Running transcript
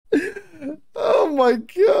my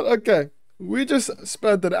god. Okay. We just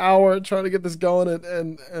spent an hour trying to get this going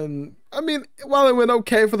and I mean, while it went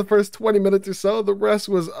okay for the first 20 minutes or so, the rest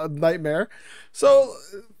was a nightmare. So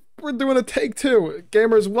we're doing a take two.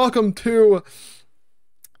 Gamers, welcome to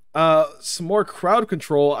some more crowd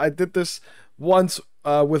control. I did this once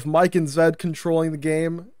with Mike and Zed controlling the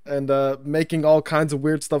game and making all kinds of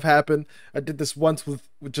weird stuff happen. I did this once with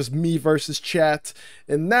just me versus chat,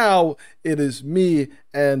 and now it is me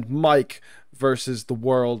and Mike versus the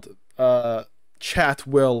world. Chat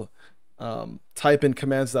will type in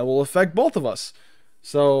commands that will affect both of us.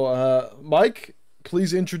 So, Mike,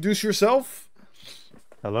 please introduce yourself.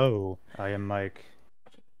 Hello, I am Mike.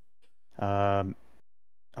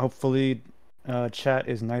 Hopefully, chat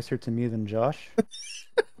is nicer to me than Josh.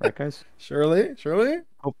 Right, guys? Surely.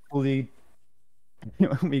 Hopefully,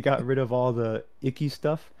 we got rid of all the icky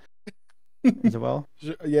stuff as well.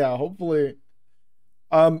 Yeah, hopefully.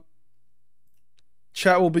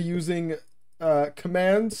 Chat will be using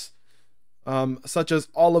commands such as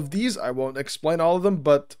all of these. I won't explain all of them,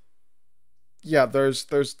 but yeah, there's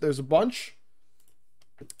a bunch.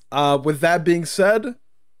 With that being said,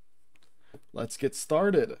 let's get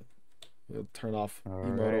started. We'll turn off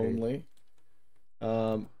emote only.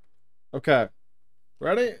 Okay.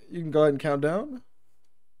 Ready? You can go ahead and count down.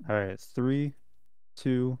 All right, 3,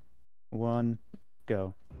 2, 1,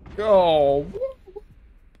 go. Go.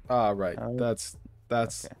 All right. That's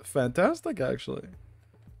okay. fantastic, actually.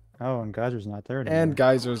 Oh, and Geyser's not there anymore. And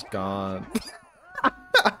Geyser's gone.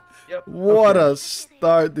 Yep. What a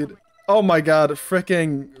start, dude. Oh my god,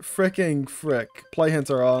 fricking frick. Play hints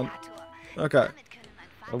are on. Okay.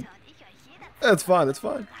 Oh. It's fine, it's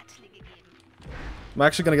fine. I'm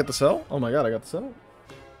actually gonna get the cell. Oh my god, I got the cell.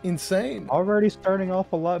 Insane. Already starting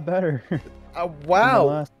off a lot better.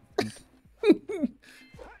 Wow.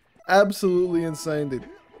 Absolutely insane, dude.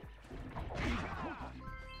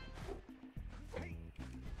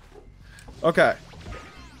 Okay.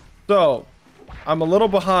 So, I'm a little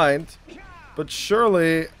behind, but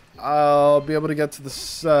surely I'll be able to get to the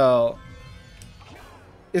cell.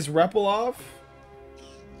 Is Repelov?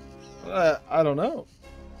 I don't know.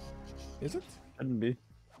 Is it? Shouldn't be.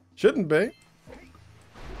 Shouldn't be.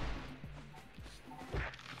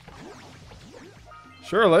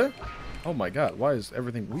 Surely. Oh my god, why is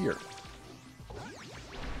everything weird?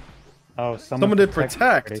 Oh, someone did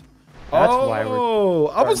protect. That's why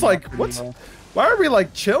I was like, what? Why are we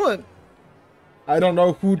like chilling? I don't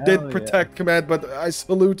know who did protect command, but I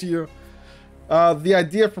salute you. The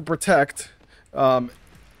idea for protect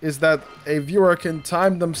is that a viewer can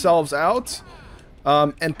time themselves out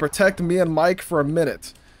and protect me and Mike for a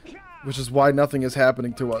minute, which is why nothing is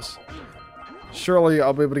happening to us. Surely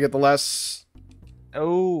I'll be able to get the last...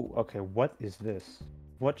 Oh, okay, what is this?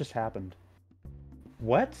 What just happened?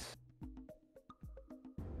 What?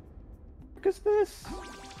 What is this?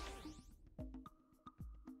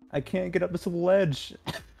 I can't get up this ledge.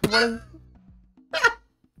 What is...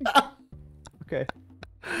 Okay.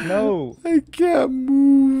 No. I can't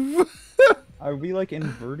move. Are we like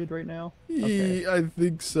inverted right now? Okay. I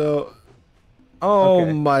think so. Oh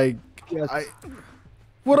okay. my... Yes.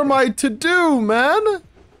 What am I to do, man?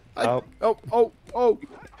 Oh.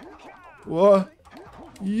 What?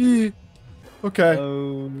 Yee. Okay.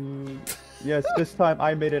 Yes, this time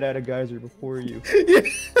I made it out of Geyser before you.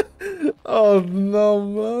 Oh no,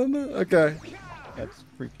 man. Okay. Let's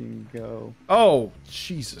freaking go. Oh,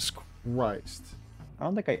 Jesus Christ. I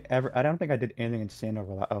don't think I did anything insane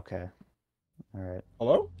over that. Okay. Alright.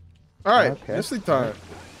 Hello? Alright, okay. Misty time.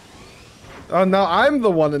 Oh, now I'm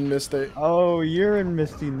the one in Misty. Oh, you're in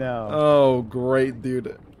Misty now. Oh, great,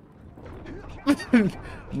 dude.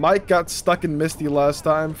 Mike got stuck in Misty last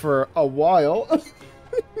time for a while.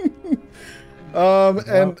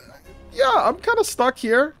 And yeah, I'm kind of stuck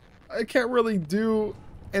here. I can't really do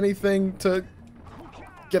anything to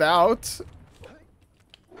get out.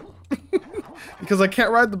 Because I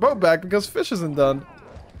can't ride the boat back because fish isn't done.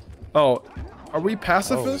 Oh, are we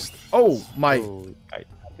pacifist? Oh, my. Oh, I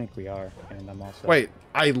think we are, and I'm also... Wait,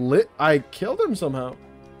 I killed him somehow.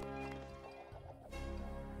 I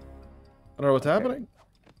don't know what's happening.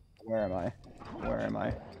 Where am I? Where am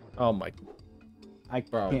I? Oh my. I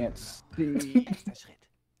can't see.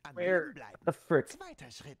 Where the frick?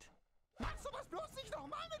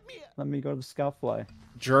 Let me go to the Scoutfly.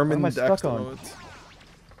 German what am I stuck Daxter on? mode.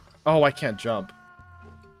 Oh, I can't jump.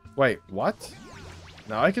 Wait, what?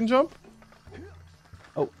 Now I can jump?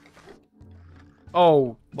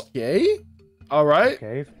 Oh. Okay. All right.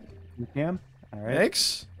 Okay. You can. All right.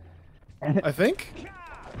 Thanks. I think.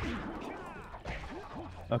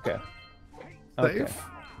 Okay. Safe.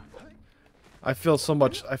 I feel so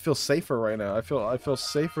much. I feel safer right now. I feel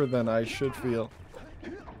safer than I should feel.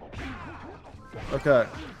 Okay.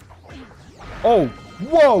 Oh!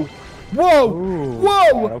 Whoa! Whoa! Ooh,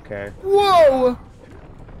 Whoa! God, okay. Whoa!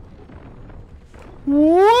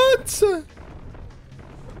 What?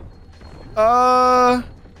 No!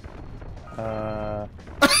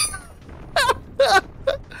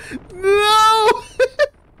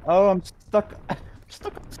 Oh, I'm stuck. I'm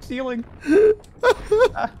stuck on the ceiling.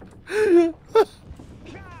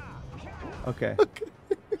 Okay.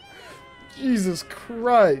 Jesus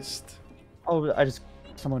Christ. Oh,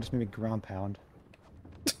 someone just made me ground pound.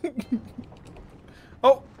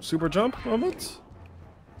 Oh, super jump moment.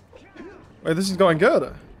 Wait, this is going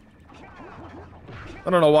good. I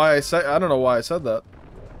don't know why I said that.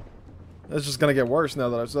 It's just gonna get worse now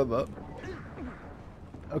that I've said that.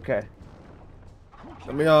 Okay.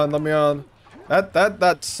 Let me on, let me on.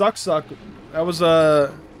 That suck.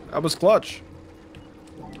 That was clutch.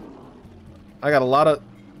 I got a lot of.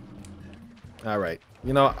 All right.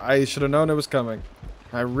 You know, I should have known it was coming.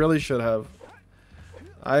 I really should have.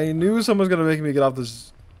 I knew someone was gonna make me get off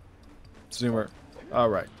this zoomer. All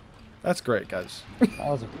right. That's great, guys. That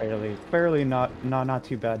was a fairly not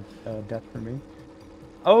too bad death for me.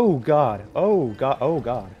 Oh God! Oh God! Oh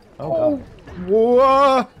God! Oh God!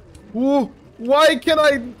 Whoa! Whoa! Why can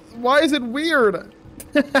I? Why is it weird?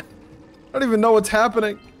 I don't even know what's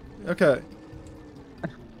happening. Okay.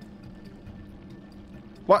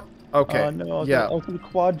 What? Okay. Oh no! Yeah. I was in the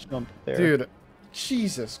quad jump there. Dude,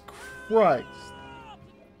 Jesus Christ.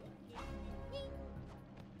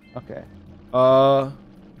 Okay. I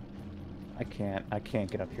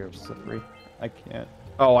can't get up here. It's slippery. I can't.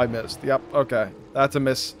 Oh, I missed. Yep. Okay. That's a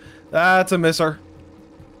miss. That's a misser.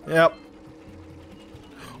 Yep.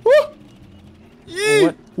 Woo! Yee!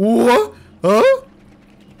 What? Huh? Where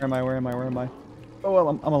am I? Where am I? Where am I? Oh well,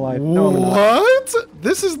 I'm alive. No, I'm not. What?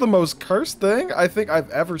 This is the most cursed thing I think I've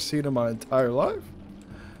ever seen in my entire life.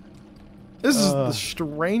 This is the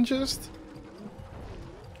strangest.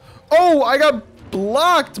 Oh, I got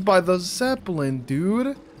blocked by the Zeppelin,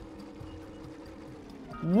 dude.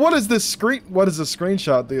 What is this screen? What is this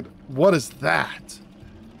screenshot, dude? What is that?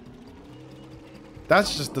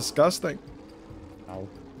 That's just disgusting. Ow.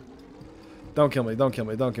 Don't kill me. Don't kill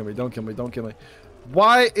me. Don't kill me. Don't kill me. Don't kill me.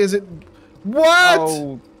 Why is it? What?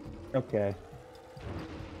 Oh. Okay.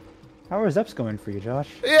 How are Zeps going for you, Josh?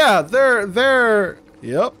 Yeah, they're.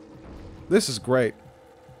 Yep. This is great.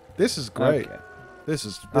 This is great. Okay. This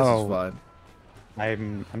is Oh. fine.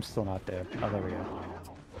 I'm still not there. Oh, there we go.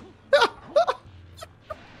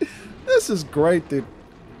 This is great, dude.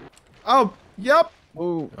 Oh, yep.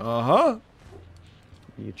 Ooh. Uh-huh.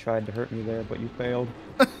 You tried to hurt me there, but you failed.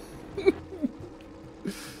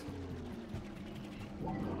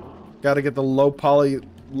 Gotta get the low poly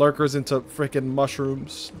lurkers into freaking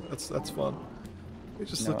mushrooms. That's fun. They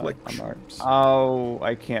just look like mushrooms. Oh,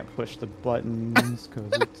 I can't push the buttons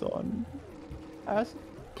because it's on.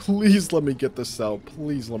 Please let me get this cell.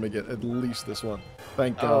 Please let me get at least this one.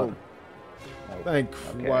 Thank God. Oh. Thank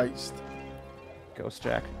Okay. Christ. Ghost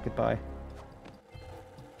Jack, goodbye.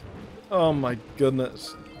 Oh my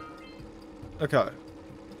goodness. Okay.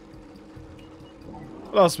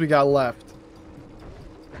 What else we got left?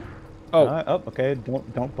 Oh. Oh, okay.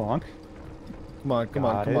 Don't bonk. Come on, come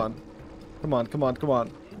on, Got come it. on. Come on, come on, come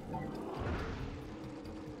on.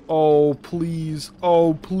 Oh, please.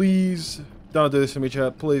 Oh, please. Don't do this to me,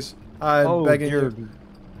 chat. Please. I'm begging you.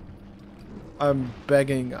 I'm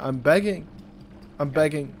begging. I'm begging. I'm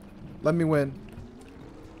begging. Let me win.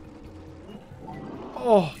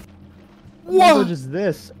 Oh. What What? is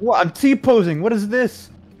this? What? I'm T-posing. What is this?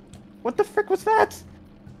 What the frick was that?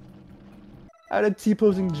 I had a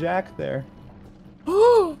T-posing Jack there.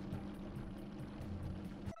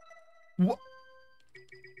 What?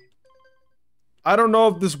 I don't know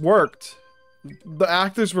if this worked. The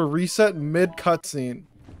actors were reset mid cutscene.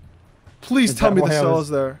 Please tell me the cell is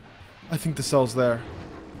there. I think the cell's there.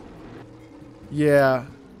 Yeah.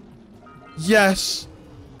 Yes.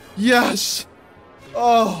 Yes.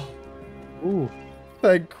 Oh. Ooh.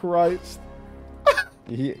 Thank Christ.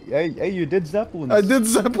 Hey, you did Zeppelins. I did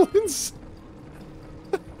Zeppelins.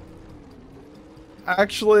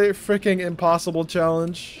 Actually, freaking impossible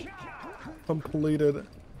challenge. Completed.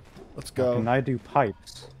 Let's go. Can I do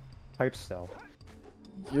pipes? Pipe cell.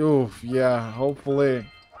 Yeah, hopefully.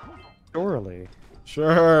 Surely.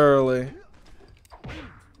 Surely.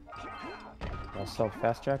 I'll sell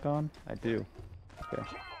fast jack on? I do. Okay.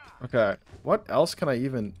 Okay. What else can I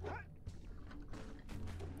even...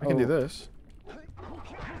 I can do this.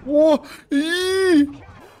 Whoa! Eee!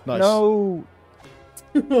 Nice. No!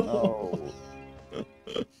 No.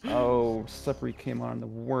 Oh, Slippery came on in the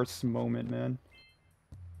worst moment, man.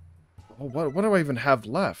 Oh, what do I even have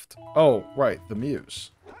left? Oh, right, the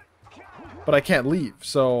Muse. But I can't leave,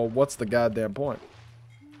 so what's the goddamn point?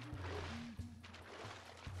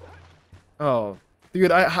 Oh,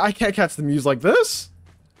 dude, I can't catch the Muse like this.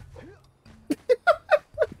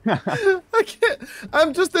 I can't.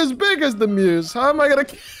 I'm just as big as the Muse. How am I gonna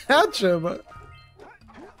catch him?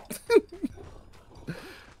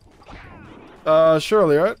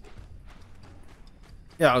 Surely, right?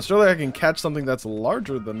 Yeah, surely I can catch something that's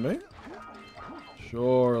larger than me.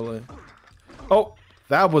 Surely. Oh,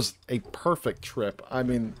 that was a perfect trip. I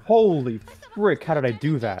mean, Holy frick, how did I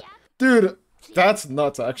do that? dude, that's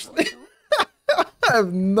nuts, actually. I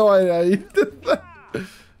have no idea how you did that.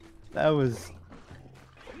 That was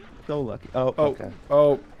so lucky. Oh, Oh, okay.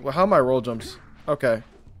 oh, well, how are my roll jumps? Okay.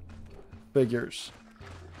 Figures.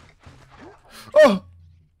 Oh!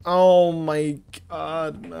 Oh my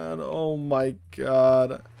god, man. Oh my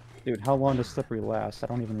god. Dude, how long does Slippery last? I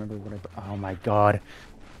don't even remember what I... Oh my god.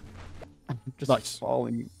 I'm just Nice.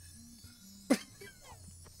 falling.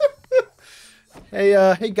 Hey,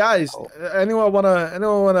 hey guys. Oh. Anyone wanna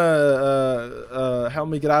help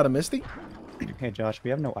me get out of Misty? Hey Josh, we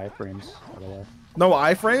have no iframes, by the way. No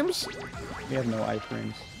iframes? We have no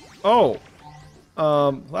iframes. Oh.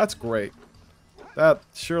 That's great.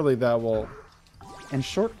 Surely that will... And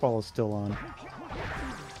Shortfall is still on.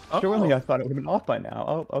 Oh. Surely I thought it would have been off by now.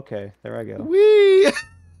 Oh, okay. There I go. Wee!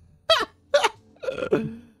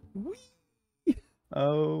 Wee!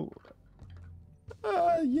 Oh.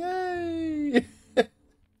 Yay!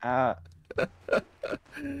 Ah.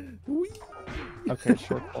 Wee! Okay,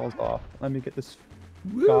 Shortfall's off. Let me get this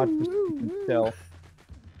Woo, godforsaken woo, cell.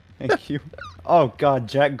 Thank you. Oh god,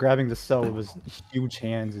 Jack grabbing the cell with his huge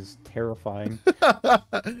hands is terrifying. woo.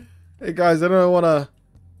 Hey guys, I don't wanna.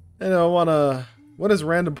 When is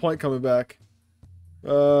Random Point coming back?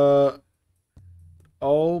 Oh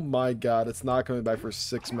my god, it's not coming back for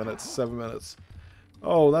 6 minutes, 7 minutes.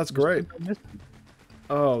 Oh, that's great.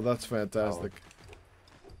 Oh, that's fantastic.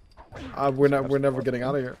 We're never getting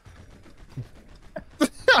out of here.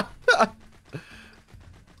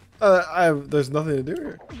 There's nothing to do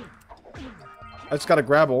here. I just gotta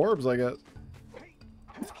grab orbs, I guess.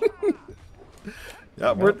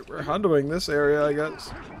 Yeah, we're hundoing this area, I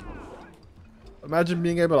guess. Imagine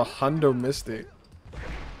being able to hundo Misty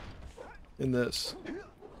in this.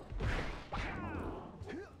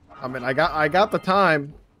 I mean, I got the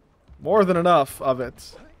time, more than enough of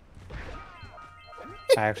it.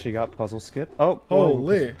 I actually got puzzle skip. Oh, whoa,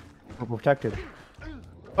 Holy! we're protected.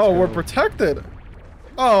 Oh, we're protected.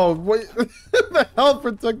 Oh, wait, the hell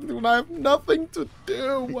protected when I have nothing to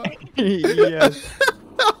do? Yes.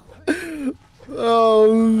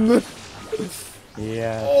 Oh,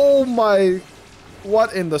 Yeah. oh my!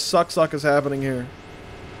 What in the suck is happening here?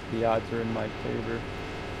 The odds are in my favor.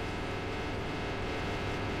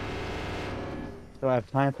 So I have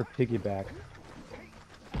time for piggyback.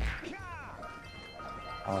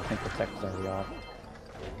 Oh, I think protect is already off.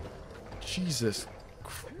 Jesus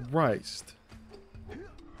Christ!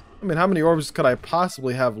 I mean, how many orbs could I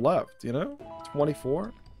possibly have left? You know,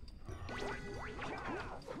 24.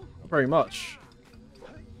 Very much.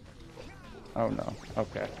 Oh no.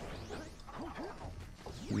 Okay.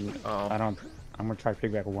 Oh. I'm gonna try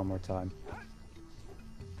piggyback one more time.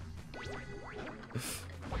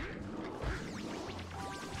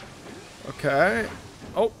 Okay.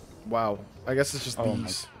 Oh, wow. I guess it's just Oh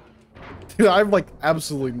these. Dude, I have like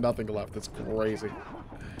absolutely nothing left. It's crazy.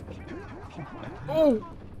 Oh,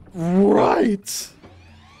 right.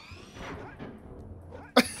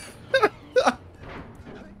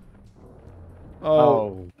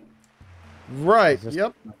 Oh, right. This...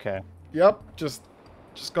 Yep. Okay. Yep. Just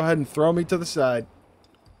go ahead and throw me to the side.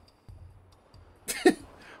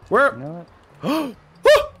 Where? You know what? Oh!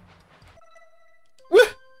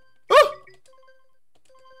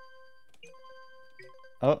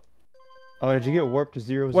 Oh. Oh, did you get warped to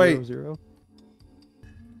 0, Wait. 0, 0?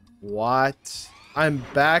 What? I'm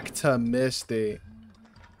back to Misty.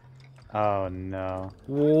 Oh no.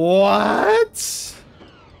 What?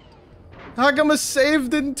 How come a save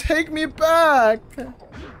didn't take me back?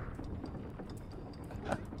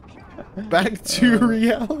 Back to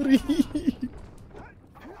reality.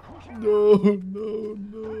 No, no,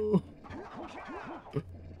 no.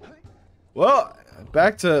 Well,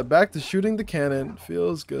 back to shooting the cannon.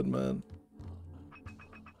 Feels good, man.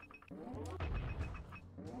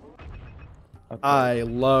 Okay. I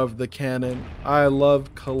love the cannon. I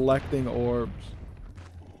love collecting orbs.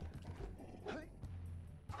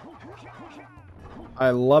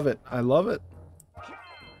 I love it. I love it.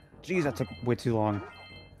 Jeez, that took way too long.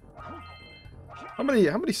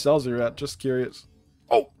 How many cells are you at? Just curious.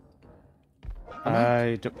 Oh,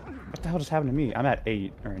 I don't. What the hell just happened to me? I'm at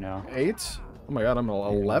 8 right now. 8? Oh my god, I'm at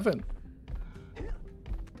 11.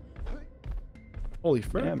 Holy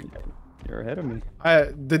frick. Damn, you're ahead of me.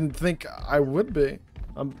 I didn't think I would be.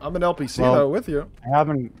 I'm an LPC Well, though with you. I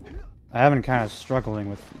haven't kind of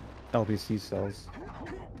struggling with LBC cells.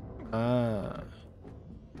 Ah.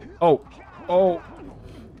 Oh. Oh.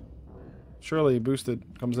 Surely boosted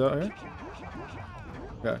comes out here.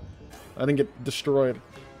 Okay. I didn't get destroyed.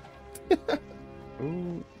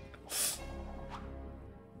 Ooh.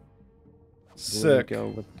 Sick. Go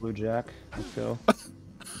with Blue Jack. Let's go.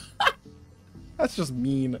 That's just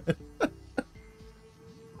mean.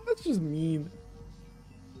 That's just mean.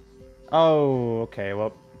 Oh, okay.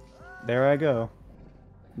 Well, there I go.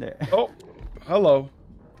 There. Oh, hello.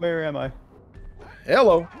 Where am I?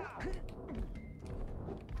 Hello.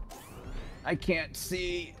 I can't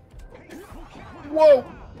see. Whoa.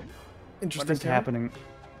 Interesting. What is happening?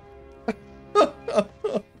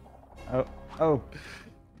 Oh, oh.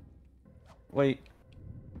 Wait.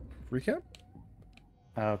 Recap?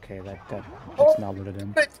 Okay, that's Oh, not what it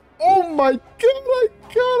is. oh my god, I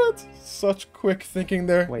got it. Such quick thinking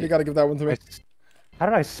there. Wait. You gotta give that one to me. How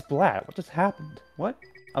did I splat? What just happened? What?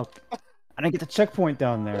 Oh, I didn't get the checkpoint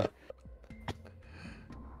down there.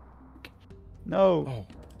 No. Oh,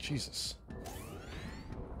 Jesus.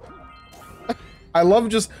 I love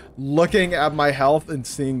just looking at my health and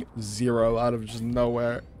seeing 0 out of just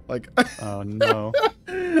nowhere. Like, Oh no.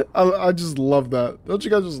 I just love that. Don't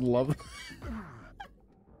you guys just love that?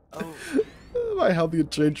 Oh. My health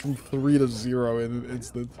could change from 3 to 0 in an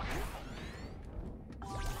instant.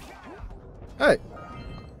 Hey.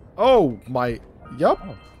 Oh, my. Yup.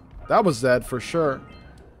 Oh. That was Zed for sure.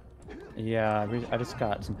 Yeah, I just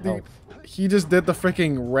got some health. He just did the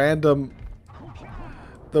freaking random...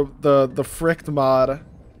 The fricked mod.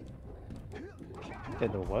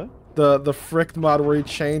 Did the what? The fricked mod where he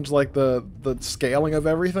changed like the scaling of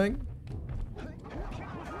everything.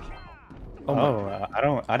 Oh, I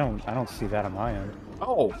don't see that on my end.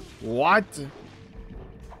 Oh, what?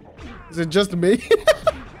 Is it just me?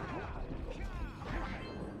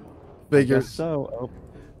 Figures. So. Oh.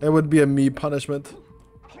 It would be a me punishment.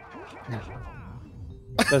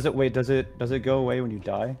 Does it wait? Does it go away when you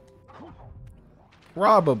die?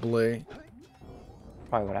 Probably.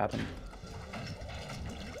 Probably what happened.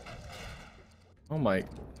 Oh my.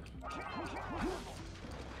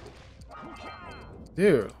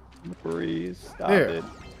 Dude. Breeze, stop Dude. it.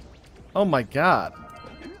 Oh my god.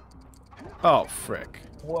 Oh, frick.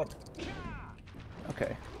 What?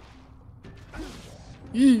 Okay.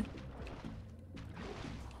 Yee.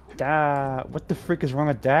 What the frick is wrong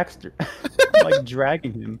with Daxter? I'm like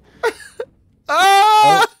dragging him.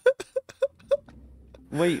 Ah! Oh.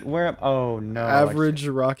 Wait, where am? Oh no. Average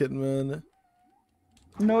rocket man.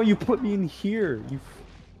 No, you put me in here. You.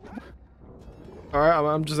 Alright,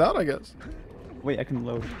 I'm just out, I guess. Wait, I can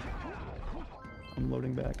load. I'm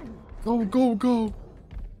loading back. Go, go, go.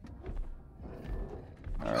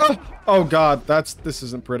 Alright. Oh god, this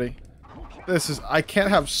isn't pretty. I can't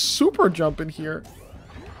have super jump in here.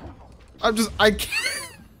 I can't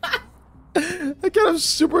I can't have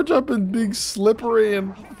super jump and being slippery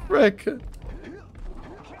and frick.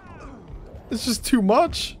 It's just too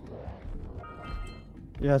much.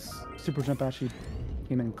 Yes, super jump actually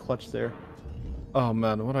came in clutch there. Oh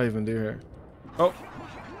man, what do I even do here? Oh.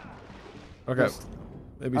 Okay. Yes.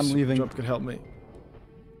 Maybe I'm super leaving. jump could help me.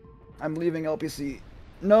 I'm leaving LPC.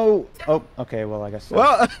 No. Oh, okay. Well, I guess so.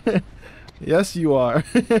 Well, yes, you are.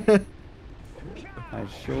 I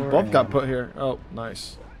sure Both got am. put here. Oh,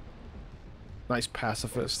 nice. Nice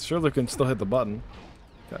pacifist. Sure, they can still hit the button.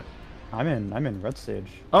 Okay. I'm in red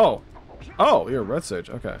stage. Oh. Oh, you're a red sage.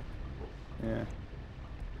 Okay.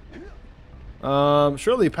 Yeah.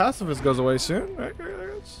 Surely pacifist goes away soon, right,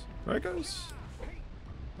 guys? Right, guys?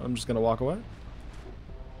 I'm just gonna walk away.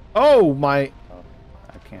 Oh my! Oh,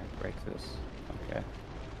 I can't break this. Okay.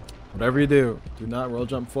 Whatever you do, do not roll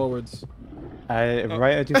jump forwards.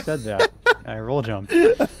 Right, I just said that. I roll jump.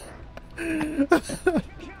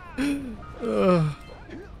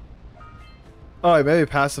 Oh, maybe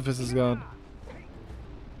pacifist is gone.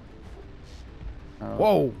 Oh.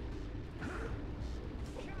 Whoa!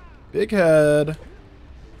 Big head.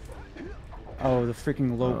 Oh, the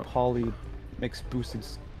freaking low Oh. poly makes boosted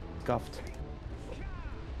scuffed.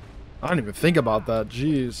 I didn't even think about that.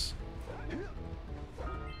 Jeez.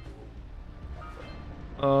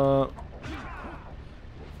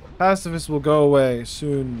 Pacifist will go away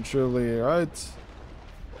soon, surely, right?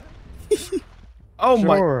 Oh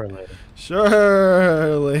my. Surely.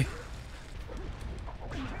 Surely.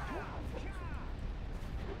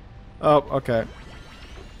 Oh, okay.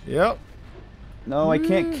 Yep. No, I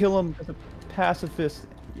can't kill him because of pacifist.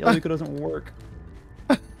 Yellow doesn't work.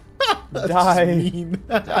 That's Die. mean.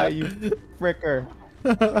 Die, you fricker.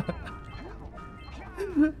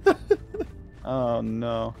 Oh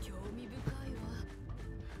no.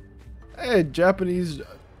 Hey, Japanese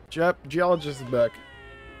geologist is back.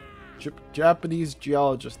 Japanese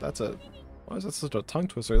geologist. That's a. Why is that such a tongue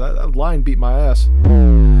twister? That line beat my ass.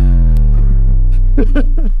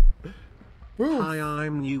 Hi,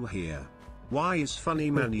 I'm new here. Why is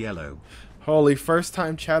Funny Man yellow? Holy, first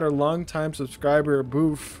time chatter, long time subscriber,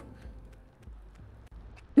 boof.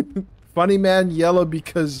 Funny Man yellow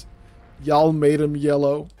because y'all made him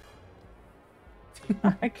yellow.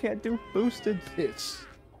 I can't do boosted. It's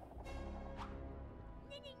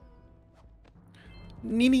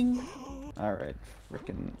Ning. Alright,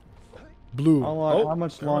 frickin' Blue. how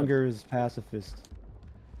much God. longer is pacifist?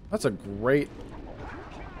 That's a great.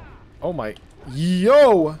 Oh my.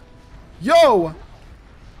 Yo! Yo!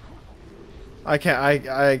 I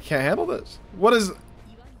can't handle this. What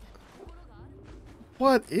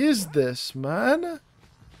is this, man?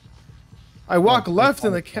 I walk left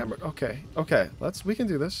in the camera. Okay. We can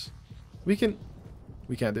do this. We can't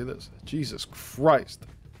do this. Jesus Christ.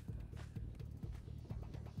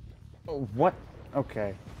 What?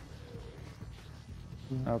 Okay.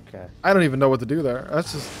 Okay. I don't even know what to do there.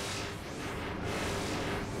 That's just.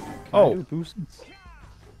 Can I do boosted?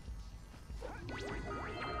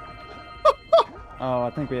 Oh,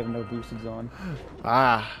 I think we have no boosteds on.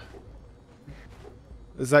 Ah.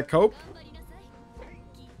 Is that cope?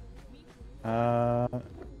 No,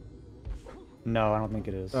 I don't think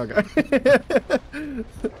it is. Okay.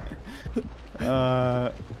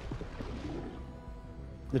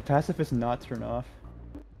 Did pacifist not turn off?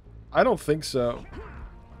 I don't think so.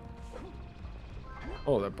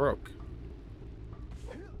 Oh, that broke.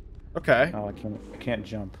 Okay. Oh, I can't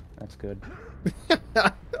jump. That's good.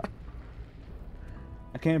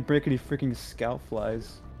 I can't break any freaking scout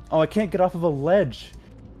flies. Oh, I can't get off of a ledge.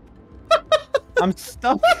 I'm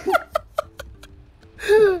stuck.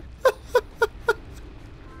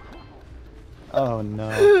 Oh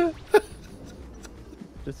no.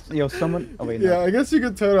 Just someone. Oh wait, no. Yeah, I guess you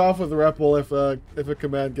could turn it off with REPL if a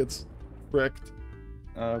command gets bricked.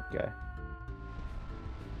 Okay.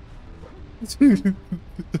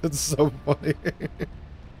 That's so funny.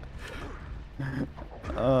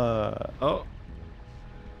 Oh.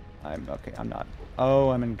 I'm okay. I'm not.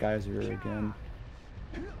 Oh, I'm in Geyser again.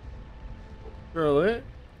 Really?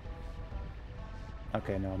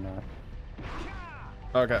 Okay, no, I'm not.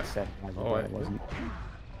 Okay. Set Geyser, Oh, but wait. I wasn't.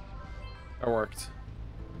 That worked.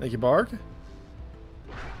 Thank you, Barg.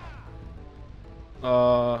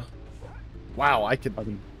 Wow, I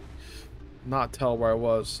could not tell where I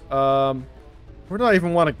was. Where do I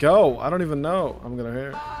even want to go? I don't even know. I'm gonna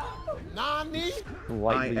hear. Nani?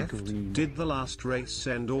 Lightly I green. Did the last race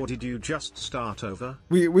end or did you just start over?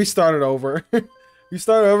 We started over. We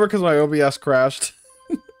started over because my OBS crashed.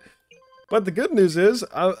 But the good news is,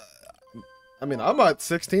 I mean, I'm at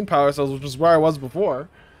 16 power cells, which is where I was before.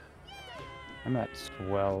 I'm at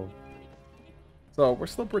 12. So we're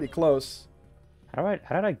still pretty close. How did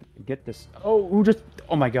I get this? Oh, who just?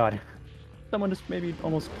 Oh my God! Someone just maybe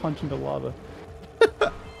almost punched into lava.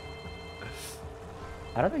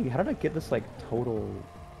 How did I get this like total?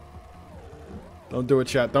 Don't do it,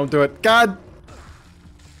 chat. Don't do it. God!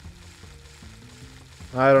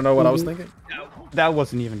 I don't know what I was thinking. That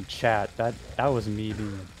wasn't even chat. That was me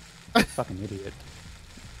being a fucking idiot.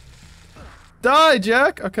 Die,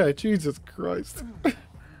 Jack! Okay, Jesus Christ.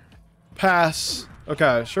 Pass.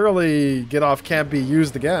 Okay, surely get off can't be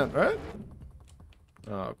used again, right?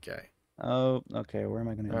 Okay. Oh, okay. Where am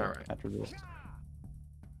I gonna go Alright. after this?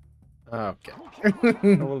 Okay.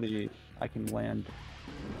 Surely I can land.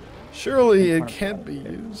 Surely it can't be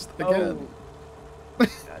used again. God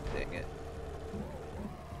dang it.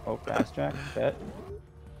 Oh, fast track. Bet.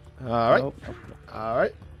 Alright. Nope. Okay.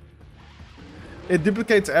 Alright. It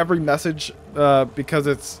duplicates every message because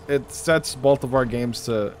it sets both of our games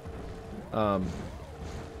to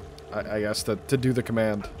I guess to do the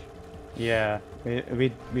command. Yeah,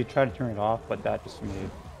 we tried to turn it off, but that just made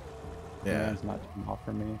Yeah. it's not turning off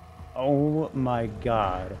for me. Oh my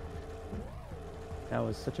God, that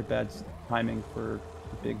was such a bad timing for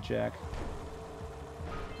Big Jack.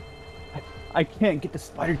 I can't get the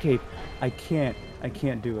spider cape. I can't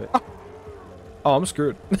do it. Oh, I'm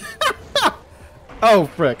screwed. Oh,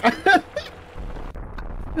 frick.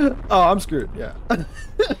 Oh, I'm screwed. Yeah.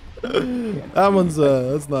 That one's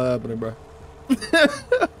that's not happening, bro.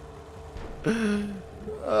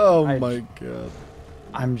 Oh my God.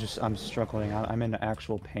 I'm struggling. I'm in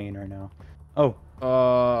actual pain right now.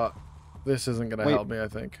 Oh, This isn't gonna Wait. help me, I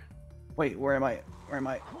think. wait, where am I? Where am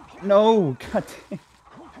I? No, god damn.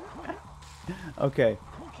 Okay.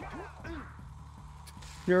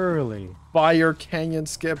 Surely. Fire canyon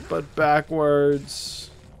skip, but backwards.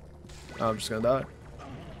 Oh, I'm just gonna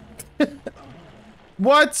die.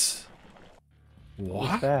 What?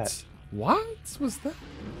 What? that? What was that?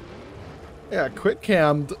 Yeah, quit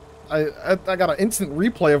cammed. I got an instant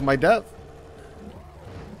replay of my death.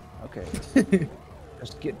 Okay.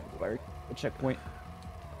 Just get fire a checkpoint.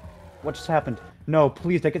 What just happened? No,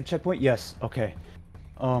 please, did I get the checkpoint? Yes. Okay.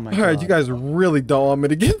 Oh my god. Alright, you guys really don't want me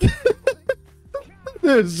to get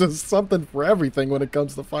There's just something for everything when it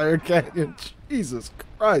comes to Fire Canyon. Jesus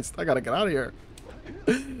Christ, I gotta get out of here.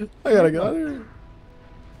 I gotta get out of here.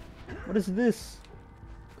 What is this?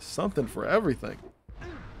 Something for everything.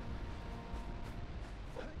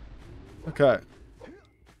 Okay.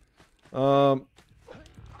 God,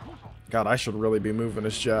 I should really be moving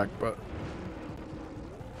this jack, but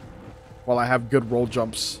while I have good roll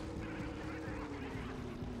jumps.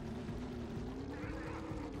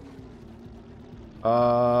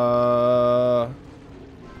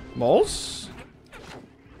 Moles?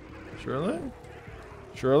 Surely?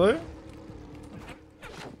 Surely?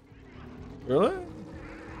 Really?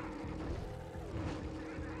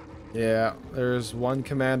 Yeah, there's one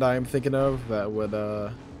command I am thinking of that would,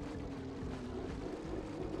 Oh.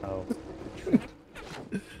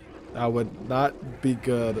 that would not be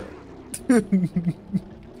good. And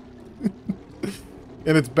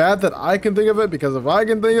it's bad that I can think of it, because if I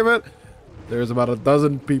can think of it, there's about a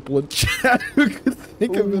dozen people in chat who could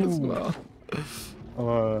think of it as well.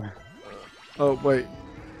 Oh, wait.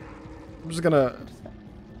 I'm just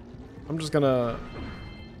gonna...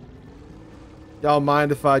 Y'all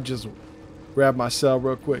mind if I just grab my cell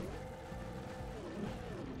real quick?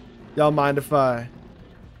 Y'all mind if I...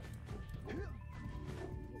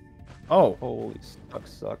 Oh. Holy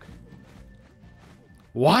suck.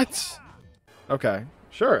 What? Okay.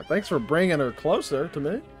 Sure. Thanks for bringing her closer to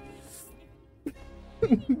me.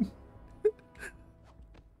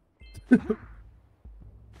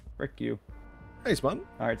 Frick you. Hey, Spun.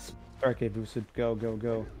 Alright, Starcade boosted. Go, go,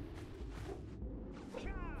 go.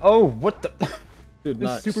 Oh, what the? Dude, This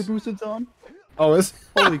nice. super boosted's on? Oh, is...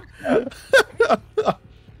 Holy crap.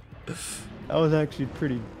 That was actually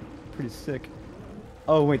pretty sick.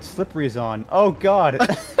 Oh, wait, Slippery's on. Oh, God.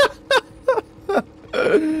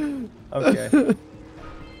 Okay.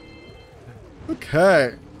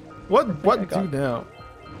 Okay. What I do got it. now?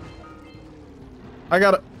 I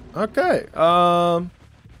got it. Okay. Alright,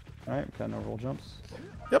 got no roll jumps.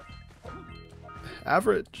 Yep.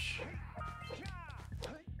 Average.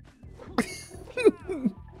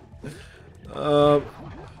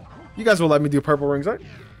 You guys will let me do purple rings, right?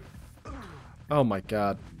 Oh my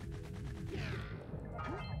god.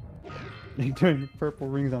 You doing purple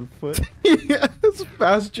rings on foot? Yes,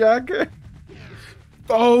 fast jacker.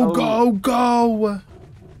 Oh, Oh. go.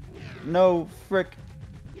 No, frick.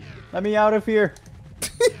 Let me out of here.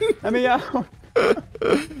 Let me out.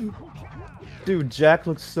 Dude, Jack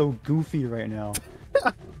looks so goofy right now.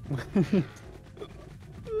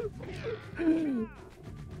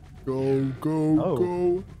 Go, Oh.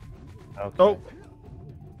 go. Okay. Oh.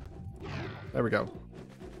 There we go.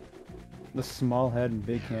 The small head and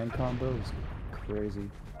big hand combo is crazy.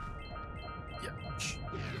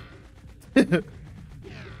 Yeah.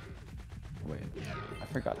 Wait, I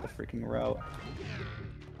forgot the freaking route.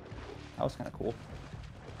 That was kind of cool.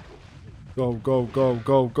 Go.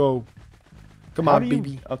 Come How on, do you-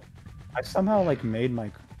 baby. I somehow like made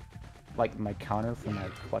my counter for my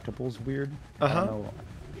collectibles weird. I Uh-huh. don't know.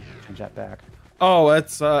 Change that back. Oh,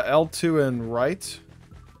 it's L2 and right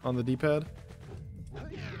on the D-pad.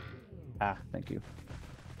 Ah, thank you.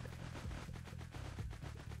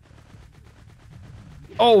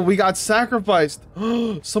 Oh, we got sacrificed.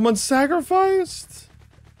 Someone sacrificed?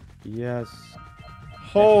 Yes.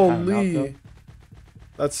 Holy. though.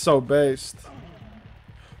 That's so based.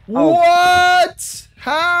 Oh. What?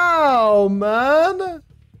 How, man?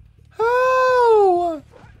 How?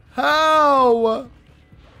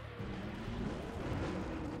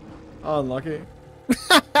 Unlucky.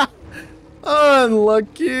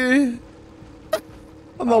 Unlucky.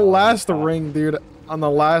 On the last God. ring, dude. On the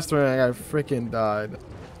last ring, I freaking died.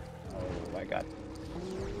 Oh my god.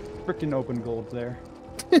 Freaking open gold there.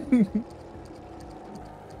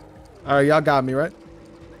 Alright, y'all got me, right?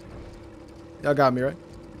 Y'all got me, right?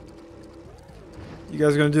 You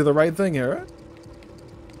guys are gonna do the right thing here, right?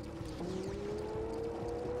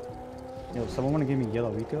 Yo, someone want to give me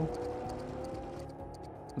yellow eco?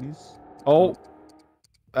 Please? Oh.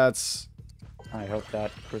 That's... I hope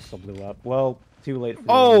that crystal blew up. Well, too late for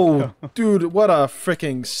Oh, dude, what a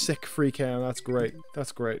freaking sick free cam. That's great.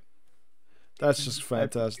 That's great. That's just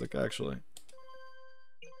fantastic, actually.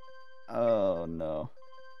 Oh, no.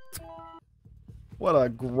 What a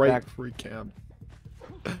great free cam.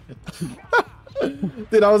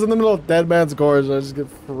 Dude, I was in the middle of Dead Man's Gorge and I just get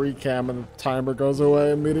free cam and the timer goes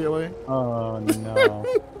away immediately. Oh, no.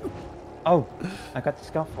 Oh, I got the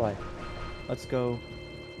Scoutfly. Let's go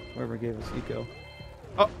wherever gave us eco.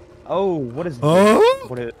 Oh, oh, what is this? huh?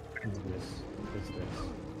 What is this? What is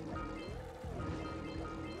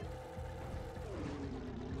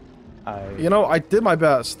this? You know, I did my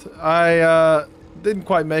best. I didn't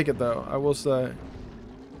quite make it though, I will say.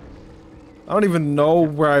 I don't even know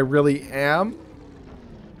where I really am.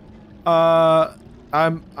 I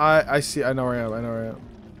see, I know where I am, I know where I am.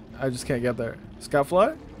 I just can't get there.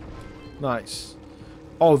 Scoutfly? Nice.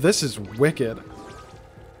 Oh, this is wicked.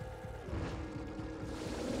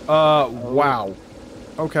 Wow.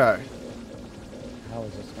 Okay. How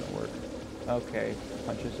is this gonna work? Okay,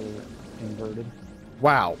 punches are inverted.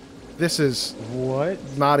 Wow. This is What?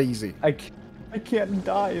 not easy. I can't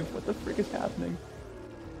dive. What the frick is happening?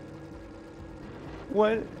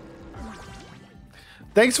 What?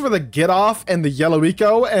 Thanks for the get off and the yellow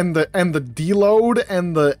eco and the deload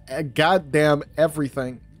and the goddamn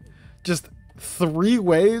everything. Just 3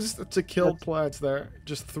 ways to kill plants there.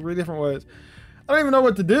 Just 3 different ways. I don't even know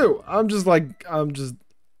what to do. I'm just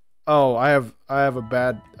oh, I have a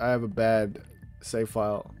bad save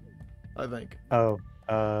file, I think. Oh,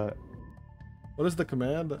 What is the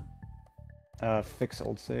command? fix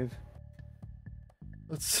old save.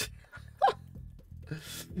 Let's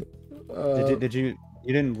Did you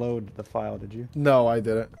didn't load the file, did you? No, I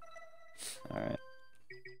didn't. Alright.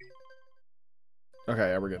 Okay,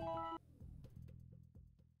 yeah, we're good.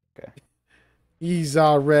 Okay. He's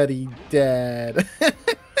already dead.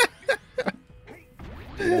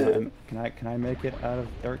 Can I make it out of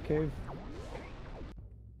Dark Cave?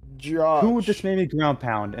 Josh. Who just made me ground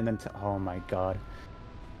pound and then oh my god.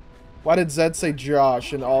 Why did Zed say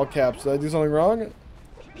Josh in all caps? Did I do something wrong?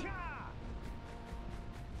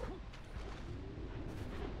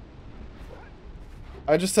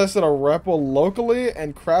 I just tested a repo locally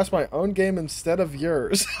and crashed my own game instead of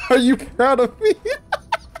yours. Are you proud of me?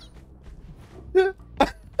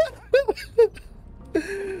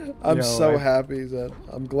 I'm so happy, Zed.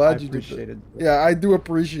 I'm glad you did it. Yeah, I do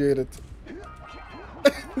appreciate it.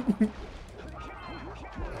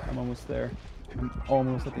 I'm almost there. I'm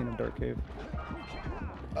almost at the end of Dark Cave.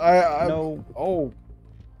 No. Oh.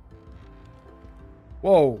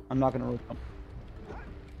 Whoa. I'm not gonna roll up.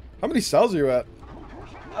 How many cells are you at?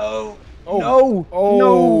 Oh. Oh. No. Oh.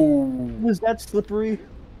 No. Was that slippery?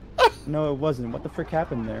 No, it wasn't. What the frick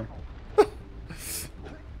happened there?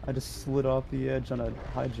 I just slid off the edge on a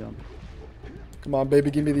high jump. Come on, baby.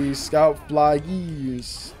 Give me these scout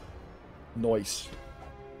flaggies. Nice.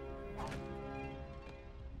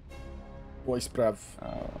 Voice brev.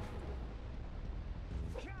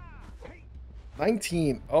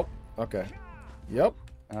 19. Oh, okay. Yep.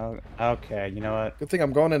 Oh, okay, you know what? Good thing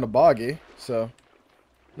I'm going into boggy, so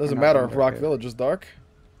doesn't matter if Rock Village is dark.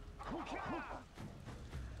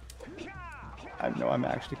 I know I'm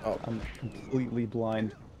actually I'm completely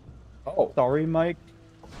blind. Oh. Sorry, Mike.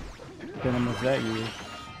 Then was that you?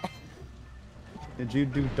 Did you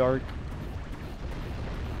do dark?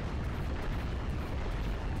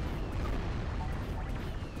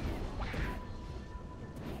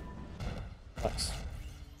 Nice.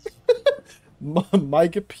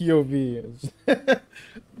 Mike POV is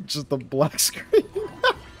just a black screen.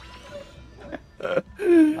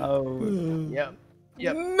 Oh, yep.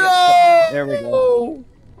 Yep. No! There we go.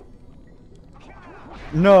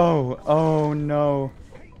 No! Oh no.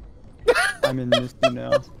 I'm in Misty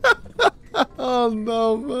now. Oh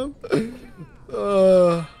no, man.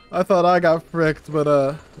 I thought I got fricked,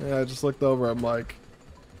 but yeah, I just looked over. I'm like,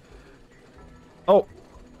 oh,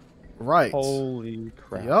 right. Holy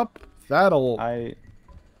crap. Yep, that'll.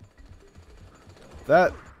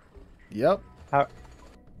 That. Yep.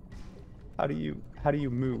 How do you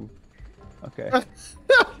move? Okay.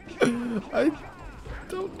 I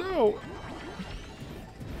don't know.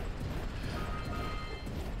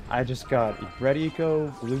 I just got red eco,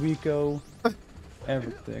 blue eco,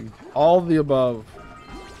 everything. All the above.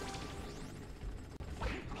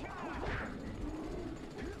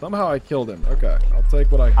 Somehow I killed him. Okay, I'll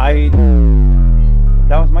take what I can.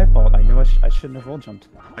 That was my fault. I knew I shouldn't have roll jumped.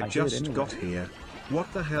 I just got here.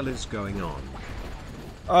 What the hell is going on?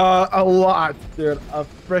 A lot, dude. A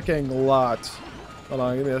freaking lot. Hold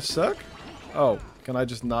on, give me a sec. Oh, can I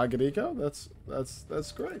just not get eco? That's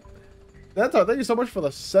That's great. Thank you so much for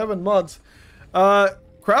the 7 months.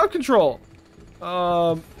 Crowd control.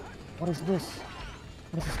 What is this?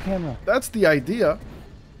 What is this camera? That's the idea.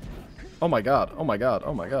 Oh my god. Oh my god.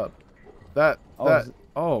 Oh my god.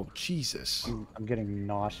 Oh Jesus. I'm getting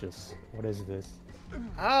nauseous. What is this?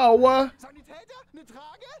 Ow.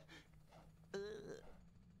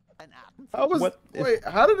 Wait,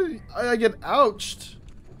 how did I get ouched?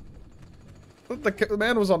 The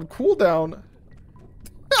man was on cooldown.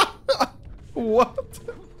 What?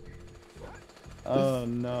 Oh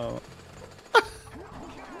no.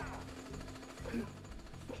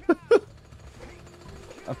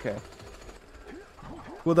 Okay.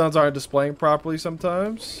 Cooldowns aren't displaying properly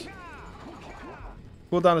sometimes.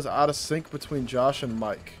 Cooldown is out of sync between Josh and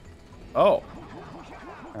Mike. Oh.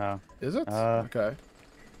 Is it? Okay.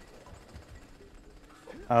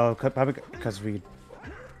 Oh, probably because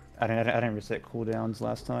I didn't reset cooldowns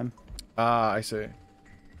last time. Ah, I see.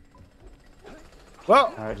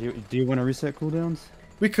 Well, Alright, do you want to reset cooldowns?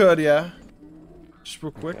 we could, yeah. Just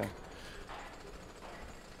real quick. Okay.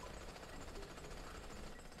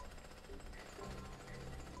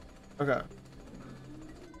 Okay.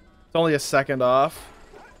 It's only a second off.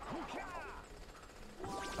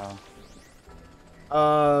 Oh.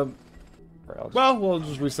 Well, we'll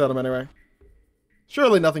just reset them anyway.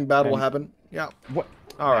 Surely nothing bad will happen. Yeah. What?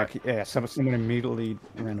 All right. Yeah, someone immediately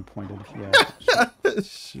ran appointed. Yeah.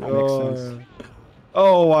 Sure. That makes sense.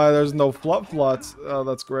 Oh, why there's no floods. Oh,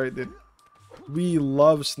 that's great, dude. We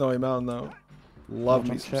love Snowy Mountain, though. Love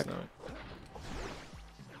me some Snowy.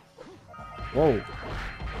 Whoa.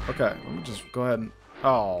 Okay, let me just go ahead and...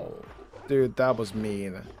 Oh, dude, that was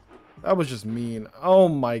mean. That was just mean. Oh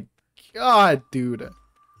my god, dude.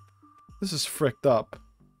 This is fricked up.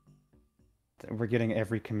 We're getting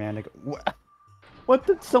every command. What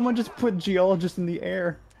did someone just put geologist in the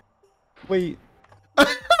air? Wait. You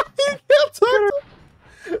can't talk to...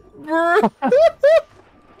 Bruh.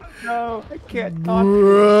 No, I can't talk.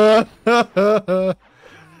 Bruh.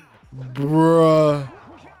 Bruh.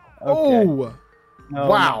 Okay. Oh. No,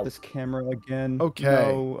 wow. Not this camera again. Okay.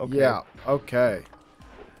 No, okay. Yeah. Okay.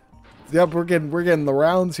 Yep, we're getting the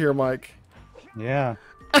rounds here, Mike. Yeah.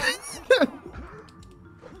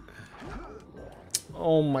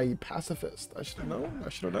 Oh, my pacifist. I should have known. I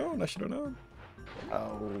should have known. I should have known.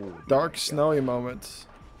 Oh. Dark, snowy moments.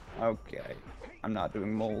 Okay. I'm not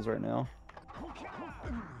doing moles right now.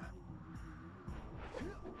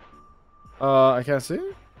 I can't see.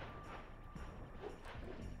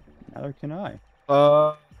 Neither can I.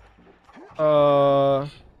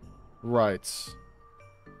 Right.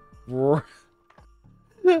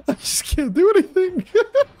 I just can't do anything.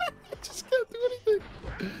 I just can't do anything.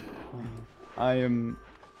 I am...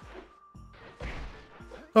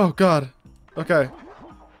 Oh, God. Okay.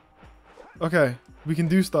 Okay. We can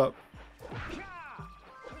do stuff.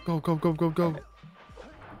 Go, go, go, go, go.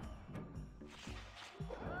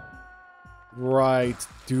 Right,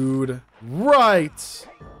 dude. Right!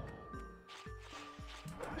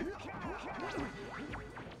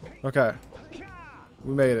 Okay.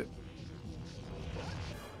 We made it.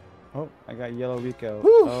 Oh, I got yellow Rico.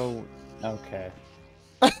 Whew. Oh, okay.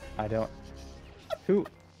 I don't... Who?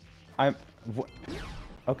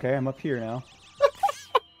 Okay, I'm up here now.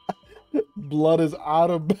 Blood is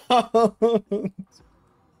out of bounds.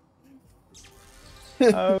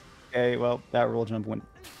 Okay, well, that roll jump went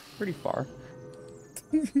pretty far.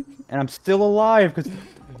 And I'm still alive, because...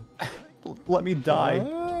 Let me die.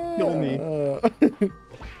 Kill me.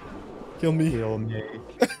 Kill me. Kill me.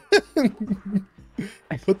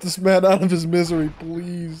 Put this man out of his misery,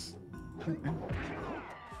 please.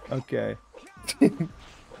 Okay.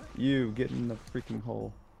 You, get in the freaking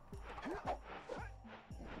hole.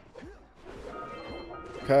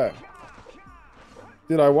 Okay.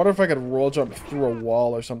 Dude, I wonder if I could roll jump through a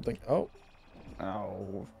wall or something. Oh.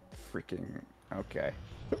 Oh, freaking... Okay.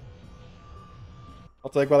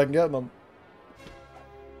 I'll take what I can get, man.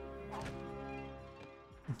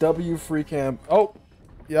 W free cam. Oh.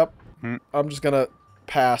 Yep. I'm just gonna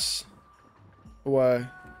pass away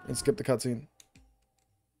and skip the cutscene.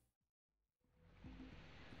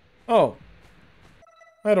 Oh.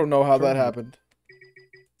 I don't know how that happened.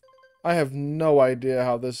 I have no idea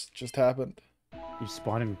how this just happened. You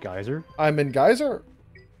spawn in Geyser? I'm in Geyser.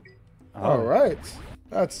 Oh. All right.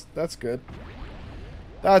 That's good.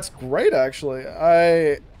 That's great, actually.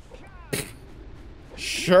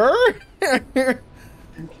 Sure.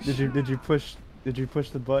 Did you push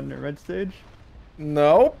the button at red stage?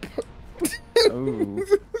 Nope. Oh.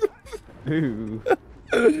 Ooh.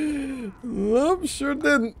 Nope, sure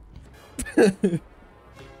didn't.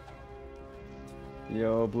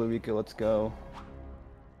 Yo, Blue Eco, let's go.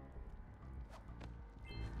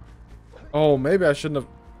 Oh, maybe I shouldn't have.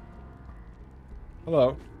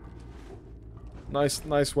 Hello.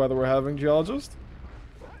 Nice weather we're having, geologist.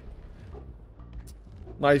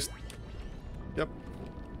 Nice. Yep.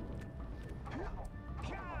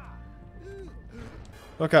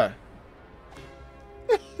 Okay.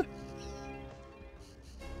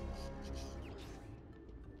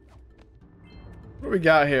 What do we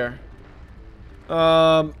got here?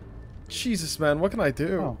 Jesus, man, what can I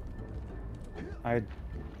do? Oh.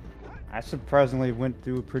 I surprisingly went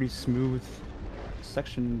through a pretty smooth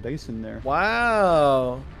section basin there.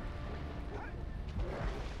 Wow.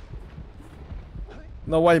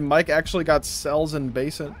 No way, Mike actually got cells in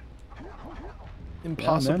basin.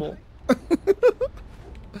 Impossible. Yeah,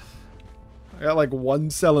 I got like one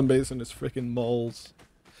cell in basin, it's freaking moles.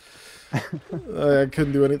 I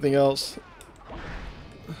couldn't do anything else.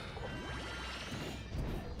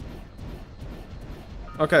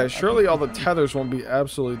 Okay, surely all the tethers won't be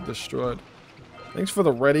absolutely destroyed. Thanks for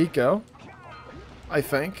the red eco. I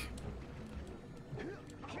think.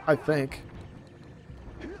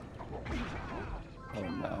 Oh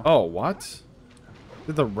no. Oh, what?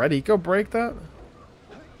 Did the red eco break that?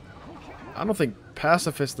 I don't think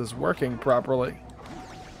pacifist is working properly.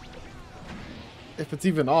 If it's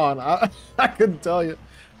even on, I couldn't tell you.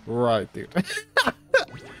 Right, dude.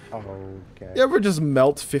 Okay. You ever just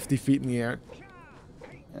melt 50 feet in the air?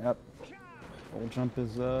 Yep. Roll jump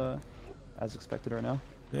is as expected right now.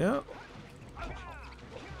 Yeah.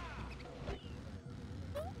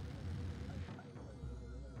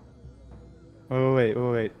 Oh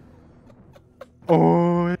wait.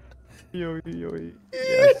 Oh.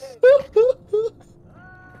 Yes.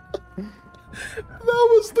 That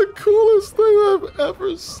was the coolest thing I've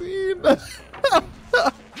ever seen.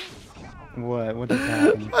 What? What just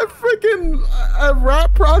happened? I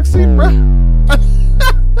rat proxied, bro.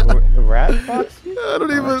 The rat proxy? I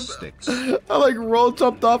don't even. Sticks. I like roll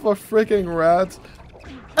jumped off a freaking rat,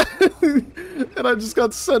 and I just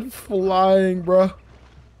got sent flying, bro.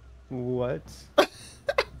 What?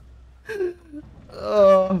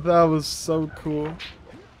 Oh, that was so cool.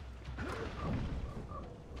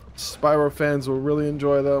 Spyro fans will really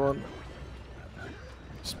enjoy that one.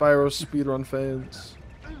 Spyro speedrun fans.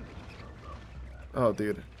 Oh,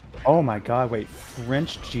 dude. Oh my god, wait.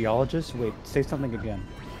 French geologist? Wait, say something again.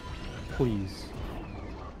 Please.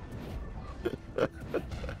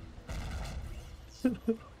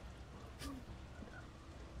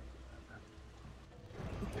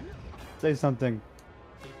 Say something.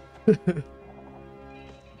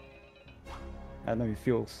 That made me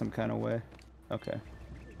feel some kind of way. Okay.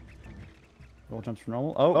 Roll jumps for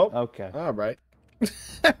normal. Oh, okay. All right.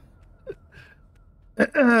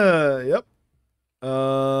 Yep.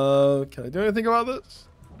 Can I do anything about this?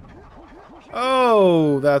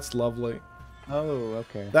 Oh, that's lovely. Oh,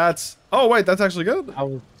 okay. That's. Oh wait, that's actually good. I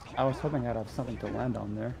was hoping I'd have something to land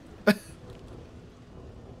on there.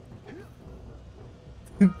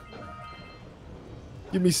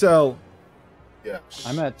 Give me cell. Yes.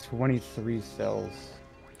 I'm at 23 cells,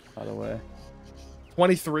 by the way.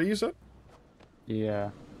 23, you said? Yeah.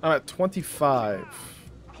 I'm at 25.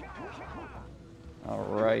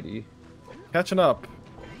 Alrighty. Catching up.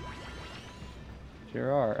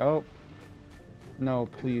 Sure are. Oh. No,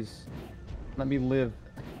 please. Let me live.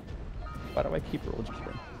 Why do I keep roll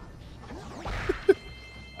jumping?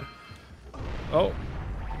 Oh.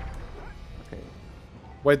 Okay.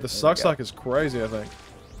 Wait, the suck is crazy, I think.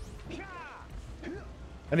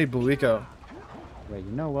 I need blue eco. Wait,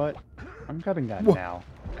 you know what? I'm grabbing that Whoa. now,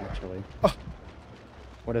 actually. Oh.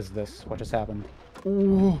 What is this? What just happened?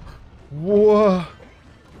 Whoa. Whoa.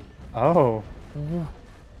 Oh.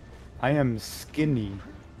 I am skinny.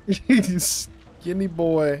 Skinny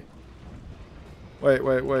boy.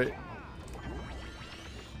 Wait.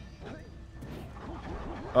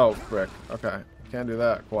 Oh, frick. Okay. Can't do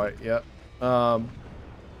that quite yet.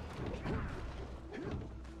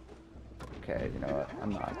 Okay, you know what?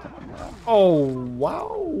 I'm not attempting that. Oh,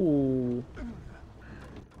 wow.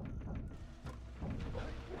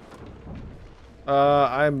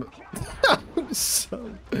 I'm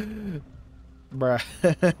so... Bruh.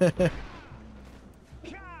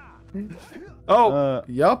 Oh,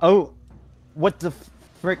 yup. Oh, what the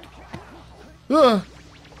frick? Ugh.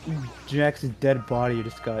 Jack's dead body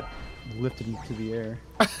just got lifted into the air.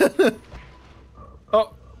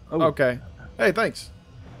 Oh, okay. Hey, thanks.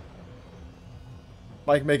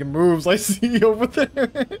 Mike making moves I see over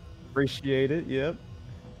there. Appreciate it, yep.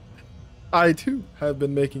 I, too, have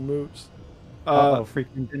been making moves. Oh,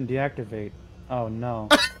 freaking didn't deactivate. Oh, no.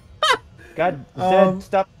 God, Zed,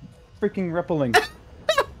 stop freaking rippling.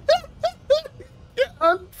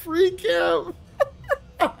 free cam.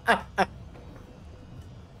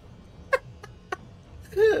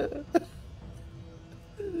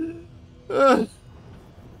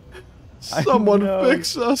 Someone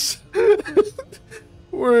fix us.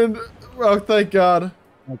 We're in. Oh, thank God.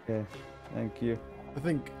 Okay, thank you. I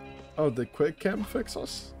think. Oh, did quick cam fix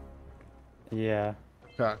us? Yeah.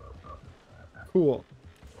 Okay. Cool.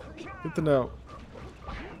 Good to know.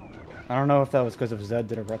 I don't know if that was because of Zed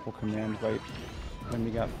did a repel command right when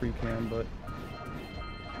we got free cam, but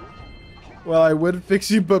Well, I would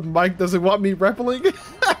fix you, but Mike doesn't want me repelling.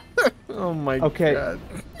 Oh my God.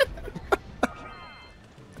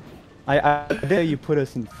 I dare you put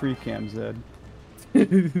us in free cam, Zed.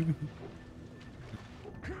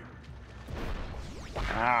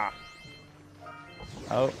 Ah.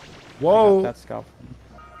 Oh. Whoa. That scalp.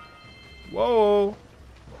 Whoa.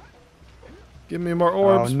 Give me more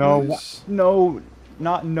orbs, Oh no, please. no,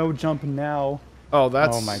 not no jump now. Oh,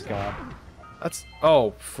 that's. Oh my God. That's.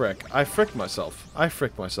 Oh, frick. I fricked myself. I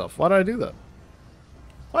fricked myself. Why did I do that?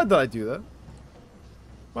 Why did I do that?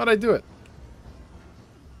 Why'd I do it?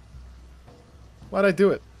 Why'd I do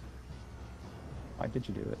it? Why did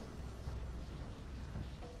you do it?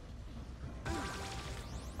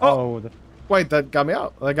 Oh, the... wait, that got me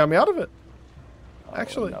out. That got me out of it.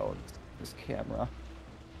 Actually. No, this camera.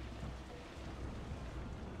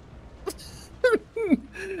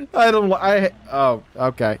 I don't. Oh,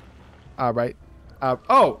 okay. All right.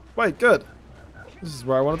 Oh, wait, good. This is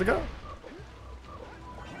where I wanted to go.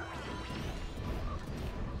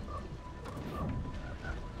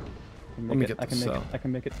 Let me get I can this make it. out. I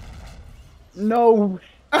can make it. No.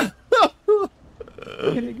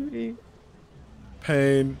 Kidding me.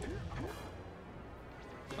 Pain.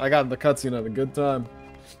 I got in the cutscene at a good time.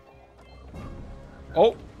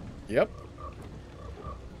 Oh, yep.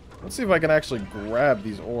 Let's see if I can actually grab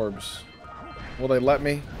these orbs. Will they let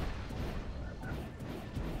me?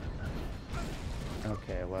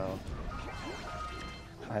 Okay, well,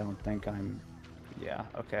 I don't think I'm. Yeah.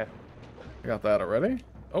 Okay. I got that already.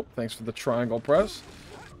 Oh, thanks for the triangle press.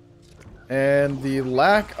 And the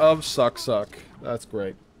lack of suck. That's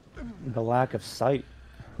great. The lack of sight.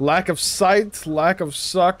 Lack of sight, lack of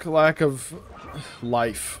suck, lack of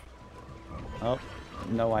life. Oh,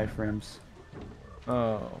 no iframes.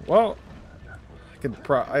 Oh, well,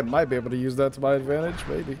 I might be able to use that to my advantage,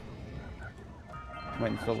 maybe.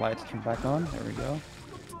 Waiting for the lights to turn back on. There we go.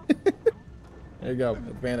 There you go,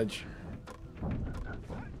 advantage.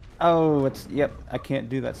 Oh, it's yep. I can't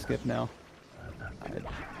do that skip now.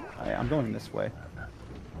 I'm going this way.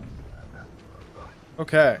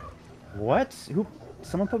 Okay. What? Who?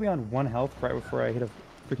 Someone put me on 1 health right before I hit a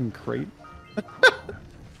freaking crate.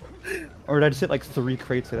 Or did I just hit like 3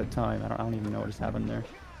 crates at a time? I don't even know what just happened there.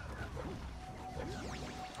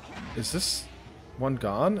 Is this one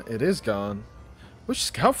gone? It is gone. Which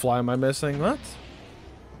scout fly am I missing? What?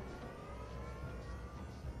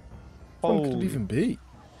 What one could it even be?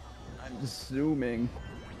 I'm zooming.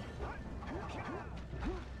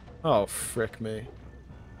 Oh, frick me.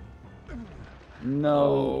 No.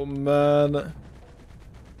 Oh, man.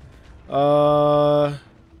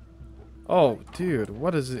 Oh, dude,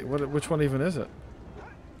 what is it? Which one even is it?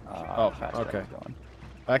 Oh, okay.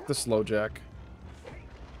 Back to slow jack.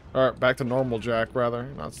 Or back to normal jack, rather,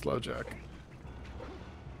 not slow jack.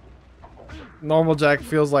 Normal jack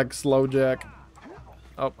feels like slow jack.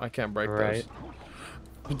 Oh, I can't break those.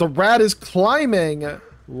 The rat is climbing.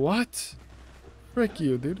 What? Frick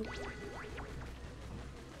you, dude.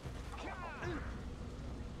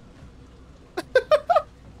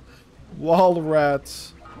 Wall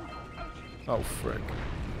rats. Oh, frick.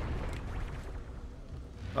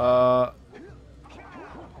 Am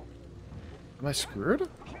I screwed?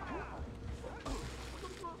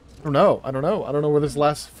 I don't know. I don't know. I don't know where this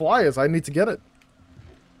last fly is. I need to get it.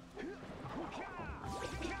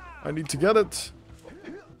 I need to get it.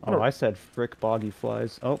 Oh, I said frick boggy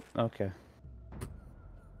flies. Oh, okay.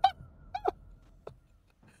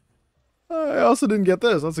 I also didn't get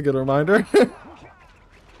this. That's a good reminder.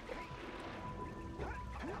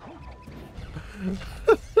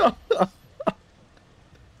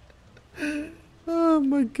 Oh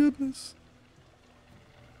my goodness.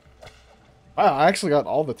 Wow, I actually got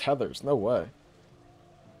all the tethers. No way.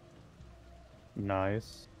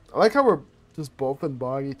 Nice. I like how we're just both in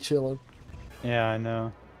boggy chilling. Yeah, I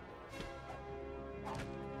know.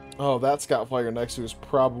 Oh, that scout flyer next to is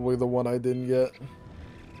probably the one I didn't get.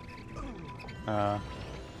 Got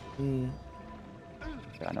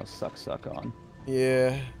no suck on.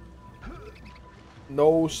 Yeah.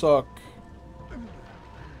 No suck.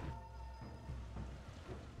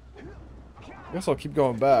 I guess I'll keep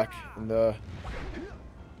going back and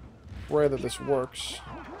pray that this works.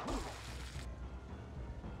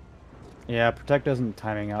 Yeah, protect isn't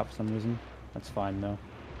timing out for some reason. That's fine though.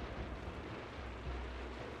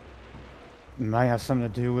 It might have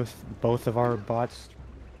something to do with both of our bots,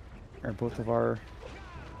 or both of our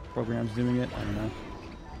programs doing it. I don't know.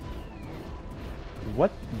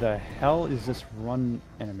 What the hell is this run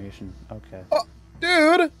animation? Okay. Oh,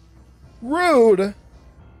 dude! Rude!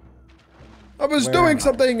 I was Where doing am I?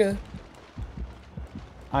 something!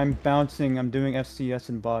 I'm bouncing. I'm doing FCS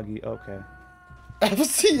and boggy. Okay.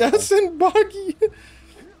 FCS and buggy!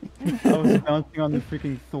 I was bouncing on the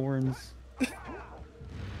freaking thorns.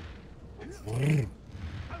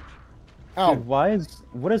 Ow. Dude,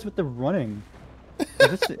 what is with the running?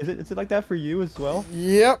 Is it like that for you as well?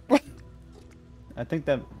 Yep. I think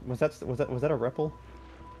that was that a repel?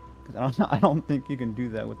 'Cause I don't think you can do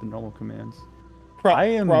that with the normal commands. I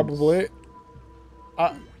am Probably.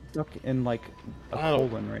 stuck in like a I don't-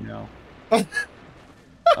 colon right now.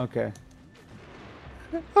 Okay.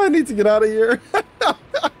 I need to get out of here.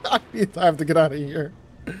 I have to get out of here.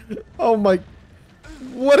 Oh my.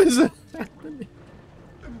 What is it happening?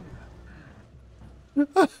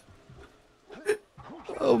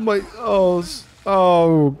 Oh my.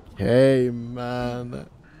 Oh. Okay, man.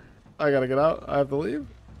 I gotta get out. I have to leave.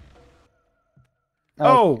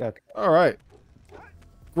 Oh. Okay. Alright.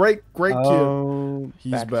 Great cue. Oh,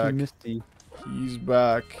 He's back to back. Misty. He's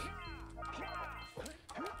back.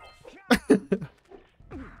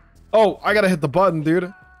 Oh, I gotta hit the button,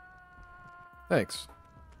 dude. Thanks.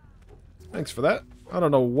 Thanks for that. I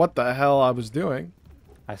don't know what the hell I was doing.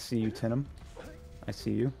 I see you, Tinham. I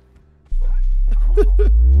see you.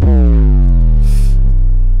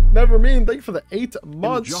 Never mean, thank you for the 8 In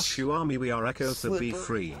months. Joshua Army we are echo for be Slipper.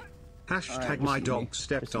 free. Hashtag Alright, my just me. dog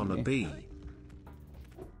stepped Just on a me. bee.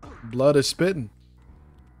 Blood is spitting.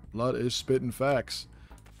 Blood is spitting facts.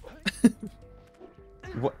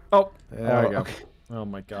 What? Oh, there we go. Okay. Oh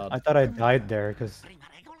my god. I thought I died there because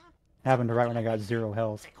happened right when I got 0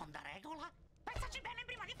 health.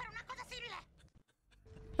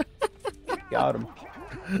 Got him.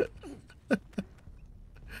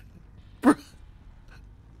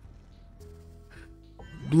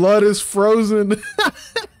 Blood is frozen.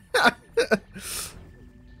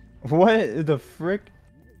 What the frick?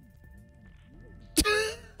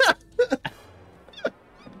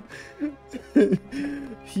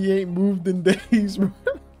 He ain't moved in days, bro.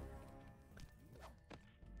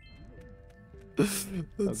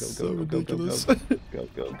 That's so ridiculous.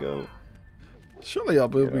 Go. Surely I'll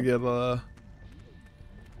be able to Yeah. get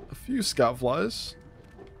a few scout flies.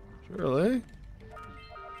 Surely.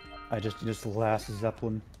 I just last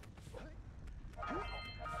Zeppelin.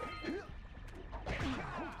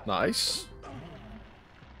 Nice.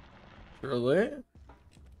 Surely.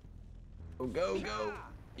 Go.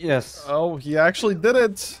 Yes. Oh, he actually did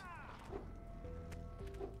it.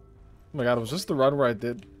 Oh my god, was this the run where I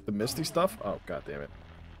did the Misty stuff? Oh, god damn it.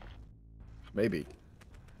 Maybe.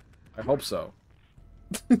 I hope so.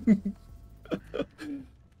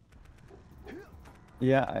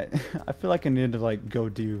 Yeah, I feel like I need to like go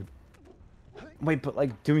do. Wait, but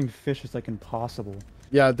like doing fish is like impossible.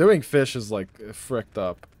 Yeah, doing fish is like fricked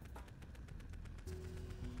up.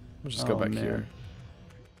 Let's just go Oh, back man.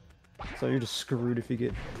 So you're just screwed if you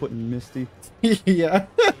get put in Misty. here. Yeah,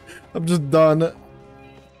 I'm just done.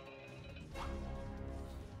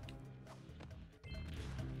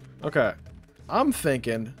 Okay, I'm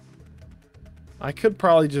thinking I could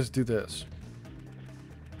probably just do this.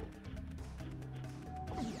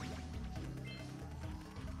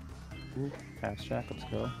 Ooh, fast Jack, let's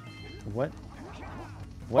go. What?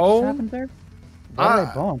 What Oh, just happened there? Why did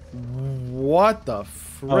I bump? What the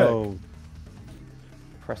frick? Oh.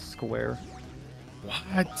 Press square.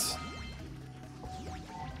 What?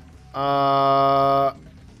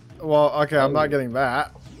 Well, okay, I'm not getting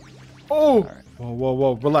that. Oh! Alright.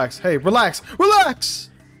 Whoa. Relax. Hey, relax! Relax!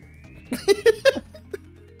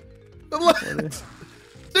 Relax!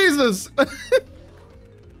 Jesus!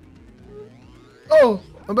 Oh!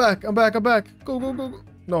 I'm back. Go.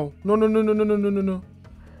 No.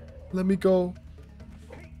 Let me go.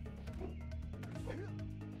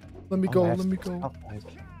 Let me go.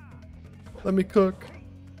 Let me cook.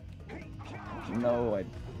 No,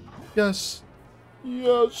 Yes.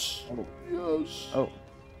 Oh.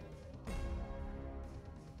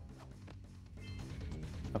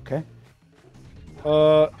 Okay.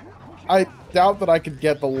 I doubt that I could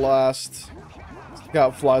get the last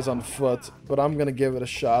scout flies on foot, but I'm gonna give it a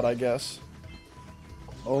shot, I guess.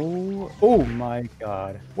 Oh my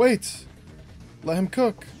god. Wait! Let him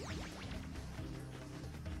cook.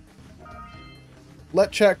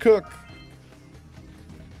 Let chat cook.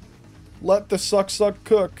 Let the suck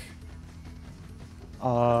cook.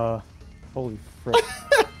 Holy frick.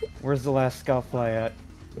 Where's the last scoutfly at?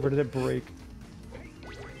 Where did it break?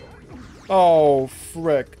 Oh,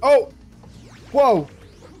 frick. Oh! Whoa!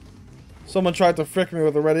 Someone tried to frick me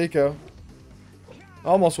with a red eco.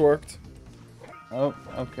 Almost worked. Oh,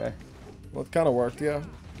 okay. Well, it kind of worked, yeah.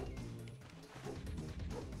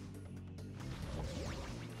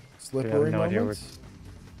 Slippery I have no idea where moments.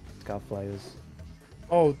 scoutfly is.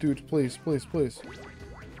 Oh, dude, please, please, please.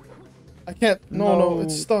 I can't. No,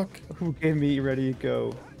 it's stuck. Who gave me ready to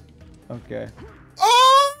go? Okay.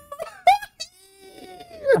 Oh!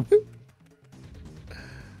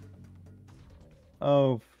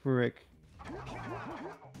 Oh, frick.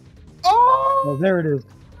 Oh! Oh, there it is.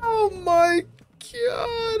 Oh my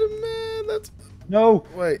god, man, that's. No!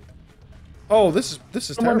 Wait. Oh, this is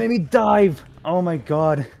Someone terrible. made me dive! Oh my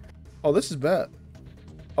god. Oh, this is bad.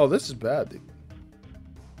 Oh, this is bad, dude.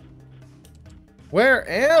 Where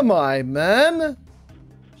am I, man?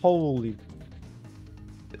 Holy.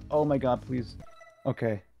 Oh my god, please.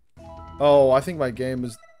 Okay. Oh, I think my game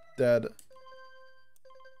is dead.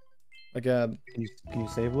 Again. Can you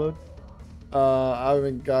save load? I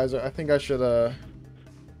mean, guys, I think I should, what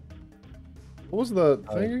was the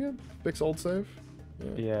thing again? Fix old save?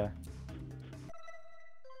 Yeah.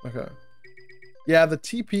 Okay. Yeah, the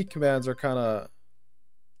TP commands are kind of...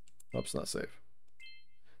 Oops, not safe.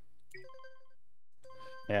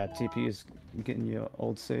 Yeah, TP is getting you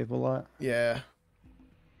old save a lot. Yeah.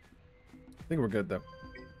 I think we're good, though.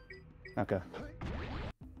 Okay.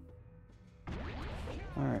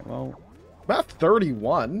 Alright, well... About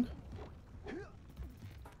 31.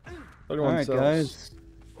 31 Alright, cells. guys.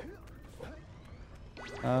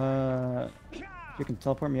 If you can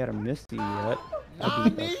teleport me out of Misty yet,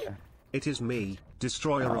 that'd be okay. It is me,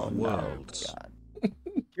 destroyer Oh, of no, worlds. God.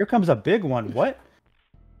 Here comes a big one. What?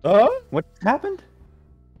 Huh? What happened?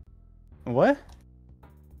 What?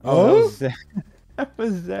 Oh? That was Zed. That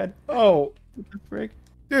was Zed. Oh, What the frick?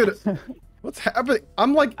 dude, what's happening?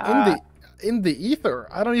 I'm like in the ether.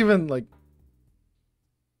 I don't even like.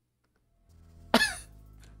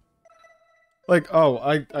 Like, oh,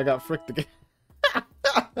 I got fricked again.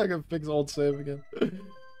 I got fix old save again.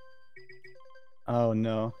 Oh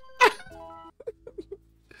no.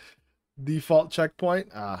 Default checkpoint.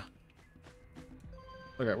 Ah.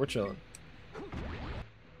 Okay, we're chilling.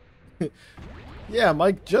 Yeah,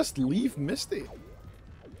 Mike, just leave Misty.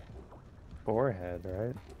 Forehead,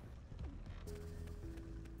 right?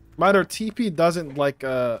 Minor TP doesn't like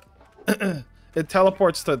it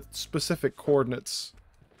teleports to specific coordinates.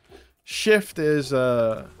 Shift is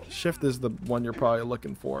the one you're probably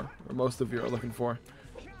looking for, or most of you are looking for.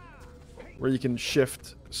 Where you can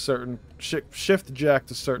shift certain shift jack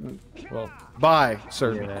to certain, well, by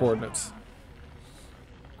certain coordinates.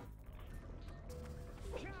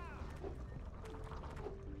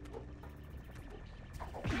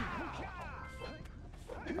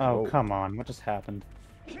 Oh, come on. What just happened?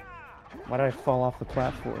 Why did I fall off the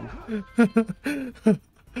platform?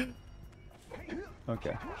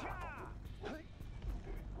 Okay.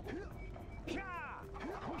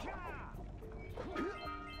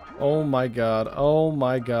 Oh my god. Oh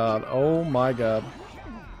my god. Oh my god.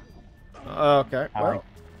 Okay. Well.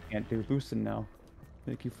 I can't do boosting now.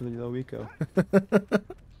 Thank you for the low eco.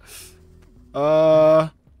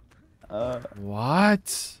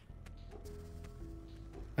 What?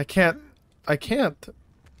 I can't.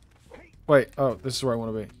 Wait, oh, this is where I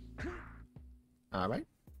want to be. Alright.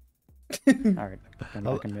 Alright, then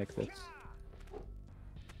I can make this.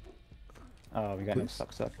 Oh, we got no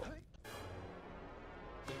suck.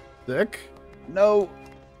 Dick? No!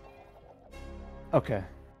 Okay.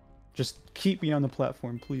 Just keep me on the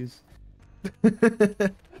platform, please.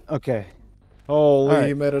 Okay. Holy, Alright.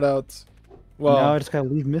 he made it out. Well, now I just gotta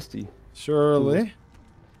leave Misty. surely.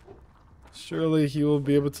 Surely he will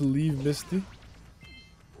be able to leave Misty.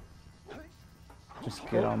 Just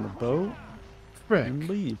get on the boat Frick. and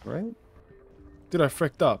leave, right? Dude, I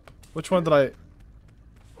fricked up. Which one did I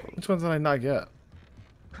not get?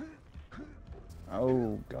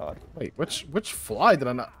 Oh god. Wait, which fly did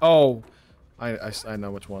I not? Oh, I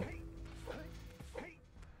know which one.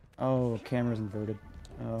 Oh, camera's inverted.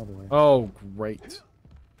 Oh boy. Oh, great.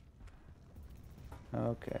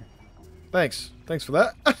 Okay. Thanks for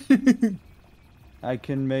that. I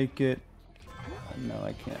can make it. No,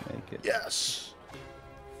 I can't make it. Yes.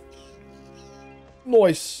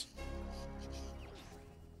 Nice.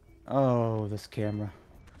 Oh, this camera.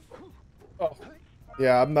 Oh,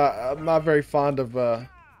 yeah. I'm not very fond of that.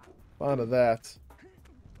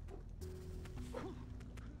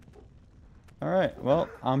 All right. Well,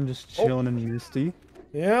 I'm just chilling in Misty.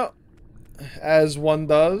 Yeah. as one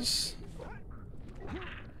does.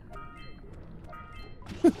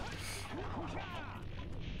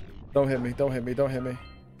 Don't hit me, don't hit me, don't hit me. I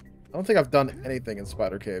don't think I've done anything in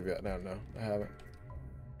Spider Cave yet. No, I haven't.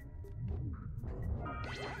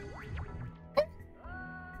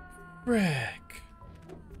 Frick.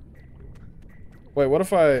 Wait, what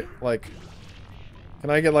if I, like... Can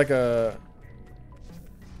I get, like, a...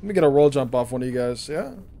 Let me get a roll jump off one of you guys.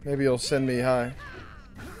 Yeah? Maybe you'll send me high.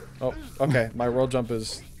 Oh, okay. My roll jump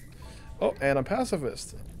is... Oh, and I'm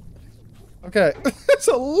pacifist. Okay. There's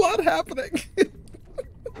a lot happening.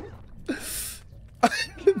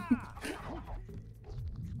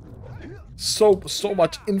 So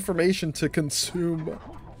much information to consume.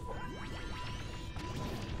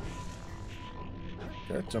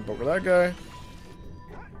 Okay, jump over that guy.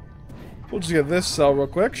 We'll just get this cell real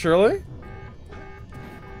quick, surely.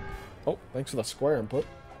 Oh, thanks for the square input.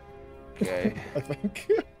 Okay. I think.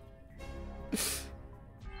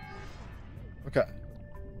 Okay.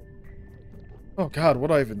 Oh god, what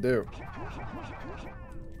do I even do?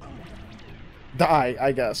 Die,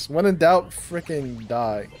 I guess. When in doubt, freaking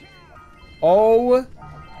die. Oh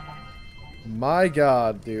my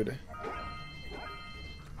god, dude.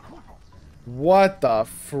 What the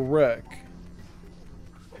frick?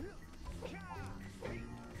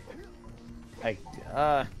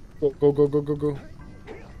 Go.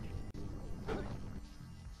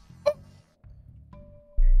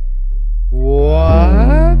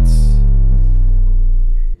 What?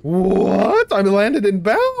 What? I landed in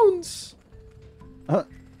bounds.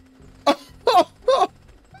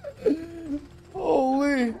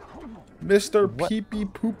 Holy. Mr. Pee Pee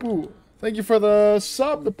Poo Poo. Thank you for the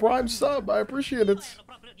sub, the prime sub. I appreciate it.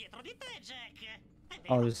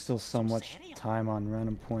 Oh, there's still so much time on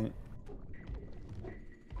random point.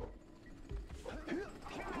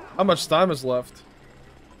 How much time is left?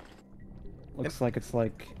 Looks like it's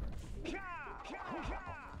like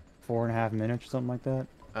 4.5 minutes or something like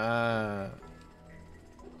that.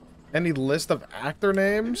 Any list of actor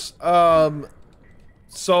names?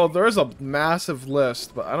 So there's a massive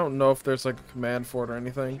list, but I don't know if there's like a command for it or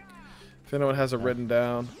anything. If anyone has it written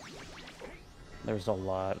down. There's a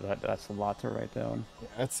lot. That's a lot to write down.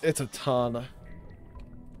 Yeah, it's a ton.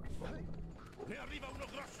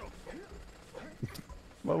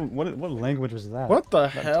 What language was that? What the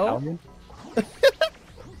Is that hell? Italian?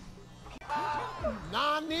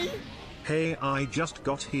 Nani? Hey, I just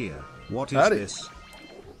got here. What is Howdy. this?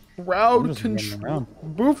 I'm Crowd just running control. around.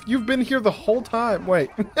 Boof, you've been here the whole time.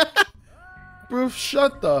 Wait. Boof,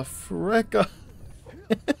 shut the frick up.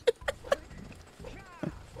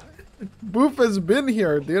 Boof has been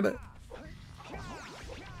here, dude.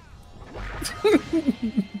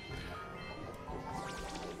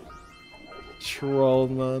 Troll,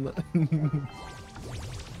 man.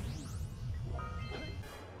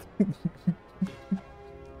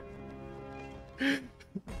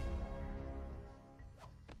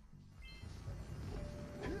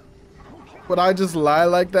 Would I just lie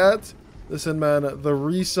like that? Listen, man, the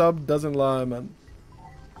resub doesn't lie, man.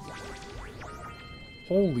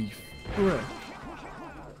 Holy frick.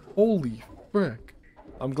 Holy frick.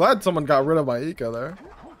 I'm glad someone got rid of my eco there.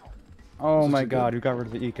 Oh my god, who got rid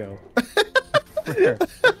of the eco? Where?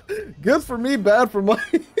 Good for me, bad for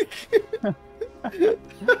Mike. God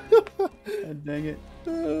dang it.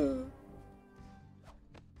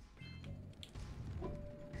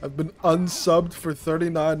 I've been unsubbed for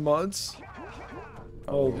 39 months.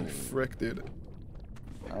 Holy frick, dude.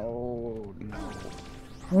 Oh no.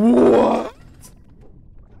 What?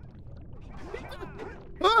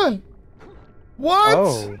 Ah! What?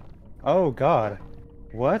 Oh. Oh god.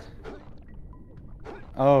 What?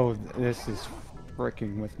 Oh, this is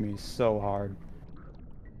freaking with me so hard.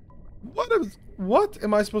 What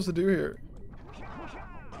am I supposed to do here?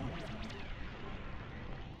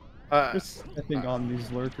 Just stepping on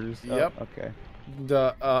these lurkers. Yep. Oh, okay.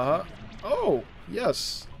 Oh,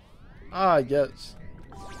 yes. Ah, yes.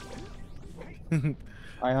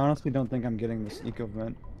 I honestly don't think I'm getting this eco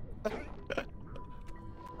vent.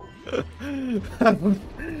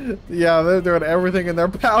 Yeah, they're doing everything in their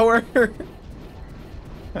power.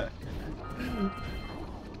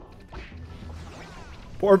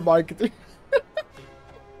 Poor Mike.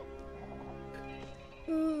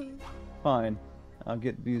 Fine. I'll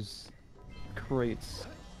get these crates.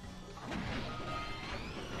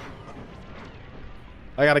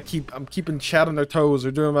 I'm keeping chat on their toes.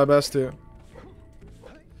 They're doing my best to.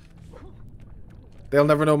 They'll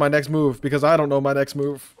never know my next move because I don't know my next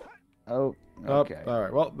move. Oh, okay. All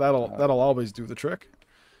right. Well, that'll always do the trick.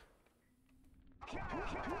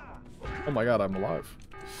 Oh my god, I'm alive.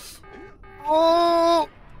 Oh!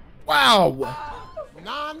 Wow.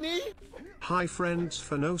 Nani? Hi friends,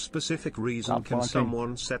 for no specific reason Stop can talking.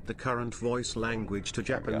 someone set the current voice language to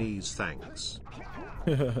Japanese, thanks.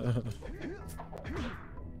 So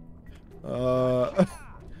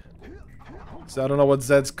I don't know what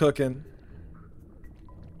Zed's cooking.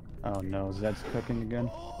 Oh no, Zed's cooking again.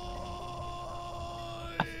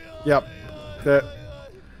 Yep. That.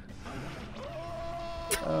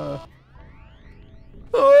 Oh!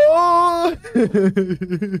 Oh!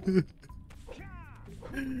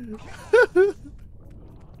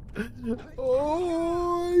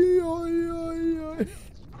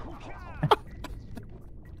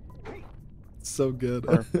 So good.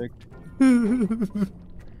 Perfect.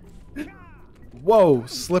 Whoa,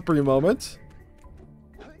 slippery moment.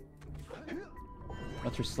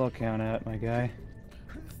 What's your slow count at, my guy?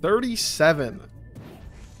 37.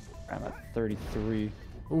 I'm at 33.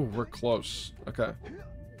 Ooh, we're close. Okay.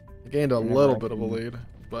 I gained a Remember, little I bit of a can- lead,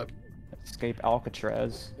 but Escape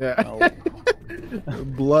Alcatraz. yeah. Oh,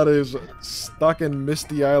 Blood is stuck in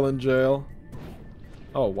Misty Island jail.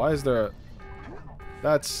 Oh, why is there a...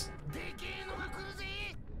 That's...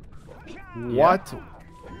 What?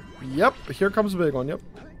 Yep, here comes a big one, yep.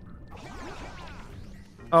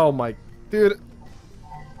 Oh my... Dude.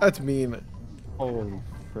 That's mean. holy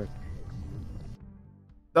frick.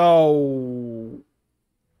 Oh...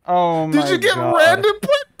 Oh my god. Did you get random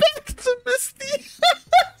put back to Misty?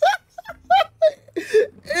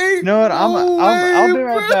 You know what? I'll be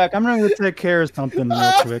right back. I'm gonna go take care of something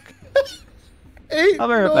real quick. Ain't I'll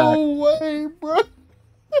be right no way, bro.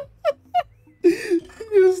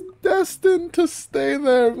 He's destined to stay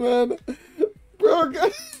there, man. Bro,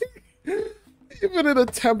 even in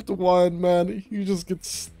attempt 1, man, you just get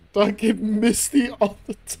stuck in Misty all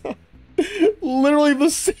the time. Literally the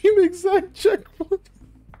same exact checkpoint.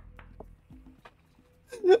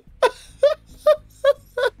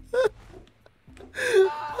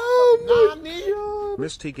 Oh my god.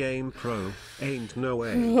 Misty Game Pro, ain't no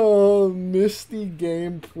way. Oh, Misty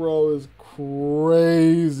Game Pro is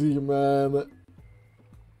crazy, man.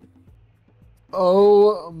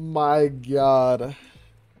 Oh my god.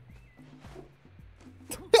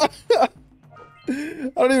 I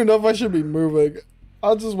don't even know if I should be moving.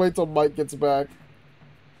 I'll just wait till Mike gets back.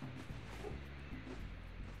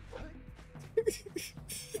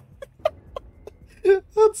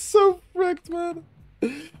 That's so fricked, man.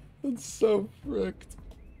 That's so fricked.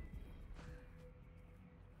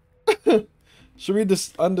 Should we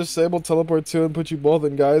just undisable teleport 2 and put you both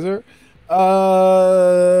in geyser?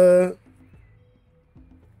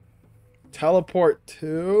 Teleport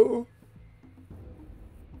 2?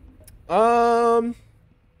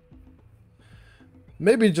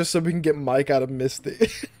 Maybe just so we can get Mike out of Misty.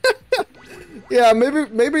 Yeah,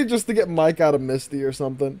 maybe just to get Mike out of Misty or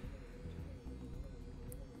something.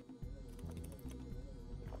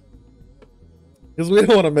 Because we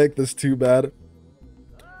don't want to make this too bad.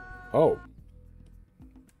 Oh.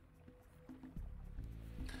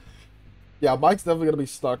 Yeah, Mike's definitely going to be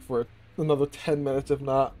stuck for another 10 minutes, if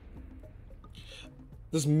not.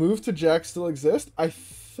 Does move to Jack still exist? I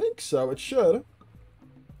think so. It should.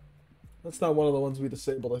 That's not one of the ones we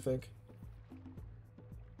disabled, I think.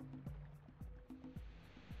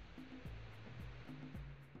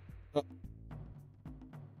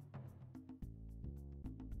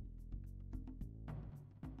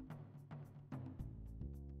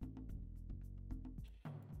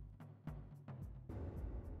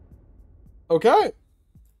 Okay.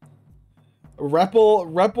 Repel,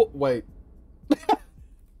 wait.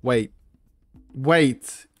 Wait.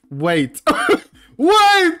 Wait. Wait.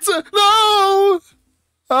 Wait! No!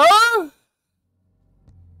 Huh?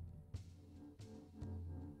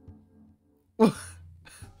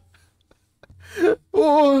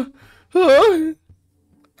 Oh, huh?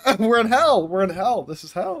 We're in hell. We're in hell. This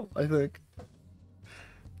is hell, I think.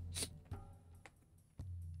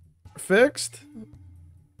 Fixed?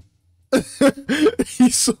 He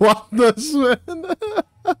swapped us, man.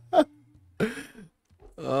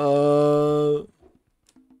 No!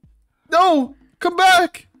 Come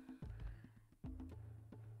back!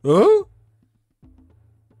 Huh?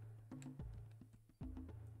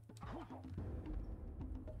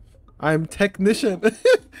 I'm technician.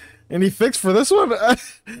 Any fix for this one?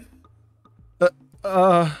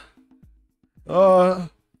 I'm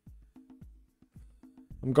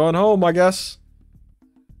going home, I guess.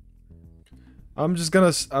 I'm just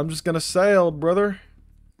gonna sail, brother.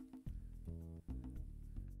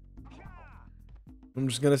 I'm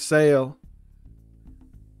just gonna sail.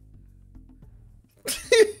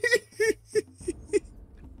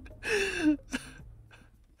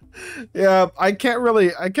 Yeah, Yeah, I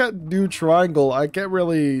can't do triangle. I can't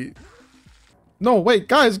really. No, wait,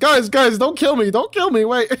 guys, don't kill me. Don't kill me.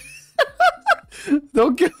 Wait.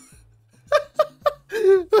 Don't kill.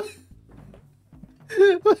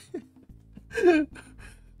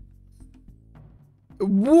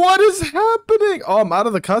 What is happening? Oh, I'm out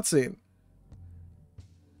of the cutscene.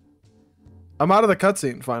 I'm out of the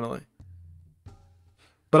cutscene finally.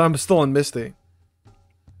 But I'm still in Misty.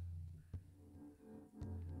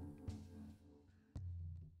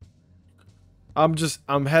 I'm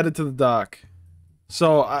headed to the dock.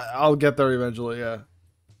 So I'll get there eventually, yeah.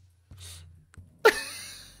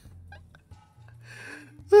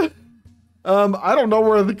 I don't know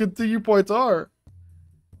where the continue points are.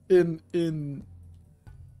 Well,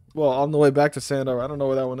 on the way back to Sandor, I don't know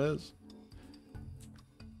where that one is.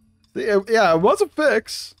 Yeah, it was a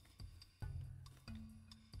fix.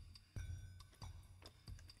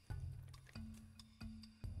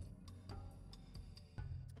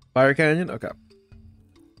 Fire Canyon? Okay.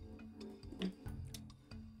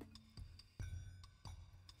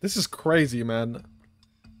 This is crazy, man.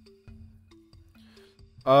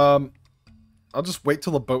 I'll just wait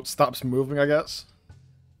till the boat stops moving, I guess.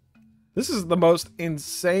 This is the most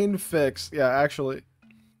insane fix. Yeah, actually.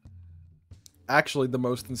 Actually, the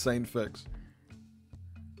most insane fix.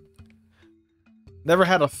 Never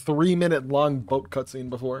had a 3-minute long boat cutscene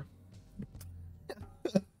before.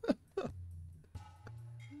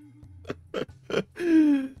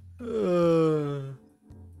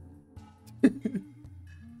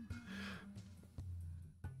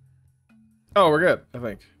 Oh, we're good, I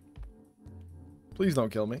think. Please don't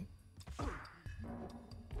kill me.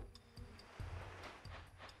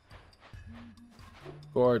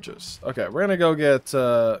 Gorgeous. Okay, we're gonna go get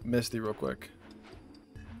Misty real quick.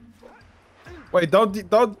 Wait, don't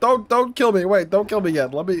kill me. Wait, don't kill me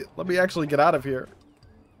yet. Let me actually get out of here.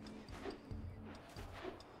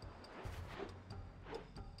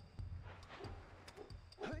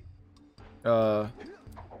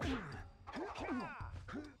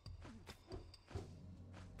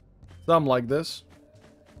 Something like this.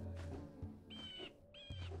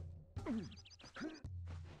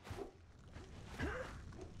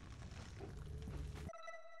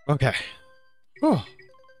 Okay. Oh,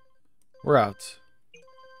 we're out.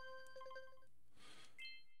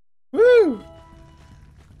 Woo!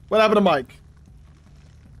 What happened to Mike?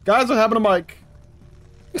 Guys, what happened to Mike?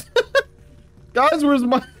 Guys, where's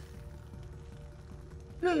Mike?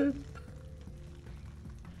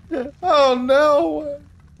 Oh no!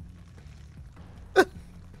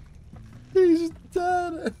 He's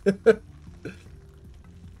dead.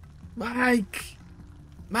 Mike!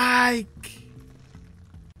 Mike!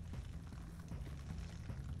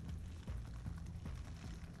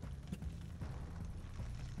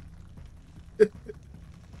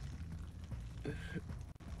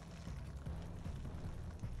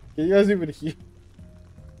 Can you guys even hear?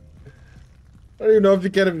 I don't even know if you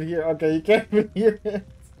can't even hear. Okay, you can't even hear it.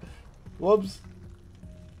 Whoops.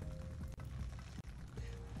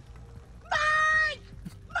 Mike!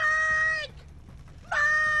 Mike!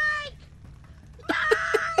 Mike! Mike!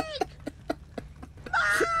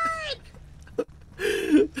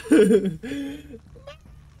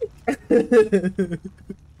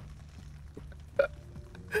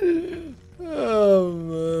 Oh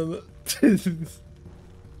man.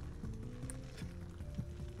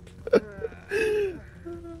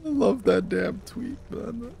 I love that damn tweet,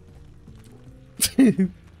 man.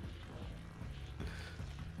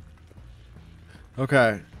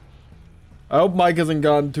 Okay. I hope Mike hasn't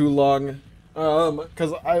gone too long.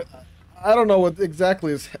 Cause I don't know what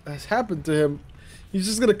exactly has happened to him. He's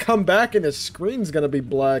just gonna come back and his screen's gonna be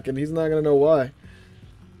black and he's not gonna know why.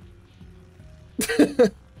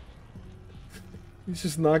 He's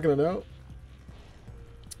just not gonna know.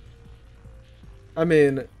 I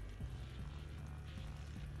mean,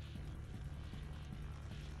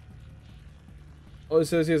 oh, it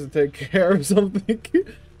says he has to take care of something.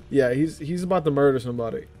 Yeah, he's about to murder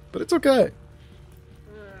somebody, but it's okay.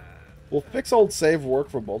 Will fix old save work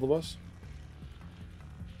for both of us?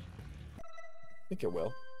 I think it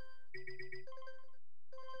will.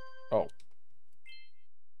 Oh,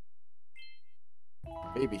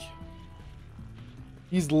 maybe.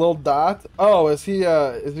 He's Lil Dot. Oh, is he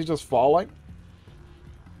just falling?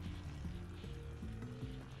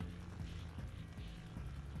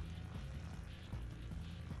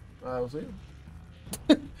 We'll see.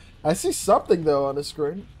 I see something though on the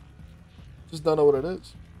screen. Just don't know what it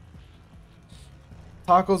is.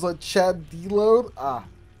 Tacos like chat deload. Ah.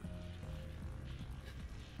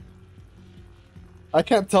 I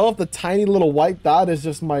can't tell if the tiny little white dot is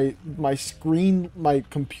just my screen, my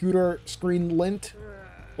computer screen lint,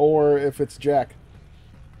 or if it's Jak.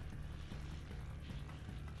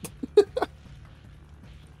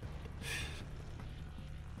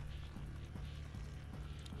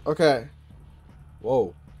 Okay.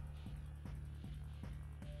 Whoa.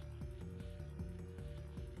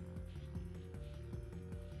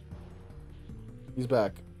 He's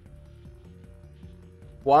back.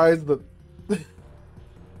 Why is the...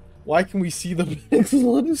 Why can we see the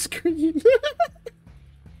pixel on the screen?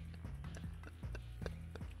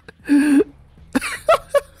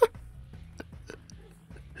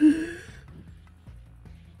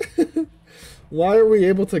 Why are we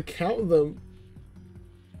able to count them?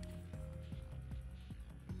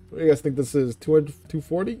 What do you guys think this is?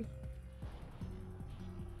 240?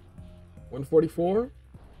 144?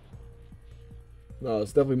 No,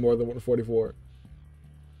 it's definitely more than 144.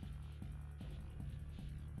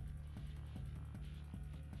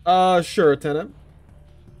 Sure, Tenant.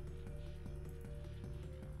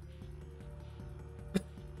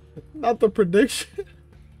 Not the prediction.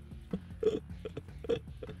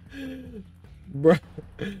 Bruh,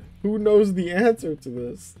 who knows the answer to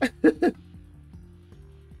this?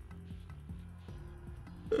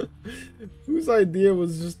 Whose idea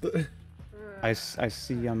was just the... I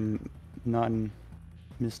see not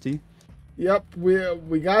Misty. Yep,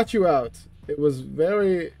 we got you out. It was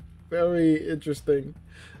very, very interesting.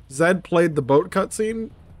 Zed played the boat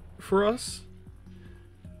cutscene for us.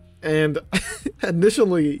 And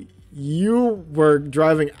initially, you were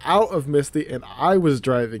driving out of Misty and I was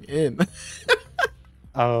driving in.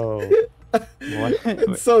 Oh. What?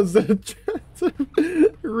 And so Zed tried to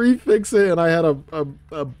refix it, and I had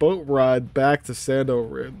a boat ride back to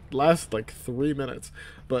Sandover. It lasted like 3 minutes.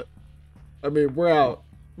 But, I mean, we're out.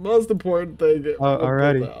 Most important thing.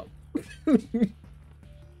 Alrighty.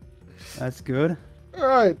 That's good.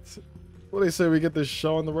 Alright. What do you say we get this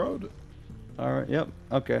show on the road? Alright, yep.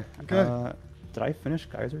 Okay. Okay. Did I finish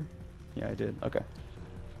Geyser? Yeah, I did. Okay.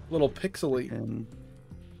 Little pixely. And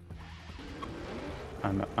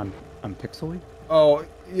I'm pixely? Oh,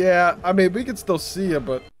 yeah. I mean, we can still see you,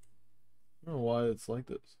 but I don't know why it's like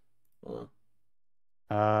this. Hold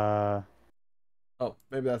on. Oh,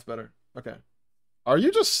 maybe that's better. Okay. Are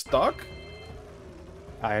you just stuck?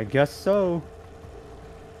 I guess so.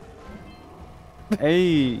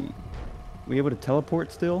 Hey, we able to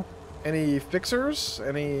teleport still? Any fixers?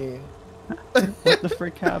 Any... What the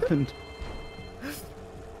frick happened?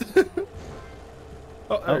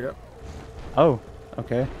 Oh, there you go. Oh,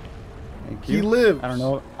 okay. Thank you. He lives. I don't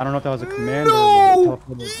know if that was a command No! or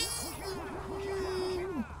teleported.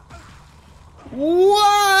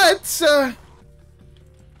 What?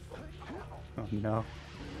 Oh no.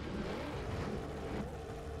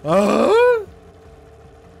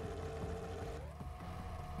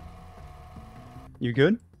 You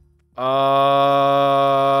good? Sure.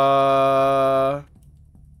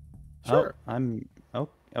 Oh, oh,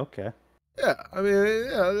 okay. Yeah, I mean,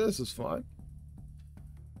 yeah, this is fine.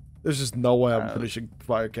 There's just no way I'm finishing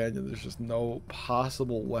Fire Canyon. There's just no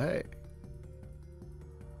possible way.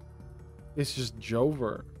 It's just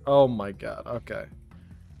Jover. Oh my god, okay.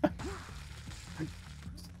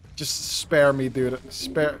 Just spare me, dude.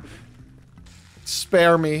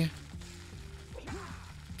 Spare me.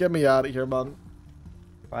 Get me out of here, man.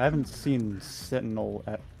 I haven't seen Sentinel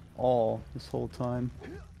at all this whole time.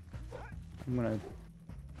 I'm gonna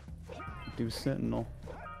do Sentinel.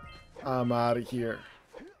 I'm out of here.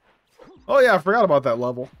 Oh yeah, I forgot about that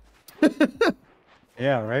level.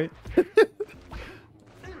 Yeah, right? I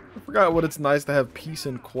forgot what it's nice to have peace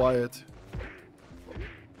and quiet.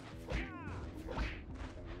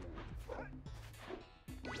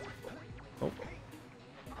 Oh.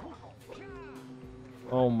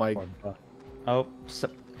 Oh my. Oh,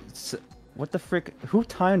 what the frick? Who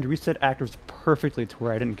timed reset actors perfectly to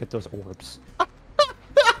where I didn't get those orbs?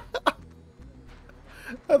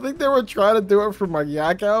 I think they were trying to do it for my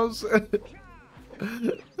yak house.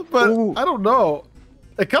 But Ooh. I don't know.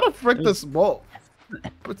 It kind of fricked us both.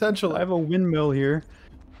 Potentially. I have a windmill here.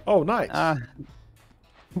 Oh, nice. I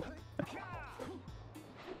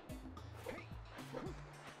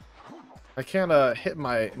can't hit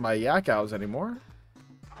my yak house anymore.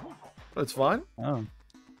 But it's fine. Oh.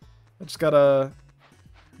 I just gotta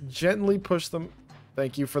gently push them.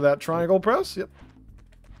 Thank you for that triangle press. Yep.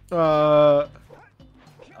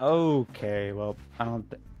 Okay, well, I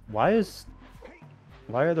don't. Why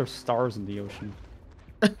are there stars in the ocean?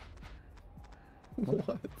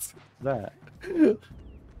 What? That.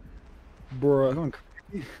 Bruh. I'm going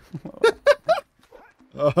crazy.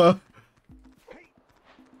 Uh-huh.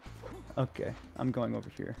 Okay. I'm going over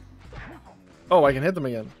here. Oh, I can hit them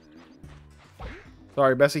again.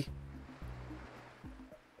 Sorry, Bessie.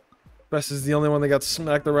 Bess is the only one that got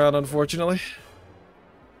smacked around, unfortunately.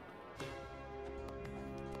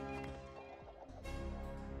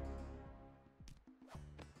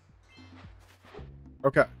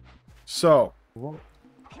 Okay. So. Whoa.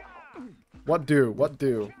 What do? What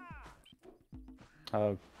do?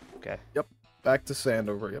 Oh, okay. Yep. Back to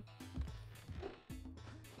Sandover. Yep.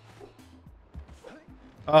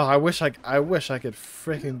 Oh, I wish I could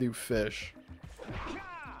freaking do fish.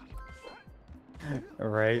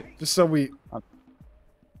 Right. Just so we.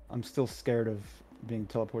 I'm still scared of being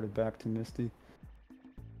teleported back to Misty.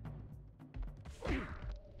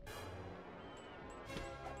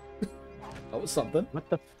 That was something.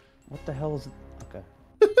 What the hell is? Okay.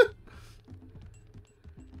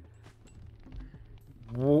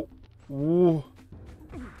 Whoa. Whoa.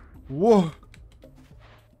 Whoa.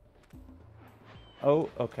 Oh,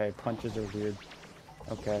 okay. Punches are weird.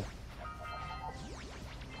 Okay.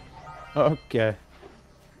 Okay.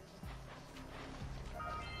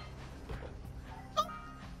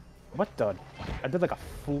 What the? I did like a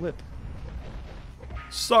flip.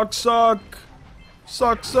 Suck, suck.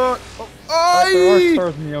 Suck, suck. Oh, There are aye!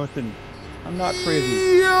 stars in the ocean. I'm not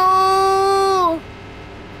crazy. Yo!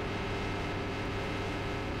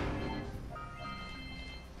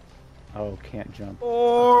 Oh, can't jump.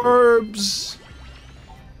 Orbs.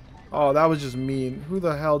 Oh, that was just mean. Who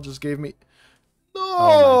the hell just gave me? No,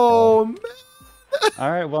 Oh man.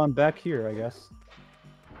 All right, well I'm back here, I guess.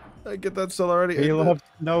 I get that still already. We love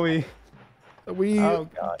Snowy. We Oh,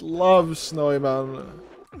 God. love Snowy Mountain.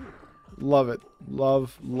 Love it.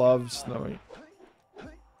 Love Snowy.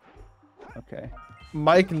 Okay,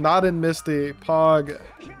 Mike not in Misty. Pog.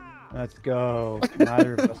 let's go.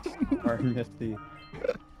 Neither of us are Misty.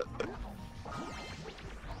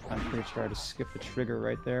 I'm pretty sure I just skipped the trigger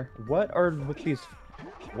right there. What are with these?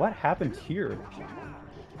 What happened here?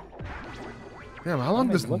 Damn, how long am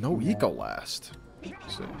I does no looking at? eco last?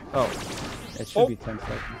 Let's see. Oh. It should Oh. be 10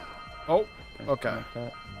 seconds. Oh. Something Okay. like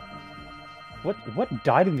that. What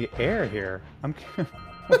died in the air here? I'm.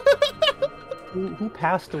 who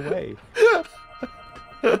passed away?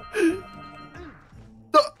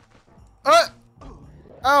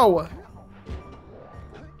 Ow!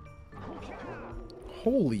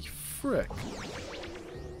 Holy frick.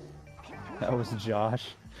 That was Josh.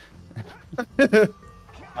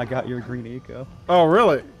 I got your green eco. Oh,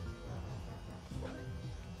 really?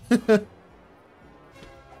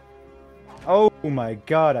 Oh my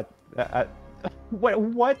god!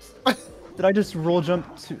 What? Did I just roll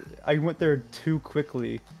jump to? I went there too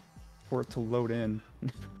quickly for it to load in.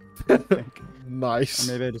 I think. Nice.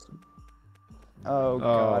 Or maybe I just. Oh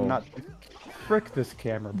god! Oh. Not. Frick this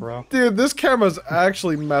camera, bro. Dude, this camera's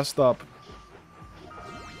actually messed up.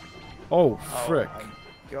 Oh, frick. Oh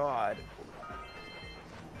my god.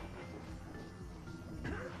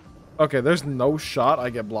 Okay, there's no shot I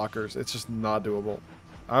get blockers. It's just not doable.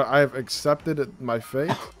 I've accepted my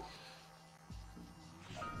fate.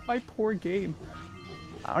 My poor game.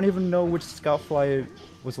 I don't even know which Scoutfly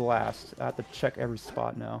was last. I have to check every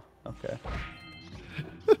spot now. Okay.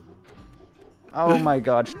 Oh my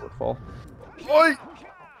god, shortfall. Oi!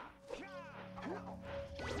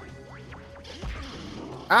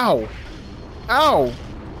 Ow! Ow!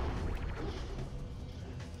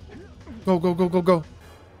 Go, go, go, go, go.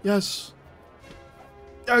 Yes.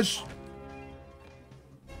 Yes.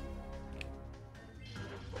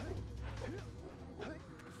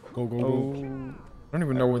 Go, go, go. Oh. I don't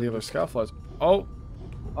even know where the other scout flies. Oh.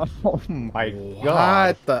 Oh my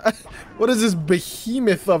god. What the? What is this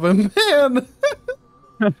behemoth of a man?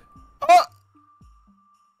 Oh!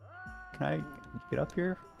 Can I get up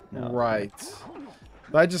here? No. Right.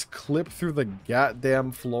 Did I just clip through the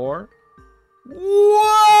goddamn floor?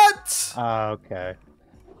 What? Okay.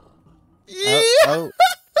 Yeah.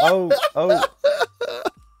 Oh. Okay.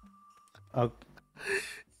 Okay.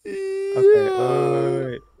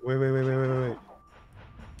 Wait.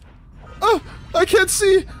 Oh, I can't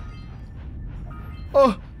see.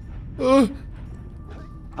 Oh.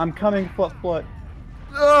 I'm coming, Flut.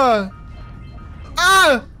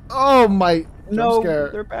 Oh my. Jump No, scare.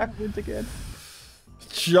 they're backwards again.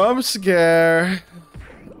 Jump scare.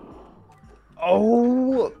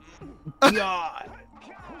 Oh god.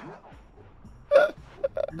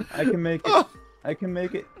 I can make it. I can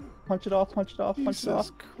make it. Punch it off, punch it off, punch it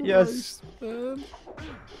off. Yes. Man.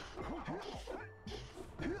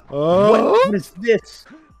 Oh. What is this?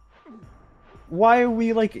 Why are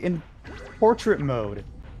we like in portrait mode?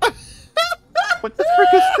 What the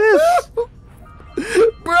frick is this?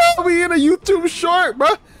 Bro, we in a YouTube short, bro.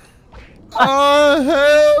 Oh,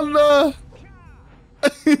 hell no.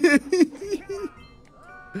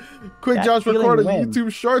 Quick, That Josh, feeling record a when?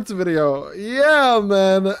 YouTube Shorts video. Yeah,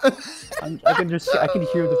 man. I can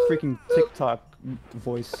hear the freaking TikTok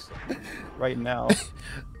voice right now.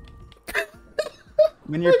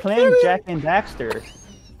 When you're playing Jak and Daxter,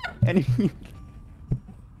 and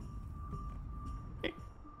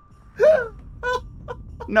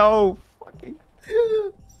no, fucking.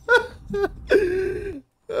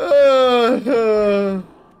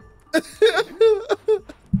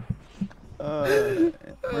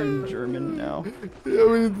 We're in German now. Yeah,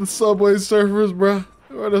 we need the Subway Surfers, bro.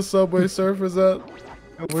 Where the Subway Surfers at?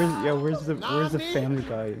 Where's the Family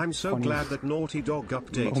Guy? I'm so glad that Naughty Dog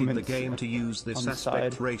updated the moments game to use this on the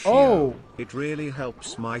aspect side. ratio. Oh. It really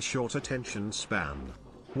helps my short attention span.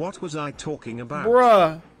 What was I talking about?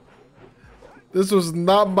 Bruh. This was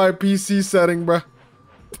not my PC setting, bruh.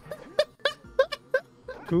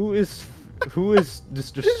 Who is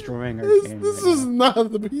just destroying our game? This right is now?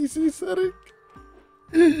 not the PC setting.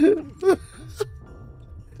 Did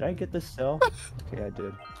I get this cell? Okay, I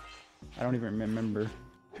did. I don't even remember.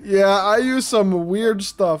 Yeah, I use some weird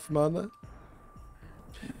stuff, man.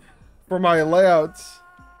 For my layouts.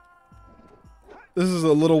 This is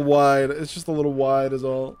a little wide. It's just a little wide is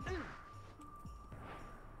all.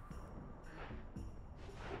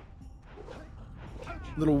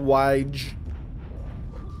 Little wide.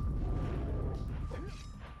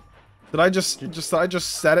 Did I just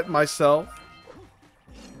set it myself?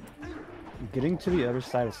 Getting to the other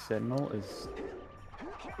side of Sentinel is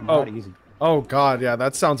not easy. Oh god, yeah,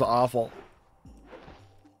 that sounds awful.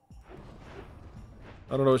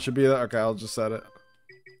 I don't know, it should be that. Okay, I'll just set it.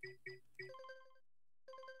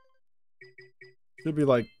 Should be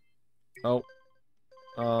like, oh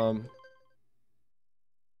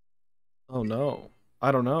no,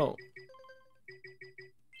 I don't know.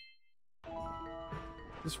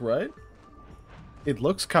 Is this right? It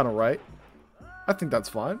looks kind of right. I think that's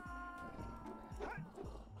fine.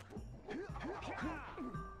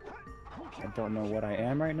 I don't know what I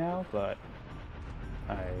am right now, but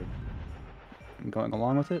I'm going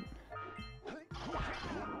along with it.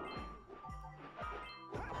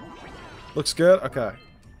 Looks good? Okay.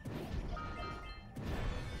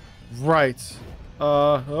 Right.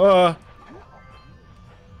 Go,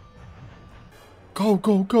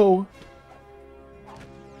 go, go.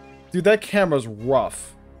 Dude, that camera's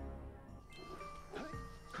rough.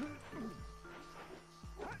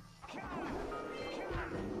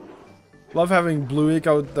 Love having blue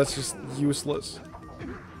eco, that's just useless.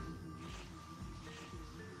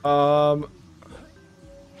 I'm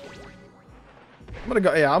gonna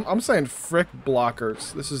go, yeah, I'm saying frick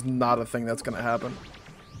blockers. This is not a thing that's gonna happen.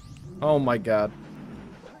 Oh my god.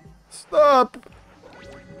 Stop!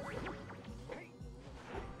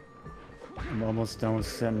 I'm almost done with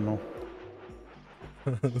Sentinel.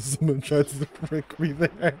 Someone tried to frick me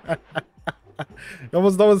there. You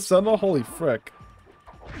almost done with Sentinel? Holy frick.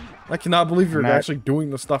 I cannot believe you're actually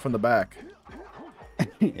doing the stuff in the back.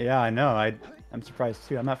 Yeah, I know. I'm surprised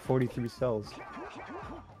too. I'm at 43 cells.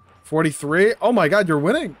 43? Oh my god, you're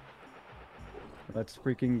winning. Let's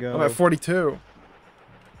freaking go. I'm at 42.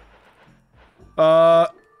 Oh,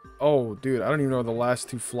 dude, I don't even know where the last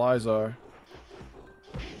two flies are.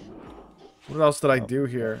 What else did I do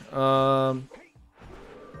here? I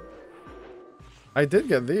did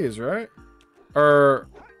get these, right? Or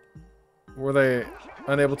were they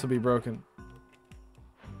unable to be broken?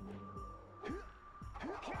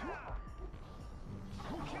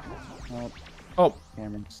 Oh,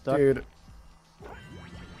 Cameron stuck. dude.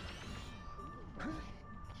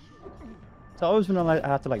 It's always when I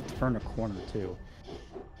have to like turn a corner too.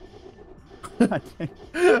 Right.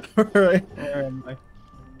 Where am I?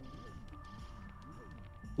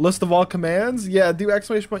 List of all commands? Yeah, do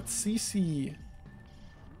exclamation point CC.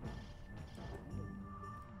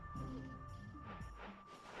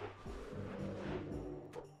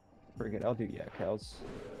 Forget, I'll do yak cows.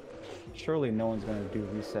 Surely no one's gonna do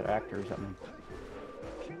reset actors at me.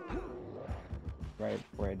 Right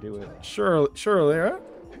where I do it. Surely, right?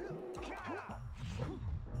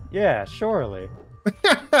 Yeah, surely.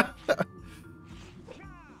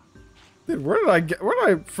 Dude, where did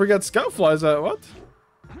I forget scout flies at? What?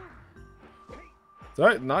 Did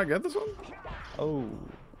I not get this one? Oh,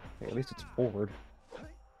 okay, at least it's forward.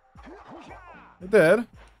 It did.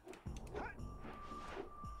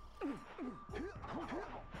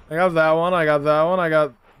 I got that one, I got that one, I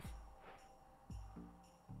got...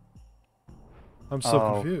 I'm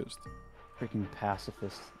so confused. Freaking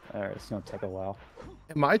pacifist. Alright, it's gonna take a while.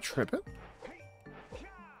 Am I tripping?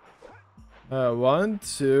 1,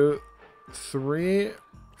 2, 3,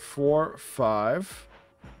 4, 5.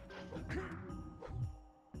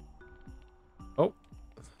 Oh.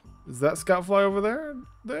 Is that scout fly over there?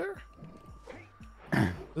 There?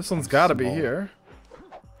 This one's gotta be here.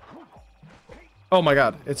 Oh my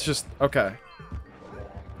god. It's just... Okay.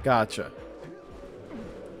 Gotcha.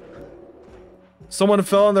 Someone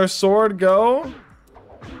fell on their sword. Go.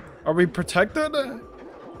 Are we protected?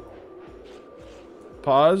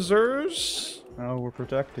 Pausers. Oh, we're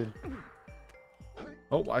protected.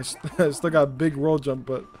 Oh, I still got a big roll jump,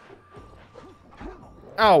 but...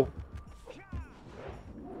 Ow.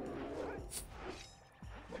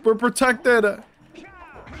 We're protected.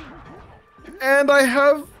 And I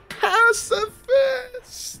have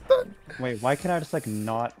pacifist. Wait, why can't I just like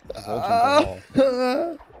not roll jump at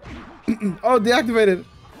all? Oh, deactivated.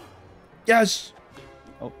 Yes.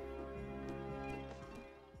 Oh.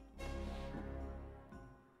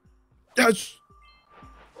 Yes.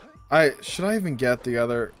 Should I even get the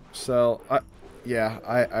other cell? Yeah,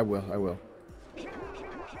 I will. I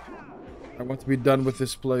want to be done with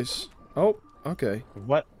this place. Oh, okay.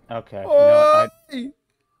 What? Okay. Oh! No,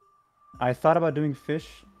 I thought about doing fish,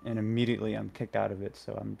 and immediately I'm kicked out of it,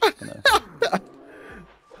 so I'm just gonna...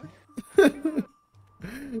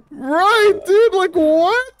 Right, dude, like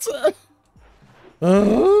what?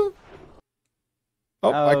 Oh,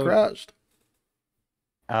 I crashed.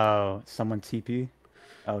 Oh, someone TP?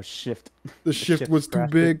 Oh, shift. The shift was too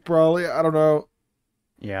big, probably. I don't know.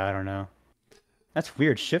 Yeah, I don't know. That's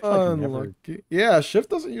weird. Shift like never... Unlucky. Yeah, shift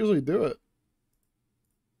doesn't usually do it.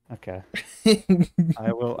 Okay.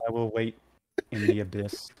 I will wait in the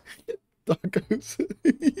abyss. Tacos.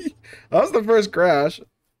 That was the first crash.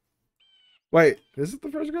 Wait, is it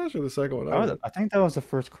the first crash or the second one? I think that was the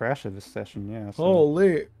first crash of this session, yeah. So,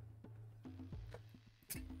 holy.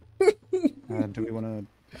 do we want to...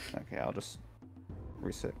 Okay, I'll just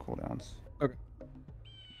reset cooldowns. Okay.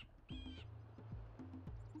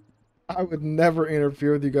 I would never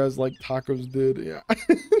interfere with you guys like Tacos did. Yeah.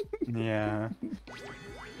 Yeah.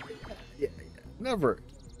 Yeah. Never.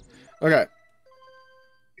 Okay.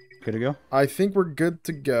 Good to go? I think we're good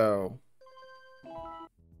to go.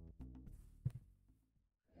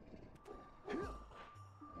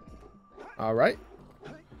 All right.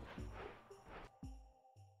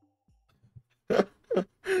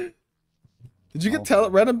 Did you get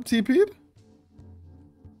random TP'd?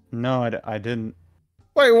 No, I didn't.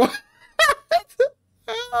 Wait, what?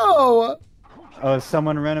 Oh! Oh,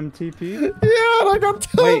 someone random TP? Yeah, and I got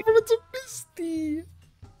teleported to Misty.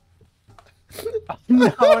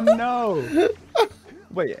 No, no.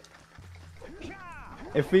 Wait.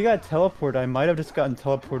 If we got teleported, I might have just gotten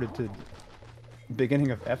teleported to the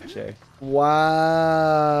beginning of FJ. Wow.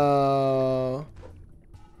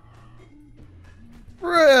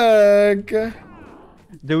 Frick.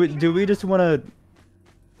 Do we just want to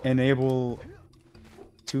enable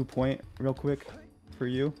 2-point real quick for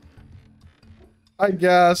you? I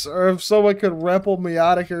guess, or if someone could repel me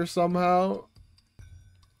out of here somehow.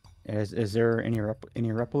 Is there any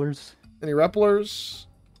repellers? Any repellers?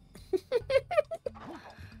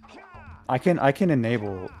 I can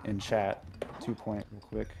enable in chat 2-point real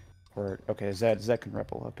quick. Or okay, Zed can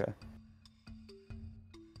repel. Okay.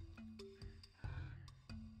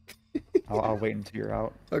 I'll wait until you're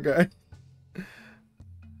out. Okay.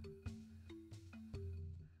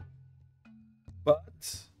 But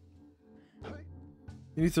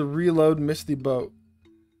you need to reload Misty Boat.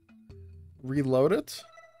 Reload it?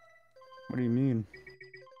 What do you mean?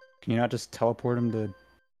 Can you not just teleport him to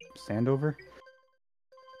Sandover?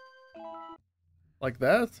 Like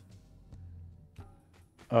that?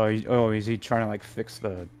 Oh, is he trying to like fix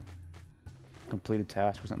the completed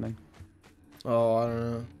task or something? Oh, I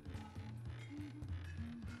don't know.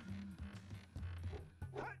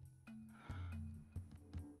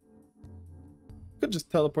 Could just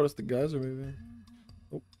teleport us to Geyser, maybe.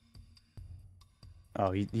 Oh,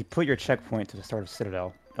 oh he put your checkpoint to the start of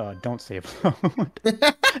Citadel. Don't save load.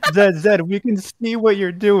 Zed, we can see what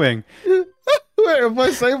you're doing. Wait, if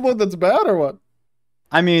I save one, that's bad or what?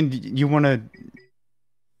 I mean, you want to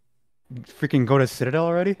freaking go to Citadel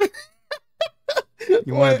already?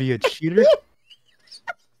 You want to be a cheater?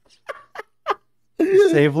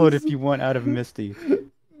 Save load if you want out of Misty.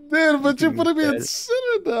 Dude, but you're putting me in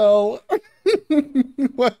Citadel.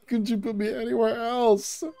 Why couldn't you put me anywhere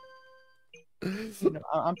else? No,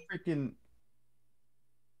 I'm freaking...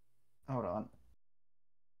 Hold on.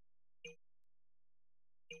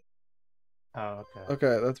 Oh, okay.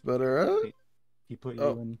 Okay, that's better, huh? He put you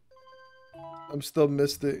in... I'm still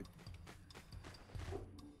Misty.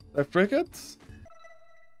 I frick it?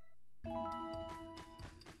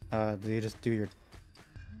 Do you just do your...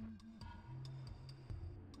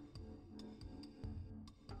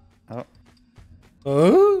 Oh.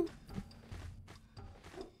 Huh?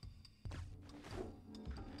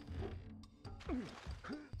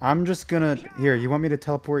 I'm just gonna... Here, you want me to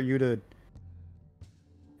teleport you to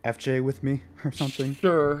FJ with me or something?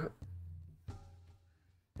 Sure.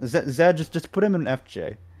 Zed, just put him in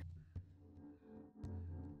FJ.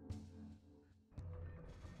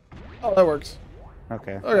 Oh, that works.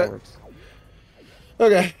 Okay, Okay. that works.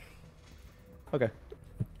 Okay, Okay.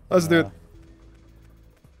 let's do it.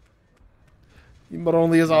 But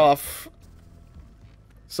only is off.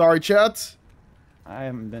 Sorry, chat. I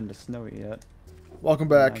haven't been to Snowy yet. Welcome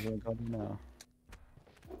Might back. as well go now.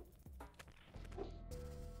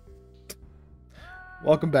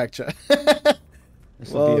 Welcome back, chat.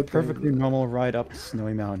 This will be a Welcome perfectly normal ride up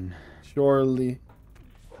Snowy Mountain. Surely.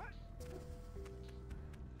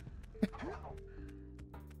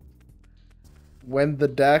 When the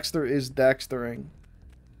Daxter is Daxtering.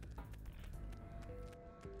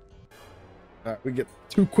 Alright, we get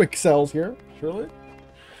 2 quick cells here, surely.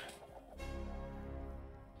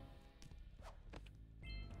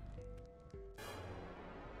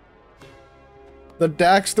 The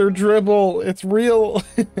Daxter dribble, it's real.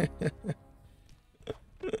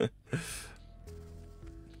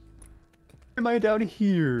 Am I down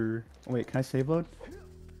here? Wait, can I save load?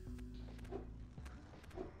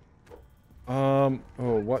 Oh,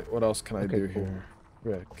 what else can I Okay, do cool. here?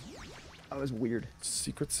 Rick. That was weird.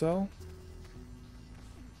 Secret cell?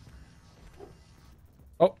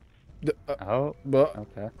 Oh. Oh, But,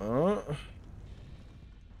 okay.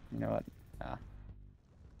 You know what? Ah.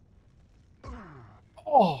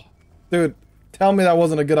 oh. Dude, tell me that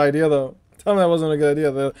wasn't a good idea, though. Tell me that wasn't a good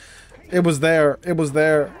idea. It was there. It was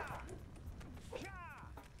there.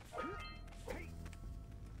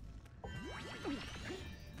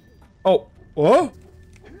 Oh. Oh.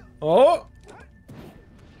 Oh.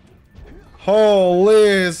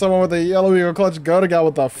 Holy, someone with a yellow eagle clutch gotta got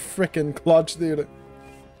with the freaking clutch, dude.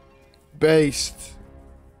 Based.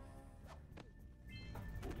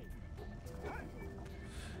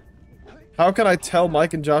 How can I tell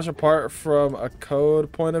Mike and Josh apart from a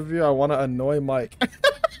code point of view? I want to annoy Mike.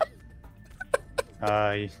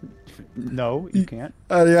 No, you can't.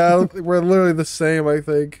 Yeah, we're literally the same, I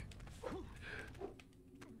think.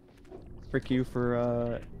 Frick you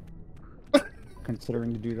for,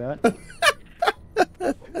 considering to do that.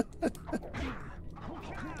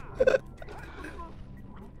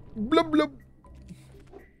 Blub blub.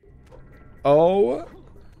 Oh.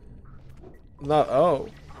 Not oh.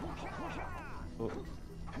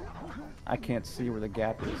 I can't see where the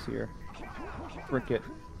gap is here. Frick it.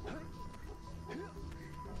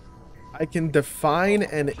 I can define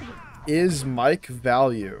an is Mike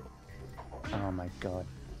value. Oh my god.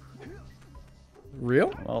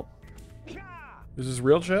 Real? Well, Is this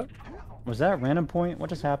real shit? was that random point? What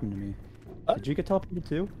just happened to me? Did you get teleported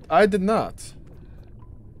too? I did not.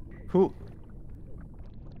 Who?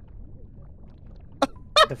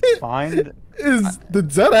 Defined?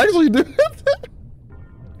 Did Zed actually do it?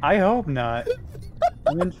 I hope not.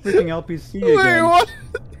 I'm in freaking LPC Wait, again. what?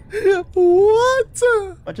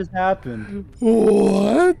 What? What just happened?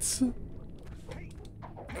 What?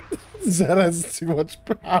 Zed has too much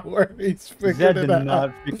power. He's figured Zed it did out.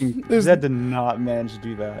 not freaking. There's- Zed did not manage to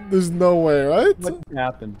do that. There's no way, right? What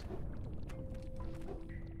happened?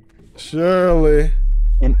 Surely.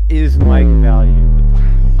 And is Mike value?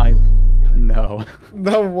 No.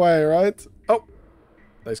 No way, right? Oh.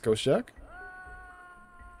 Nice coach check.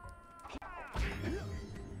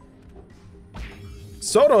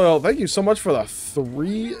 Soda Oil, thank you so much for the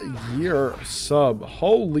 3-year sub.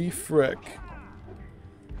 Holy frick.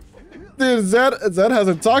 Dude, Zed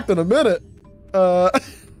hasn't talked in a minute.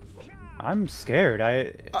 I'm scared.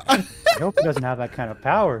 I hope he doesn't have that kind of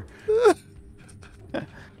power.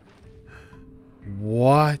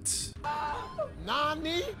 What?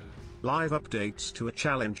 Nani? Live updates to a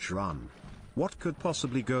challenge run. What could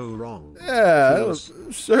possibly go wrong? Yeah,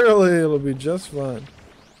 surely it'll be just fine.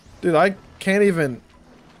 Dude, I can't even...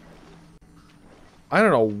 I don't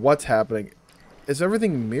know what's happening. Is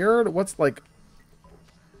everything mirrored? What's like...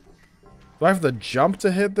 Do I have to jump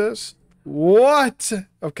to hit this? What?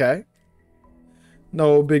 Okay.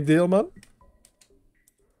 No big deal, man.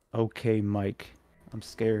 Okay, Mike. I'm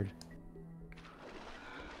scared.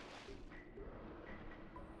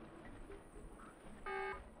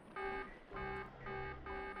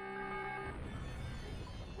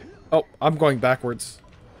 Oh, I'm going backwards.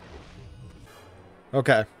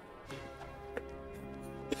 Okay.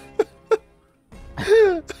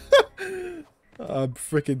 I'm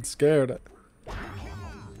freaking scared.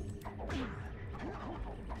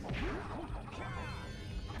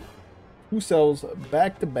 2 cells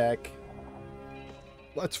back to back.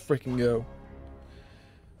 Let's freaking go.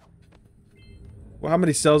 Well, how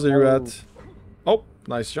many cells are you at? Oh,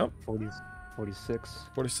 nice jump. 46.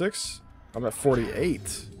 46. I'm at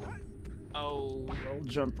 48. Oh, I'll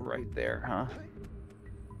jump right there, huh?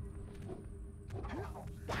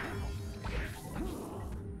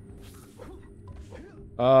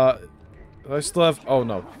 I still have. Oh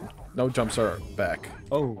no, no jumps are back.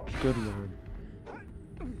 Oh, good lord.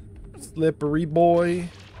 Slippery boy.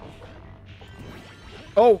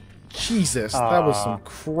 Oh, Jesus. That was some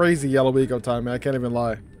crazy yellow eco timing. I can't even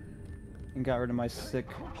lie. And got rid of my sick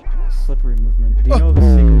slippery movement. Do you know the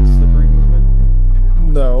secret slippery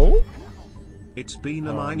movement? No. It's been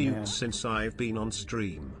a minute since I've been on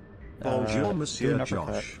stream. Bonjour, Monsieur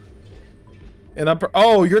Josh. And upper.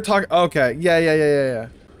 Oh, you're talking. Okay. Yeah.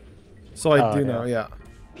 So I do know. Yeah.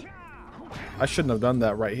 I shouldn't have done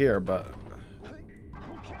that right here, but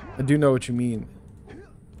I do know what you mean.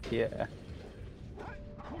 Yeah.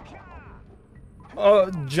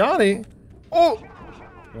 Johnny. Oh.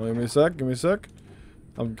 Well, give me a sec. Give me a sec.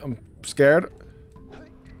 I'm scared.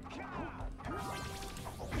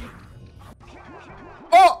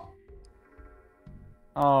 Oh.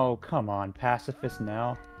 Oh, come on, pacifist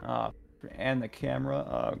now. And the camera.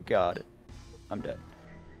 Oh god, I'm dead.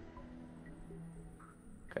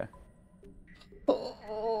 Okay.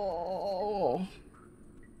 Oh.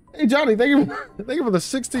 Hey Johnny, thank you for the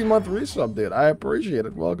 16-month resub, dude. I appreciate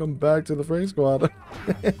it. Welcome back to the Frank Squad.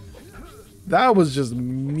 That was just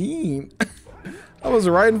mean. I was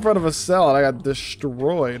right in front of a cell and I got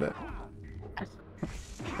destroyed.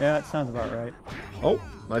 Yeah, that sounds about right. Oh,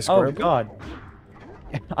 nice Oh scramble. god.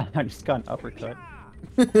 I just got an uppercut.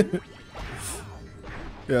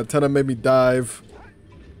 Yeah, Tenna made me dive.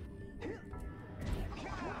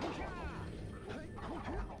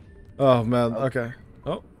 Oh man, okay.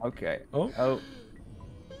 Oh. Okay. Oh. Oh.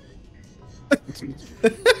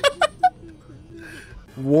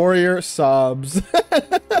 Warrior sobs.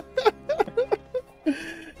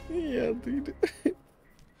 Yeah, dude.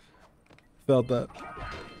 Felt that.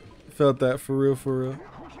 Felt that for real, for real.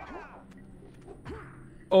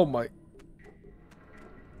 Oh my.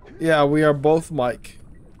 Yeah, we are both Mike.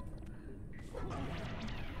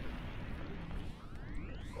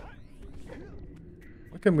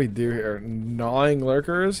 What can we do here? Gnawing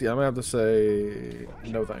lurkers? Yeah, I'm gonna have to say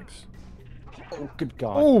no thanks. Oh, good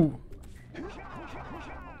god. Oh!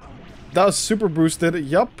 That was super boosted.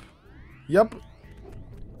 Yup. Yup.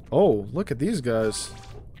 Oh, look at these guys.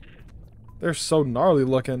 They're so gnarly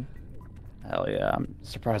looking. Hell yeah, I'm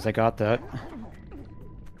surprised I got that.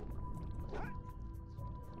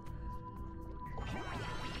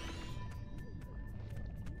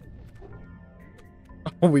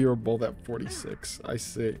 We were both at 46. I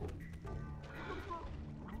see.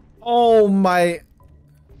 Oh my.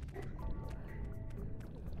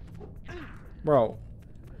 Bro.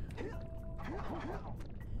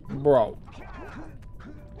 Bro.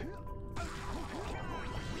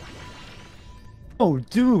 Oh,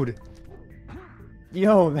 dude.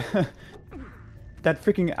 Yo, that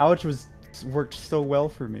freaking ouch worked so well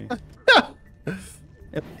for me.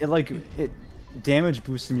 it damage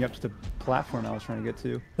boosted me up to the platform I was trying to get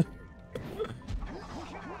to.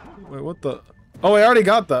 Wait, what the? Oh, I already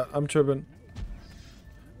got that. I'm tripping.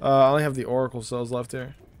 I only have the Oracle cells left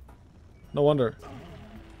here. No wonder.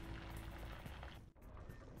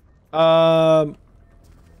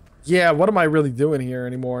 Yeah, what am I really doing here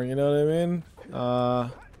anymore? You know what I mean?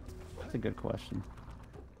 That's a good question.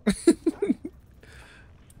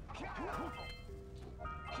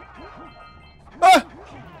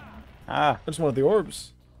 I just wanted the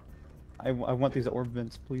orbs. I want these orb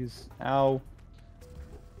vents, please. Ow.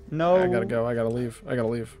 No. I gotta go. I gotta leave. I gotta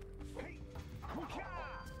leave.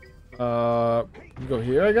 You go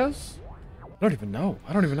here, I guess? I don't even know.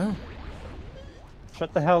 I don't even know.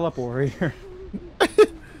 Shut the hell up, warrior.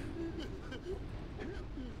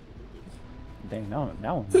 Dang, now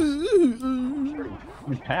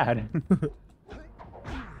I'm bad.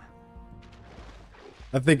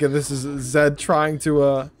 I think this is Zed trying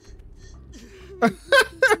to,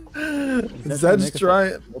 Zed's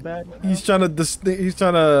trying. He's trying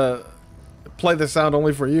to play the sound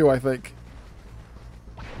only for you, I think.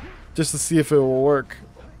 Just to see if it will work.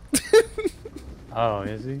 Oh,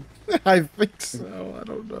 is he? I think so. I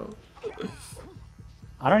don't know.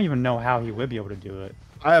 I don't even know how he would be able to do it.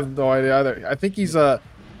 I have no idea either. I think he's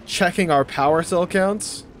checking our power cell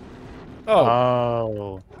counts. Oh.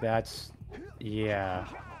 Oh, that's yeah.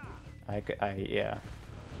 Yeah.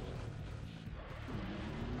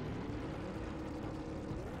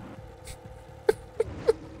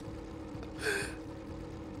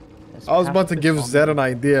 I was about to Pacifist give on Zed the- an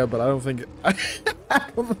idea, but I don't think I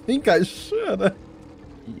don't think I should. Yeah,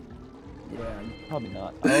 probably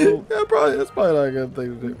not. Oh, Yeah, probably that's probably not a good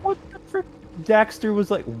thing to do. what the frick? Daxter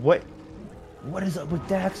was like, what? What is up with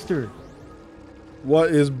Daxter?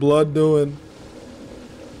 What is blood doing?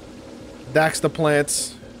 Daxter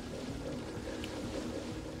plants.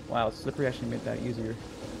 Wow, slippery actually made that easier.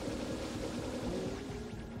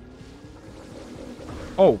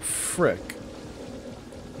 Oh, frick.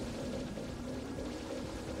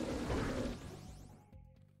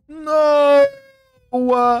 No!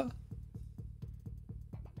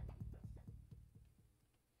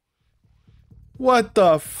 What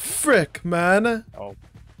the frick, man? Oh.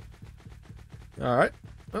 Alright.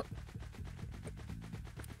 Oh.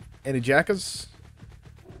 Any jackers?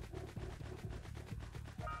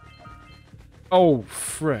 Oh,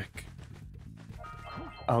 frick.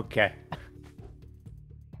 Okay.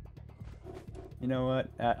 You know what?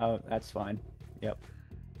 Oh, that's fine. Yep.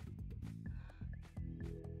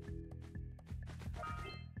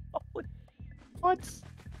 Oh, what?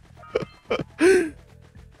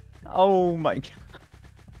 Oh my god.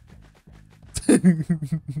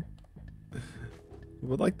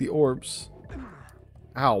 Would like the orbs.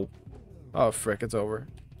 Ow. Oh, frick, it's over.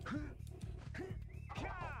 Let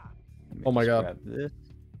me Oh my just god. grab this.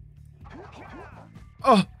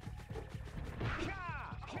 Oh!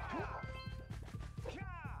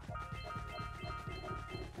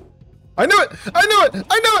 I knew it! I knew it!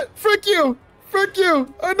 I knew it! Frick you! Frick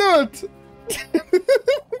you! I knew it!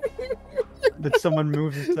 Did someone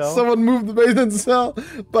move the cell? Someone moved the basement cell,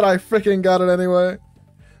 but I freaking got it anyway.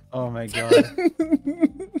 Oh my god.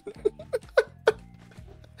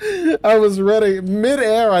 I was ready.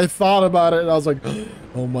 Mid-air, I thought about it, and I was like,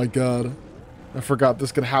 oh my god. I forgot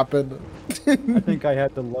this could happen. I think I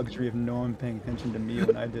had the luxury of no one paying attention to me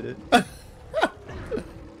when I did it.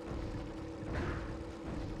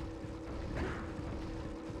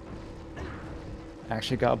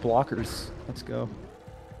 Actually got blockers. Let's go.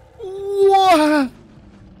 What?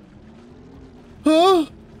 Huh?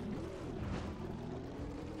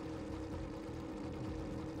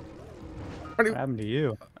 What happened to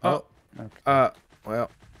you? Oh. Okay. Well.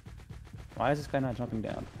 Why is this guy not jumping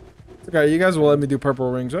down? Okay, you guys will let me do purple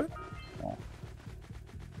rings, right? Oh.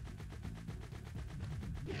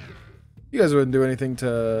 You guys wouldn't do anything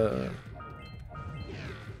to...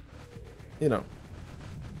 You know.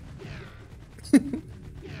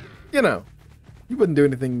 You know. You wouldn't do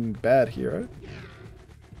anything bad here,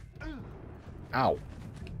 right? Ow.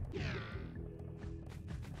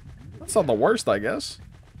 That's not the worst, I guess.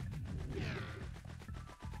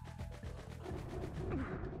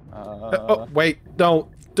 Oh, wait. Don't.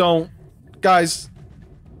 Guys.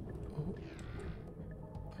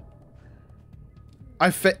 I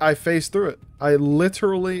phased through it. I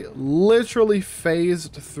literally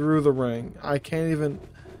phased through the ring. I can't even...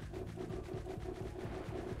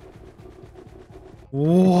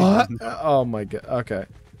 What? Oh my god. Okay.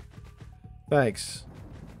 Thanks.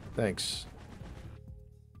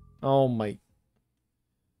 Oh my...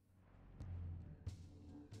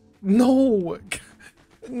 No!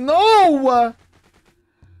 No!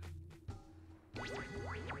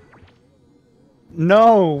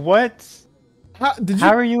 No, what?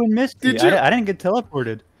 How are you in Misty? Did you? I didn't get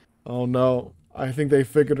teleported. Oh no. I think they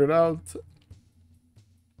figured it out.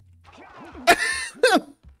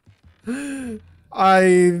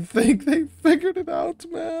 I think they figured it out,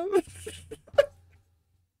 man. I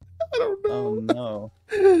don't know. Oh no.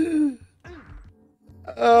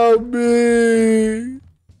 Oh me.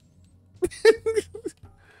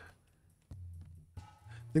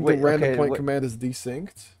 I think Wait, the random okay, point what- command is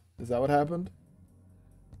desynced. Is that what happened?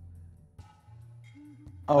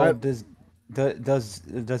 Oh, does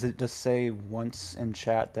it just say once in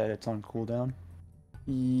chat that it's on cooldown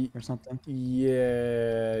or something?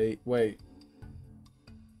 Yeah. Wait.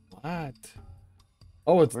 What?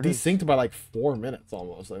 Oh, it's Where does- desynced by like 4 minutes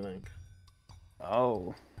almost, I think.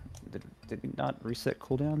 Oh, did we not reset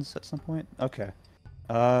cooldowns at some point? Okay.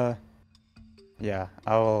 Yeah,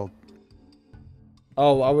 I'll.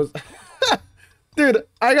 Oh, I was... Dude,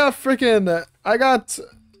 I got freaking... I got...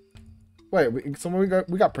 Wait, we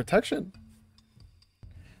got protection.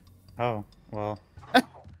 Oh, well.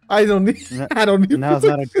 I don't need... I don't need... Now's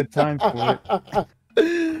not a good time for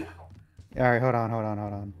it. Alright, hold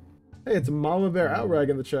on. Hey, it's Mama Bear Outrag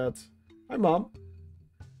in the chat. Hi, Mom.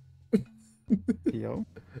 Yo.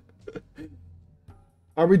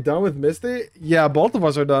 Are we done with Misty? Yeah, both of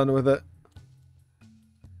us are done with it.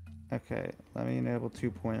 Okay, let me enable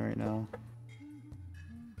 2-point right now.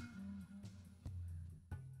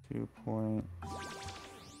 2-point.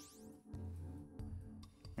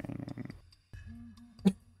 Training.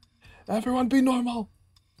 Everyone be normal.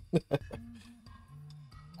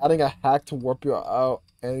 Adding a hack to warp you out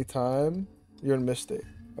anytime you're in Misty.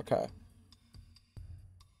 Okay.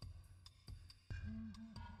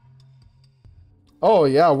 Oh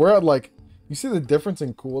yeah, we're at like, you see the difference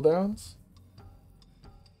in cooldowns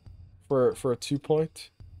for a 2-point,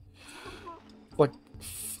 like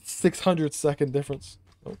 600-second difference.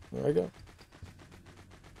 Oh, there I go.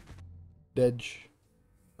 Dedge.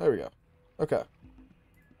 There we go. Okay.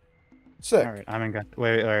 Sick. All right, I'm in.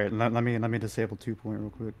 Wait, all right. Let me disable 2-point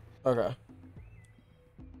real quick. Okay.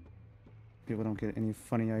 People don't get any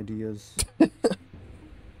funny ideas. Wouldn't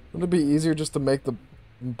it be easier just to make the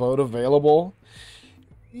boat available?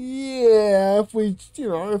 Yeah, if we,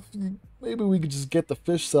 maybe we could just get the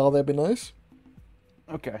fish cell, that'd be nice.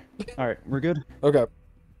 Okay. All right, we're good. Okay.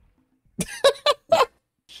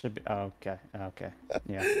 Should be. Oh, okay. Okay.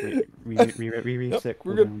 Yeah. We reset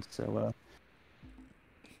we're good. cooldowns. So.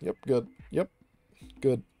 Yep. Good. Yep.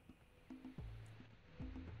 Good.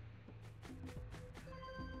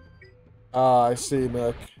 Ah, I see,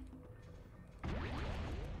 Nick.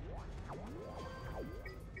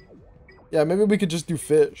 Yeah, maybe we could just do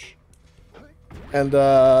fish. And,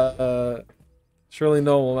 surely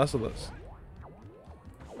no one will mess with us.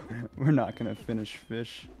 We're not gonna finish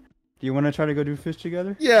fish. Do you want to try to go do fish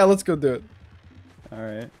together? Yeah, let's go do it. All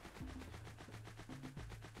right.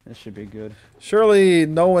 This should be good. Surely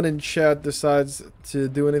no one in chat decides to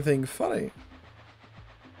do anything funny.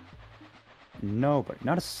 No, but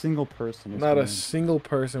not a single person. Not a single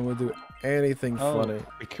person would do anything funny.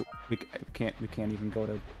 We can't even go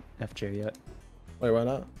to FJ yet. Wait, why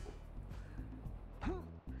not?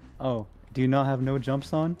 Oh, do you not have no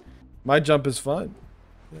jumps on? My jump is fine.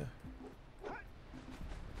 Yeah.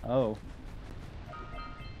 Oh.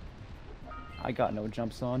 I got no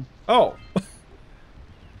jumps on. Oh.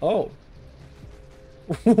 Oh.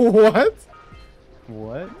 What?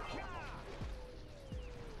 What?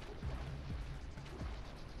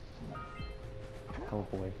 Oh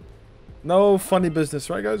boy. No funny business,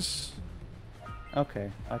 right, guys?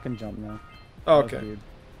 Okay, I can jump now. Okay.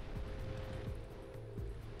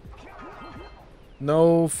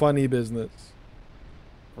 No funny business.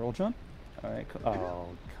 Roll jump? Alright, oh,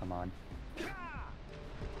 come on.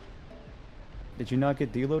 Did you not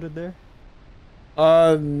get deloaded there?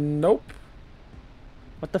 Nope.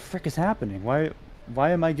 What the frick is happening? Why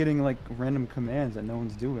am I getting like random commands that no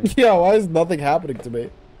one's doing? Yeah, why is nothing happening to me?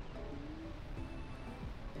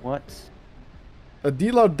 What? A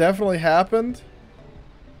deload definitely happened.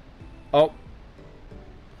 Oh.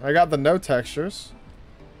 I got the no textures.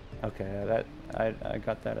 Okay, that I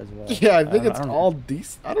got that as well. Yeah, I think it's all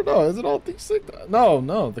decent. I don't know. Is it all decent?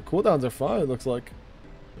 No. The cooldowns are fine, it looks like.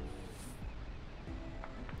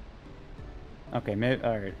 Okay, maybe.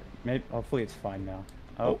 All right, maybe. Hopefully, it's fine now.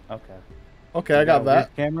 Oh, okay. Okay, I got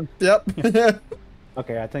that. Camera. Yep.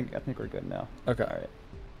 Okay, I think we're good now. Okay. All right.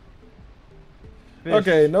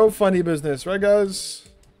 Okay, no funny business, right, guys?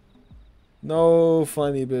 No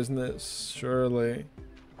funny business, surely.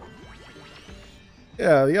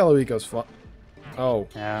 Yeah, the yellow eco's fun. Oh.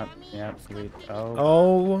 Yeah, sweet. Oh.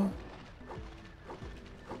 Oh.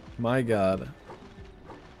 My God.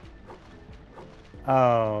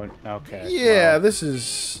 Oh, okay. Yeah, wow. this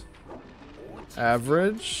is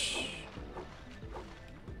average.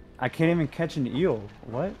 I can't even catch an eel.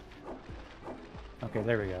 What? Okay,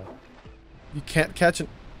 there we go. You can't catch it.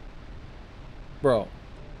 Bro.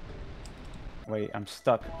 Wait, I'm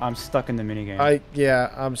stuck. I'm stuck in the minigame.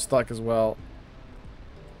 Yeah, I'm stuck as well.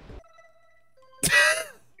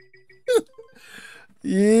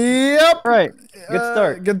 Yep. Right. Good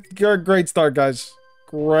start. Great start, guys.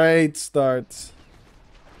 Great start.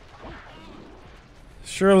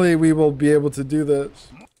 Surely we will be able to do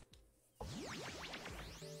this.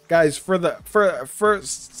 Guys, for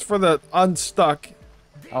the unstuck.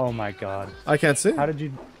 Oh my God. I can't see. How did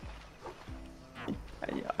you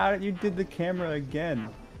did the camera again?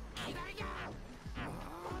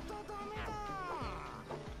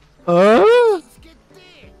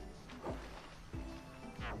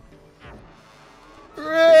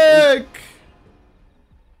 Rick!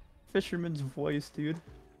 Fisherman's voice, dude.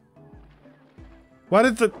 I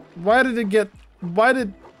don't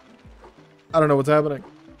know what's happening.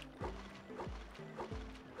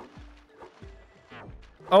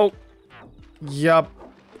 Oh. Yup.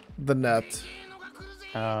 The net.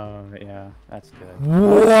 Oh, yeah, that's good.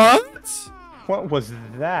 What? What was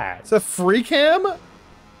that? It's a free cam?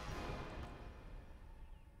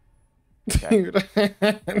 Dude.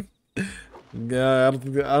 Yeah, I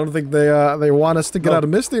don't think they want us to get out of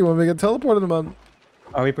Misty when we get teleported to them.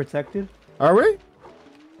 Are we protected? Are we?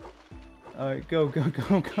 Alright, go, go,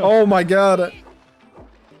 go, go. Oh my god.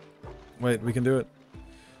 Wait, we can do it.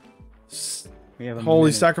 We have a Holy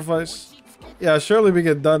minute. sacrifice. Yeah, surely we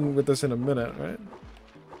get done with this in a minute, right?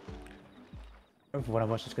 If one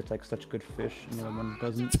of us just gets like such good fish and the other one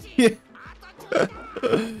doesn't. Yeah.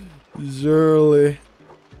 Surely.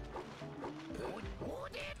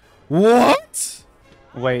 What?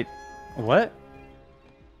 Wait, what?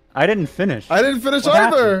 I didn't finish. I didn't finish What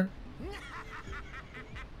either.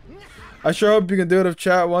 I sure hope you can do it if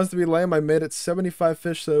chat wants to be lame. I made it 75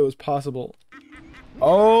 fish so it was possible.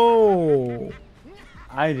 Oh.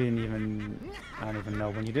 I don't even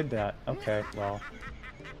know when you did that. Okay, well.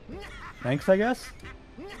 Thanks, I guess?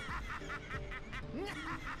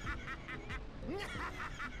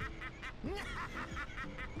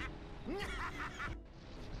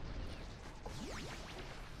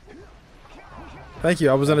 Thank you.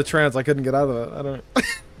 I was in a trance. I couldn't get out of it. I don't.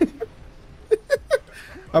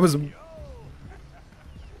 I was.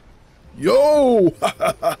 Yo.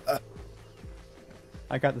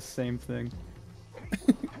 I got the same thing.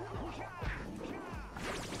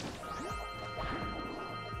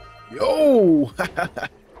 Yo.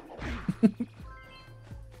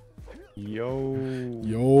 Yo.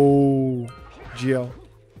 Yo. GL.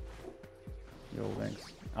 Yo, thanks.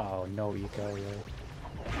 Oh, no eco, yo.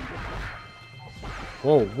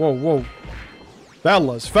 Whoa, whoa, whoa.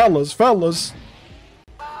 Fellas, fellas, fellas.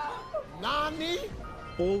 Nani?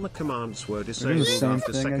 All the commands were the disabled same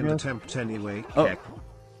after thing, I second guess? attempt anyway. Oh. Heck.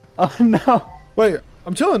 Oh, no. Wait,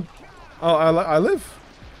 I'm chilling. Oh, I live.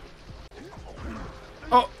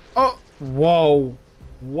 Oh, oh. Whoa.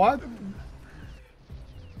 What?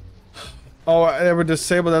 Oh, they were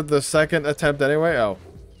disabled at the second attempt anyway? Oh.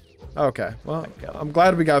 Okay. Well, I'm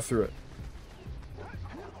glad we got through it.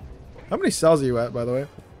 How many cells are you at, by the way?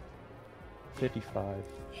 55.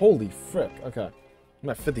 Holy frick. Okay. I'm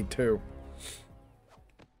at 52.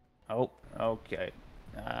 Oh, okay.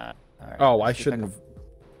 Alright, Oh, I let's see if shouldn't have. can-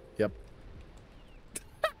 Yep.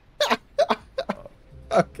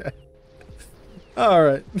 Okay.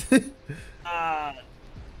 Alright.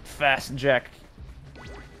 Fast Jack.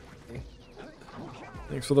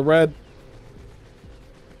 Thanks for the red.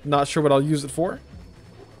 Not sure what I'll use it for.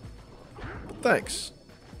 But thanks.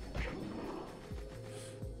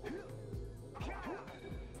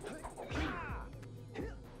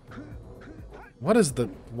 What is the...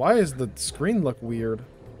 Why is the screen look weird?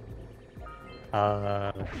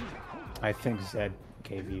 I think Zed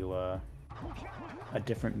gave you a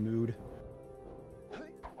different mood.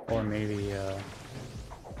 Or maybe,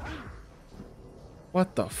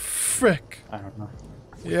 What the frick? I don't know.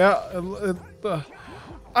 Yeah,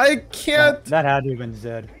 I can't... That had to have been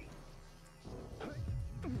Zed.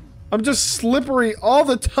 I'm just slippery all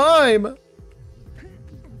the time.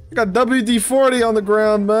 I got WD-40 on the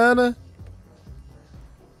ground, man.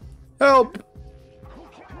 Help.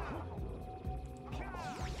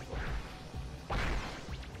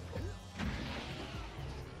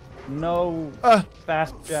 No,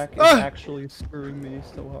 Fast Jack is actually screwing me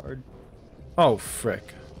so hard. Oh,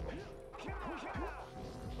 frick.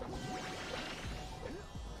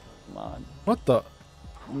 Come on. What the...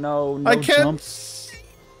 No, no I can't... jumps.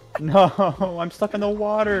 No, I'm stuck in the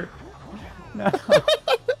water. No.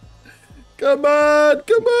 Come on,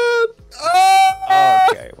 come on. Ah!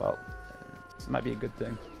 Okay, well, this might be a good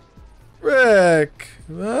thing. Frick,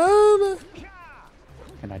 man.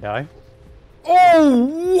 Can I die?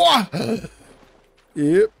 Oh, what?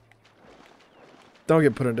 Yep. Don't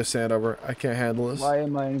get put into sand over. I can't handle this. Why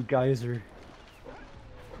am I in geyser?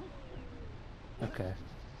 Okay.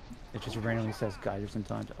 It just randomly says geyser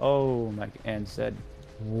sometimes. Oh my, and said,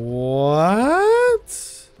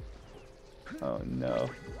 What? oh no.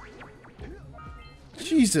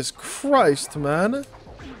 Jesus Christ, man.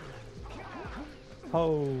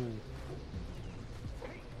 Oh.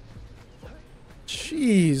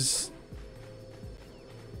 Jeez.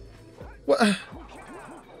 What?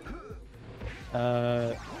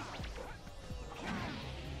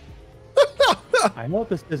 I hope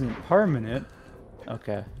this isn't permanent.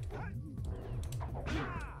 Okay.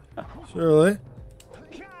 Surely.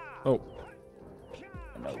 Oh.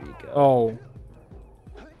 No, we go. Oh.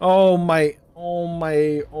 Oh my. Oh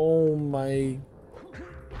my. Oh my.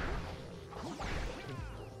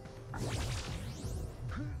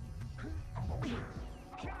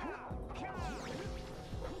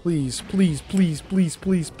 Please, please, please, please,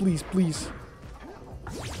 please, please, please.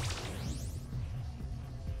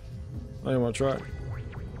 I don't want to try.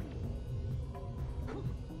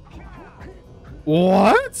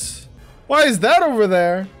 What? Why is that over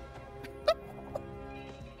there?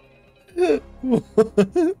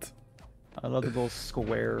 What? I love the little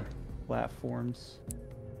square. platforms.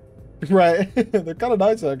 Right. They're kind of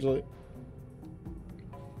nice, actually.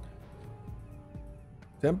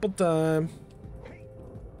 Temple time.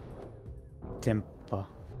 Tempa.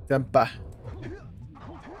 Tempa.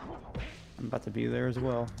 I'm about to be there as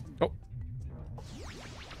well. Oh.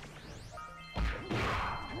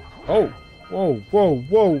 Oh. Whoa, whoa,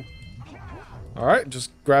 whoa. Alright,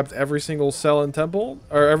 just grabbed every single cell in temple.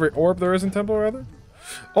 Or every orb there is in temple, rather.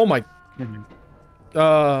 Oh my.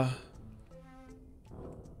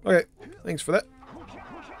 Okay, thanks for that.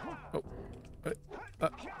 Oh. Right.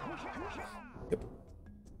 Yep.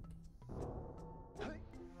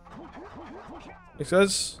 He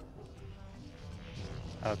says.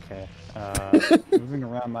 Okay. Moving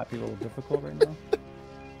around might be a little difficult right now.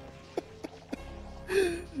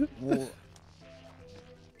 Whoa.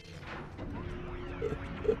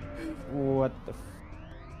 What the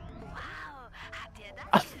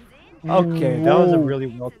Okay, that was a really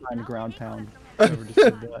well-timed ground pound. Whoever just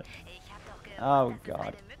did that. Oh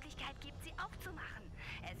god.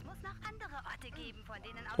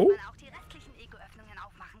 Oh.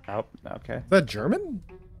 Oh, okay. Is that German?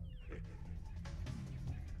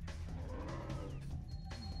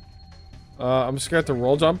 I'm scared to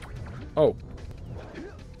roll jump. Oh.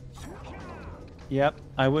 Yep,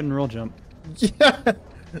 I wouldn't roll jump. Yeah.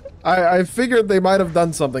 I figured they might have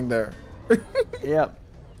done something there. Yep.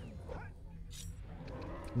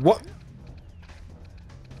 What?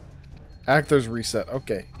 Actors reset.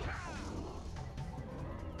 Okay.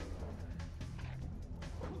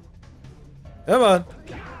 Come on.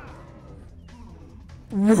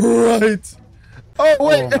 Right. Oh,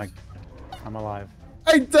 wait. Oh my... I'm alive.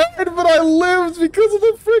 I died, but I lived because of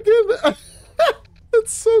the freaking...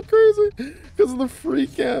 That's so crazy. Because of the free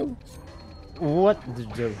cam. What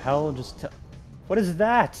the hell just... What is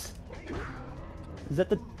that? Is that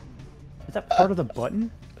the... Is that part of the button?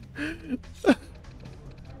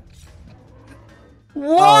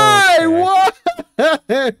 Why?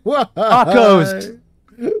 Okay. Why? Why? Tacos!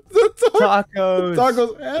 The Tacos!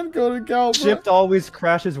 tacos and golden cow. Shift always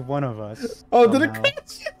crashes one of us. Oh, did it somehow.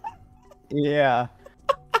 crash? Yeah.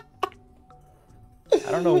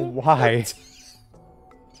 I don't know why.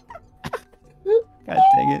 God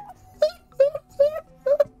dang it.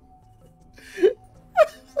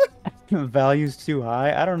 Value's too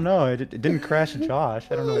high? I don't know. It didn't crash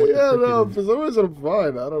Josh. I don't know what the Yeah, frick no, it is. for some reason I'm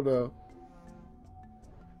fine. I don't know.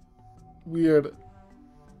 Weird.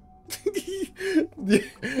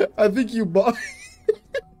 I think you bought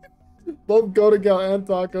both golden cow and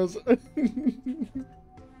tacos.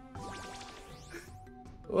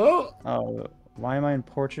 Well, Oh, why am I in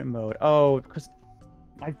portrait mode? Oh, because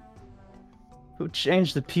who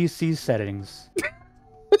changed the PC settings?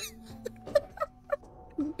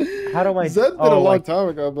 How do I? Zed did a long time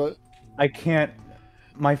ago, but I can't.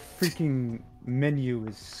 My freaking menu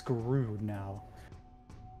is screwed now.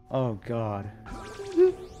 Oh god.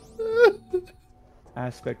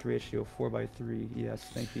 Aspect ratio 4:3. Yes,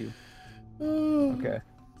 thank you. Okay.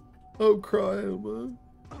 I'm crying, man.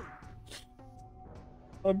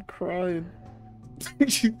 I'm crying.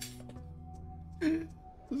 This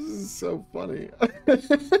is so funny.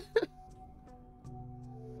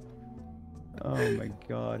 Oh my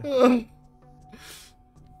god.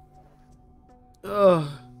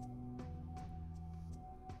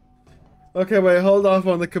 Okay, wait, hold off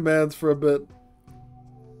on the commands for a bit.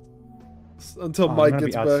 Until Oh, Mike I'm gonna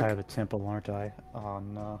gets be outside back. of the temple, aren't I? Oh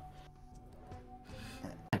no.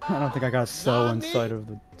 I don't think I got a cell inside of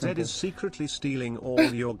the Zed temple. is secretly stealing all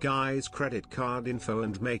your guys' credit card info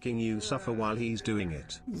and making you suffer while he's doing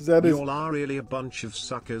it. Zed is You all are really a bunch of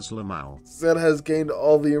suckers, Lamau. Zed has gained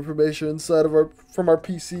all the information inside of from our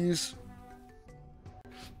PCs,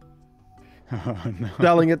 Oh no.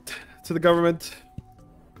 selling it to the government.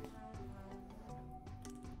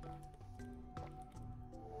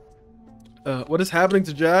 What is happening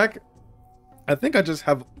to Jack? I think I just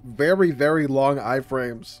have very, very long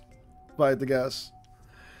iframes, if I had to guess.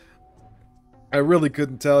 I really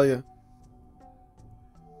couldn't tell you.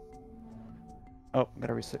 Oh,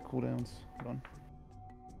 gotta reset cooldowns. Hold on.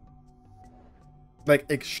 Like,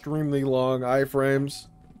 extremely long iframes.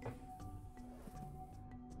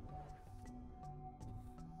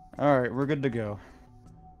 Alright, we're good to go.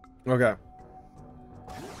 Okay.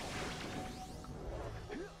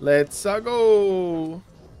 Let's go.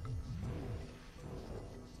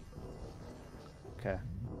 Okay.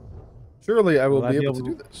 Surely I will Will I be be able to able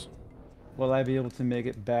do this. Will I be able to make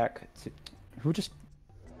it back to... Who just...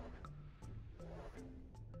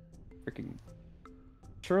 Freaking...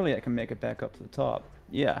 Surely I can make it back up to the top.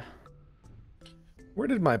 Yeah. Where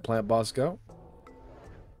did my plant boss go?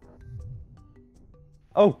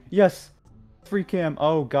 Oh, yes! Free cam.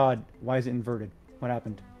 Oh god. Why is it inverted? What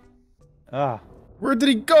happened? Ah. Where did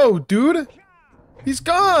he go, dude? He's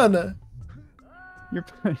gone. You're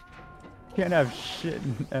can't have shit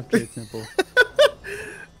in FJ Simple.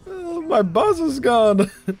 Oh, my buzz is gone.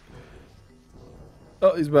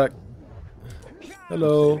 Oh, he's back.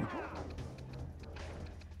 Hello.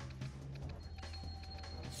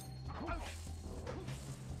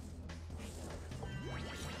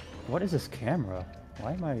 What is this camera?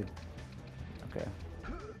 Why am I... Okay.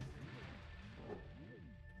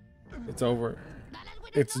 It's over.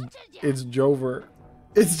 It's Jover.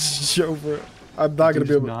 It's Jover. I'm not gonna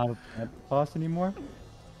be able. Not a boss anymore.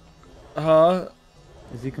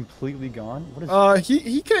 Is he completely gone? What is?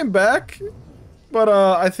 He came back, but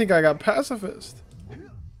I think I got pacifist.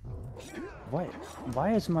 What?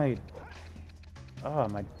 Why is my? Oh,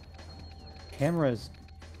 my camera is.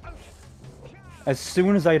 As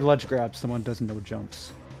soon as I ledge grab, someone does no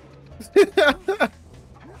jumps.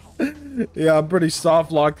 Yeah, I'm pretty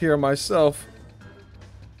soft locked here myself.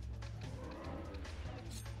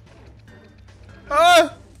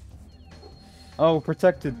 Ah! Oh,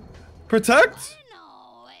 protected. Protect?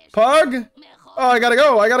 Pug? Oh, I gotta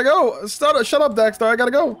go. I gotta go. Shut up, Daxter. I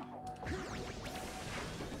gotta go.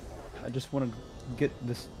 I just want to get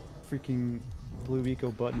this freaking blue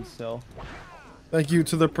eco button cell. Thank you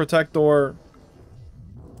to the protector.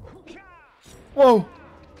 Whoa.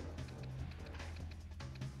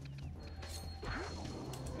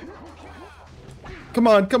 Come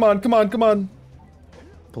on, come on, come on, come on.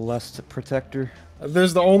 Blessed protector.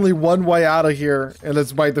 There's the only one way out of here, and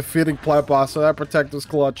it's by defeating Plant Boss, so that protector's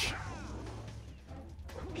clutch.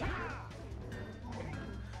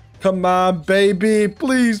 Come on, baby.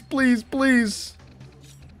 Please, please, please.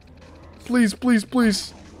 Please, please,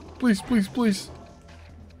 please. Please, please, please.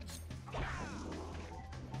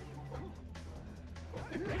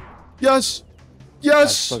 Yes.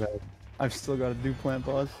 Yes. I've still got to do plant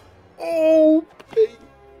boss. Oh, baby.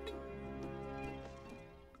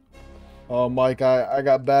 Oh, Mike, I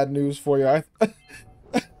got bad news for you.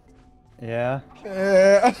 Yeah.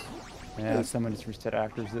 Yeah. Yeah, someone just reset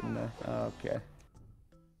actors, didn't they? Okay.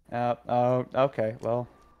 Oh, okay, well.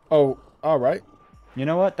 Oh, alright. You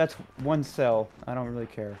know what? That's one cell. I don't really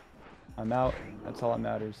care. I'm out. That's all that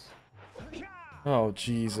matters. Oh,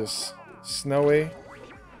 Jesus. Snowy.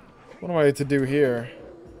 What am I to do here?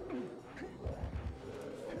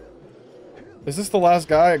 Is this the last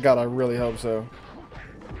guy? God, I really hope so.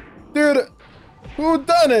 Dude! Who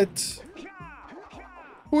done it?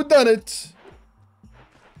 Who done it?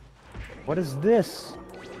 What is this?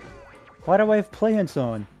 Why do I have plants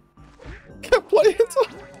on? Can't play it.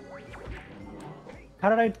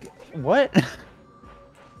 How did I... What?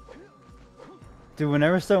 Dude,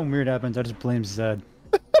 whenever something weird happens, I just blame Zed.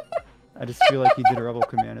 I just feel like he did a rebel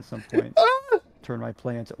command at some point. Turn my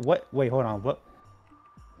plants... What? Wait, hold on. What?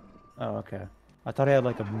 Oh, okay. I thought I had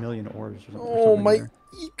like a million orbs or something. Oh, my there.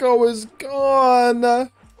 eco is gone.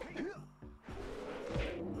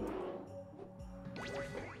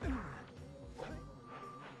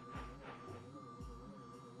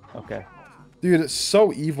 Okay. Dude, it's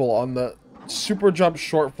so evil on the super jump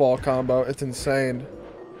shortfall combo. It's insane.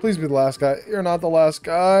 Please be the last guy. You're not the last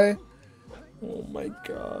guy. Oh my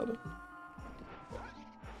god.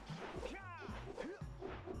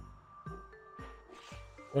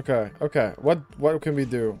 Okay, okay. What can we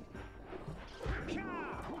do?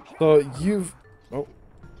 So you've... Oh.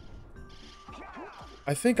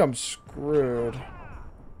 I think I'm screwed.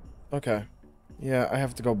 Okay. Yeah, I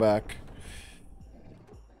have to go back.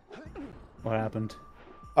 What happened?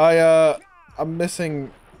 I'm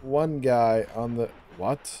missing one guy on the...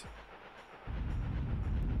 What?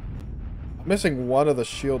 I'm missing one of the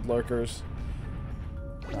shield lurkers.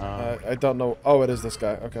 I don't know. Oh, it is this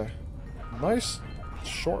guy. Okay. Nice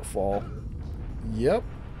shortfall. Yep.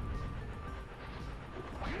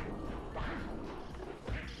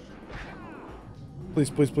 Please,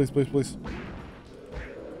 please, please, please, please.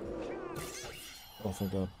 Oh,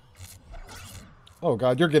 thank God. Oh,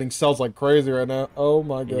 God, you're getting cells like crazy right now. Oh,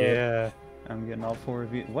 my God. Yeah. I'm getting all 4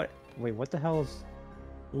 of you. What? Wait, what the hell is...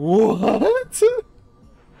 What?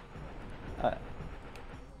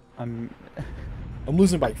 I'm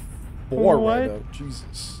losing by 4 What? right now.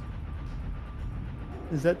 Jesus.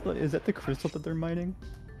 Is that the crystal that they're mining?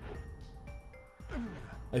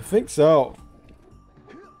 I think so.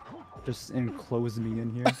 Just enclose me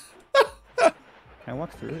in here. Can I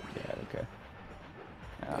walk through it? Yeah, okay.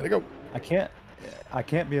 Gotta go. I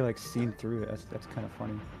can't be like seen through it. That's kind of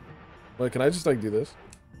funny. Wait, can I just like do this?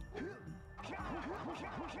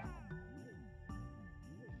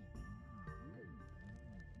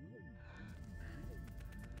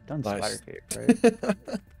 done Nice. Spider Cave,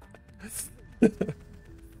 right?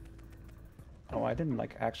 Oh, I didn't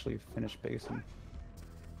like actually finish basing.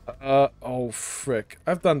 Oh frick.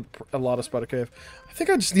 I've done a lot of Spider Cave. I think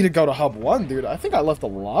I just need to go to Hub 1, dude. I think I left a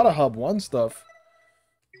lot of Hub 1 stuff.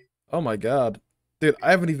 Oh my god. Dude,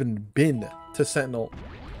 I haven't even been to Sentinel.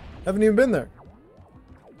 Haven't even been there.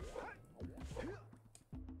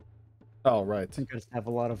 Oh, right. I think I just have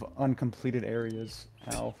a lot of uncompleted areas.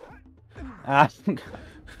 Ow. Ah.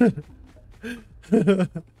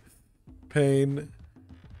 Pain.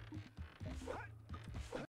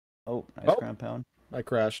 Oh, nice Oh. ground pound. I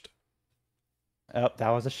crashed. Oh, that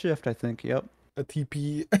was a shift, I think. Yep. A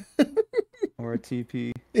TP. Or a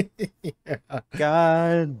TP. Yeah.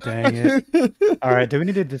 God dang it. Alright, do we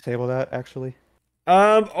need to disable that, actually?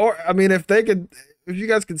 Or, I mean, if you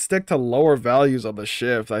guys could stick to lower values on the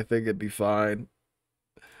shift, I think it'd be fine.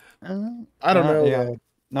 I don't know, Yeah. though.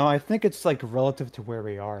 No, I think it's, like, relative to where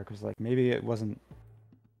we are, because, like, maybe it wasn't...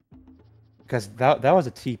 Because that was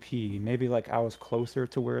a TP. Maybe, like, I was closer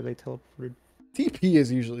to where they teleported. TP is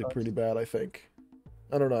usually pretty bad, I think.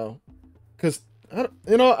 I don't know. Because, I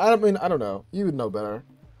don't know. You would know better.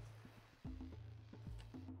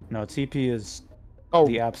 No, TP is Oh,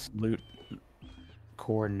 the absolute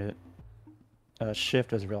coordinate.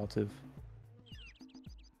 Shift is relative.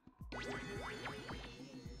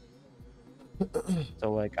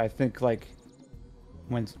 So, like, I think, like,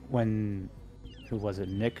 when who was it?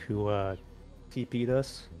 Nick who TP'd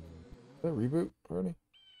us? did I reboot already?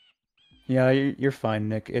 Yeah, you're fine,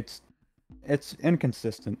 Nick. It's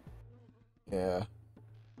inconsistent. Yeah.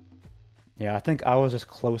 Yeah, I think I was just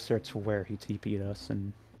closer to where he TP'd us,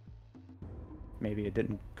 and maybe it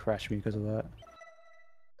didn't crash me because of that.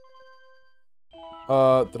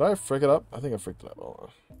 Did I frick it up? I think I fricked it up. Hold on.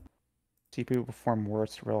 TP will perform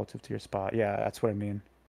worse relative to your spot. Yeah, that's what I mean.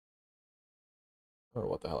 I don't know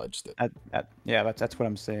what the hell I just did. Yeah, that's what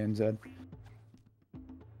I'm saying, Zed.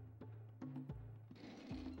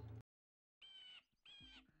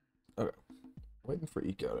 Okay. Waiting for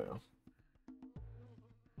eco now.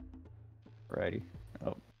 Righty.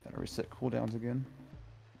 Oh, gotta reset cooldowns again.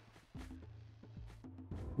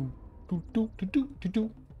 Do, do, do, do, do, do.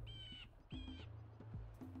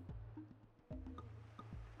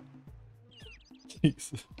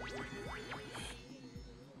 Jesus.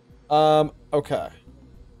 Okay.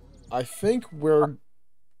 I think we're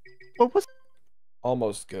What was?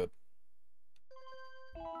 almost good.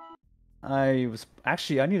 I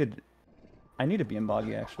need to be in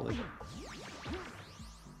boggy actually.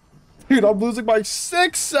 Dude, I'm losing my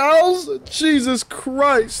 6 cells? Jesus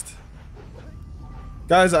Christ.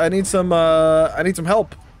 Guys, I need some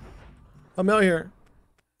help. I'm out here.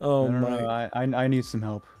 Oh No, my. I need some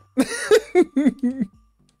help.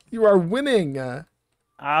 You are winning.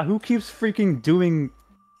 Who keeps freaking doing?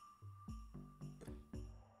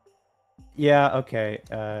 Yeah, okay.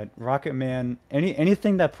 Rocket Man.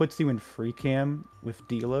 Anything that puts you in free cam with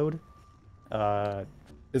deload.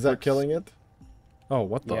 Is that killing it? Oh,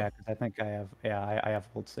 what the? Yeah, because I think I have. Yeah, I have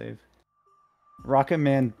hold save. Rocket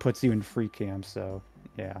Man puts you in free cam, so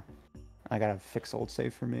yeah, I gotta fix old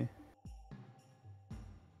save for me.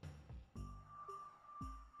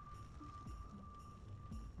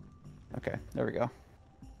 Okay, there we go.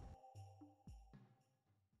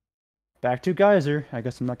 Back to Geyser. I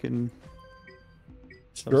guess I'm not getting.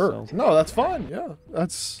 Sure. cells. No, that's fine. Yeah,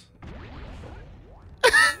 that's.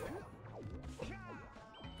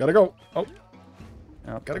 Gotta go. Oh,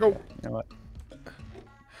 Oh, gotta go. You know what?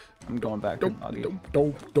 I'm going back to Dope, boggy.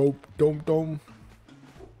 dope.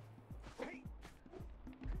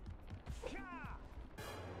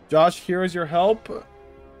 Josh, here is your help.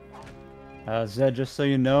 Zed, just so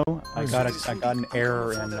you know, I got an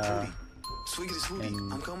error in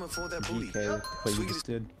I'm coming for that booty. GK, what you just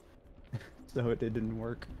did. So it didn't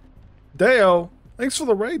work. Deo, thanks for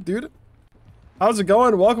the raid, dude. How's it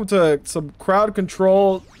going? Welcome to some crowd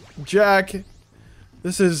control. Jack,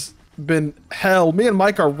 this has been hell. Me and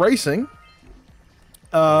Mike are racing.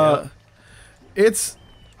 It's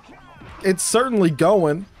certainly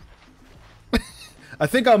going. I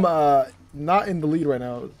think I'm not in the lead right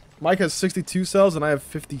now. Mike has 62 cells and I have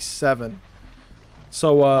 57.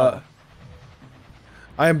 So I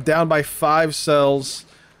am down by 5 cells.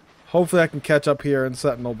 Hopefully I can catch up here in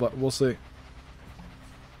Sentinel, but we'll see.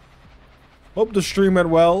 Hope the stream went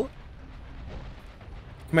well.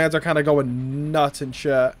 Commands are kind of going nuts in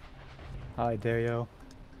chat. Hi, Dario.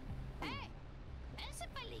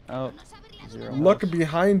 Oh, zero. Look health.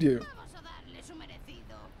 behind you.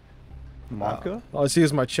 Marka? All I see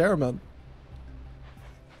is my chairman.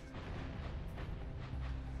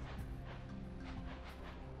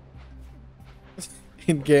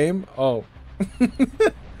 In game? Oh.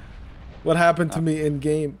 What happened to me in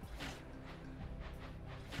game?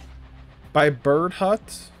 By Bird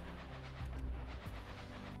Hut?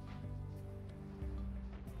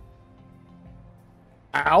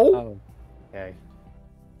 Ow! Oh, okay.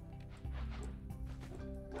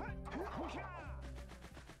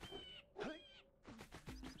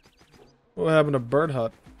 What happened to Bird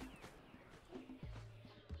Hut?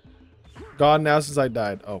 Gone now since I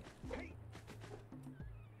died. Oh.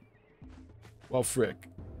 Well, frick.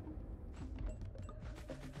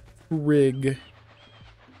 Rig.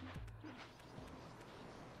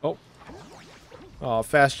 Oh. Oh,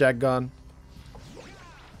 fast jack gun.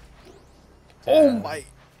 Oh my.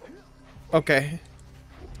 Okay.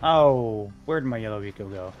 Oh, where'd my yellow Rico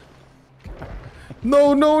go?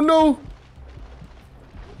 No, no, no.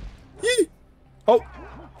 Yee. Oh.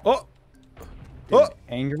 Oh. Oh.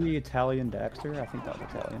 Angry Italian Daxter? I think that was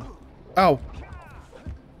Italian. Ow.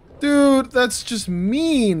 Dude, that's just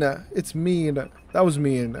mean. It's mean. That was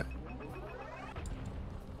mean.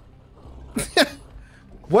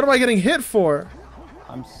 What am I getting hit for?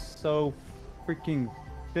 I'm so freaking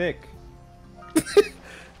thick.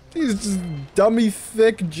 He's just dummy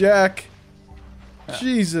thick Jack.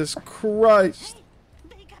 Jesus Christ.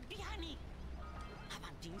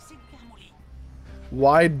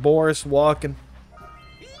 Wide Boris walking.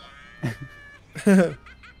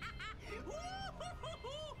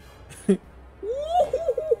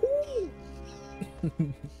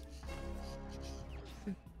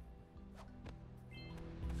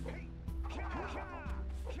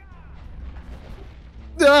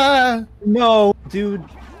 Ah! No, dude.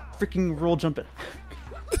 Freaking roll jump it.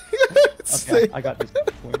 Okay, I got this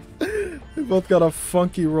point. We both got a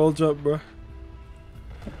funky roll jump, bro.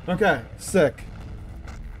 Okay, sick.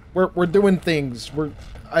 We're doing things.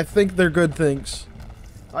 I think they're good things.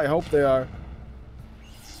 I hope they are.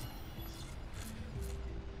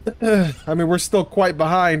 I mean, we're still quite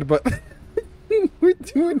behind, but we're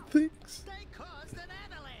doing things. They caused an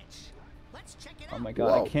avalanche. Let's check it Oh out. my god,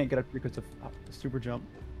 Whoa. I can't get up here because of the super jump.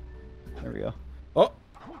 There we go. Oh,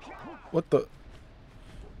 what the?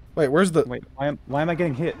 Wait, where's the? Wait, why am I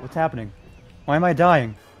getting hit? What's happening? Why am I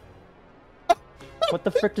dying? What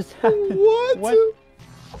the frick just happened? What?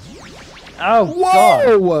 Oh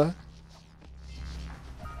god! Whoa!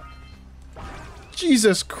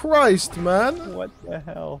 Jesus Christ, man! What the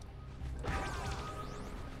hell?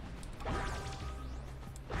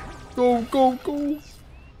 Go, go, go!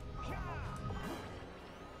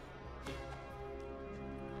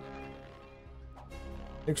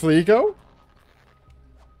 Thanks for the eco.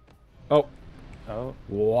 Oh. Oh,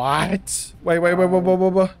 What? Wait.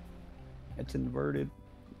 it's inverted.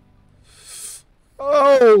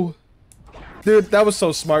 Oh! Dude, that was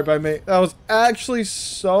so smart by me. That was actually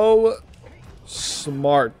so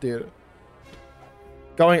smart, dude.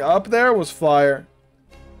 Going up there was fire.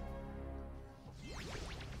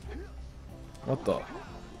 What the?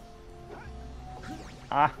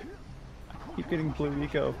 Ah! I keep getting blue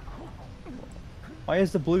eco. Why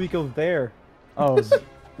is the blue eco there? Oh,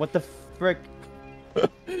 what the frick?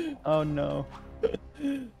 Oh no.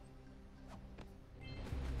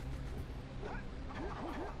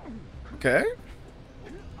 Okay.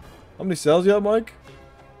 How many cells you have, Mike?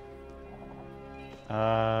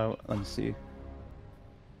 Let me see.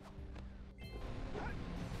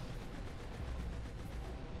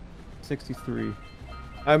 $63.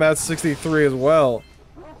 I'm at 63 as well.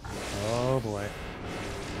 Oh boy.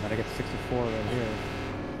 I'm gonna get 64 right here.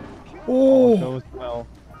 Oh. All goes well.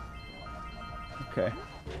 Okay.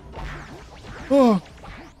 Oh.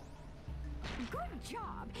 Good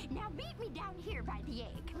job. Now meet me down here by the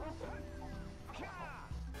egg.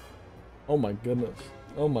 Oh my goodness.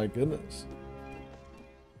 Oh my goodness.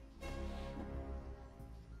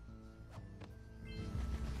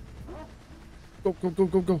 Go, go, go,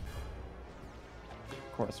 go, go. Of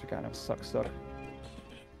course, we kind of suck.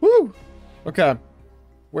 Woo! Okay.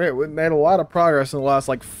 We made a lot of progress in the last,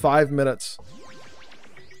 like, 5 minutes.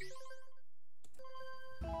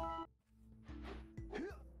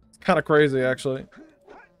 It's kind of crazy, actually.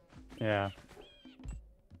 Yeah.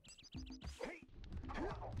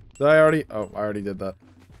 Did I already? Oh, I already did that.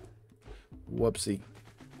 Whoopsie.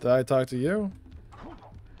 Did I talk to you?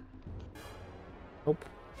 Nope.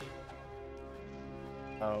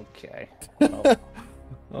 Okay.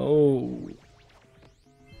 Oh.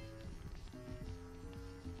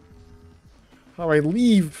 How do I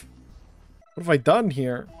leave? What have I done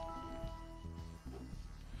here?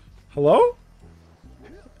 Hello?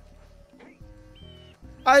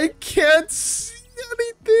 I can't see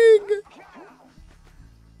anything!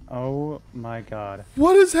 Oh my god.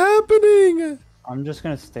 What is happening? I'm just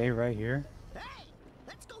gonna stay right here. Hey,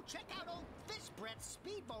 let's go check out old Fish Breath's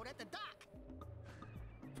speedboat at the dock.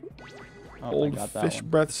 Oh, I Old got that Fish one.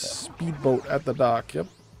 Breath speedboat at the dock. Yep.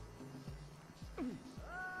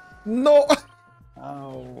 No.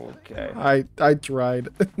 Oh, okay. I tried.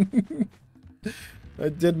 I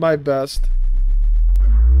did my best.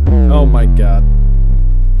 Oh my god.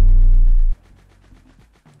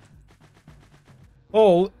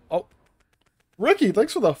 Oh, Ricky,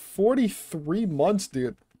 thanks for the 43 months,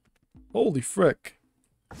 dude. Holy frick.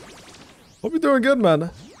 Hope you're doing good, man.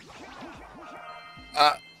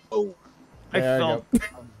 I There you felt go.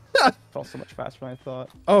 felt so much faster than I thought.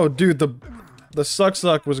 Oh, dude, the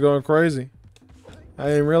suck was going crazy. I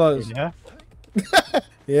didn't realize. Yeah.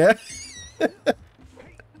 Yeah.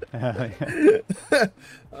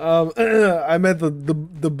 I meant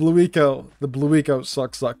the Blue Eco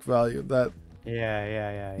suck value. That Yeah.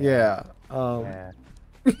 yeah. Yeah.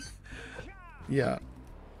 Yeah.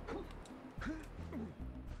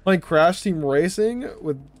 Playing Crash Team Racing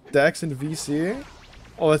with Dex and VC.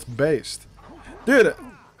 Oh, that's based. Dude,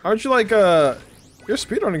 aren't you like you're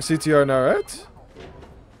speedrunning CTR now, right?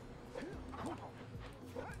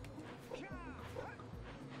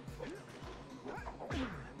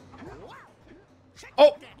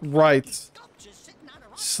 Oh, right.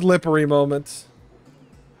 Slippery moment.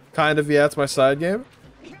 Kind of, yeah, it's my side game.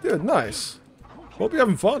 Dude, nice. Hope you're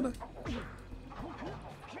having fun.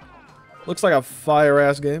 Looks like a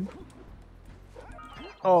fire-ass game.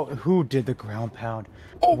 Oh, who did the ground pound?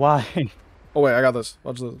 Oh. Why? Oh, wait, I got this.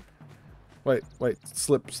 Watch this. Wait.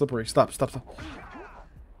 Slippery. Stop.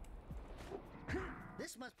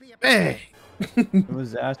 This must be a Bang! It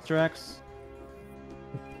was Asterix.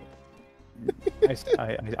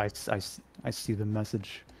 I see the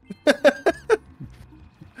message.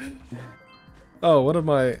 Oh, what am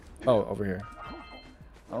I? Oh, over here.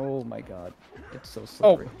 Oh my god. It's so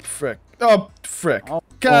Oh, slippery. frick. Oh, frick. Oh,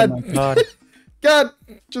 God. Oh my god. God.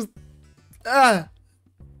 Just. Ah.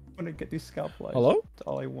 I want to get these scalp flies. Hello? That's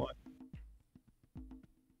all I want.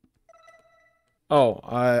 Oh,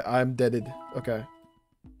 I'm deaded. Okay.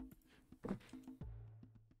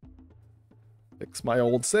 Fix my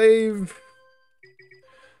old save.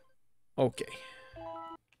 Okay.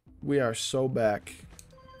 We are so back.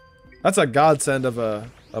 That's a godsend of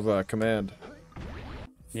a command.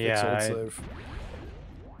 Fix old Yeah, save.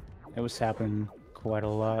 it was happening quite a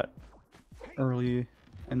lot early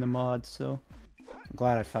in the mod, so I'm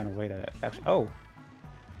glad I found a way to actually. Oh,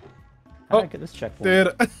 how did I get this checkpoint?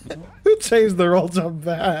 Dude, who changed the roll jump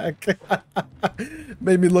back?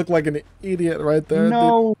 Made me look like an idiot right there.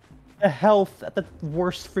 No, the health at the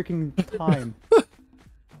worst freaking time.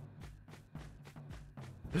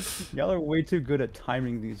 Y'all are way too good at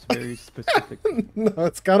timing these very specific. Dude. No,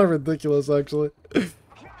 it's kind of ridiculous actually.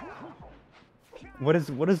 What is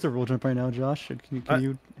the rule jump right now, Josh? Can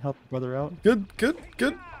you help your brother out? Good.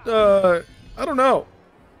 I don't know.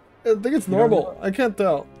 I think it's You don't normal. know? I can't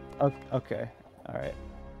tell. Okay, all right.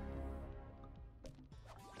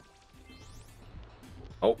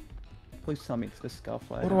 Oh, Please tell me it's the scout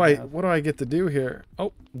fly. what do I get to do here?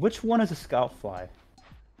 Oh, Which one is a scout fly?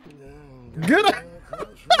 good. I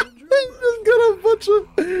just got a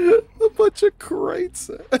bunch of crates.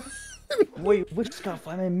 Wait, which scout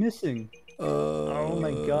fly am I missing? Oh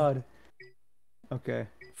my god. Okay.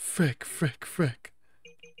 Frick.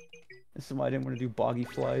 This is why I didn't want to do boggy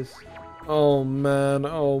flies. Oh man.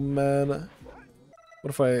 What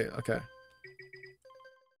if okay.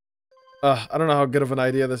 I don't know how good of an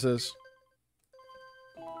idea this is.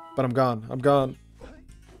 But I'm gone.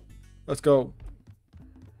 Let's go.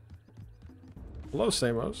 Hello,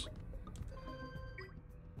 Samos.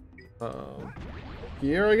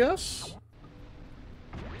 Here, I guess?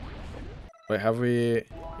 Wait, have we...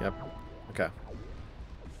 Yep. Okay.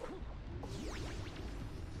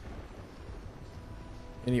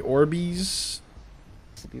 Any Orbeez?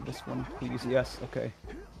 Be this one, please. Yes, okay.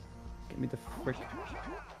 Get me the frick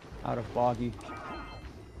out of boggy.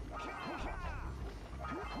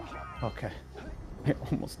 Okay. I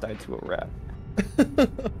almost died to a rat.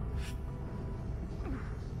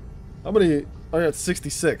 How many? Oh, yeah, it's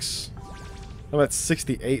 66. I'm at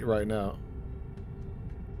 68 right now.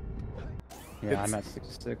 Yeah, I'm at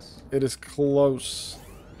 66. It is close.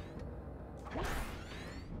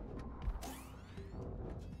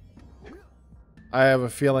 I have a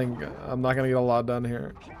feeling I'm not gonna get a lot done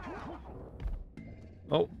here.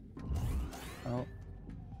 Oh, Oh.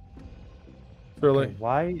 really?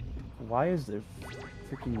 Okay, why is the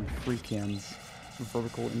freaking free cam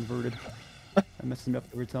vertical inverted? I mess them up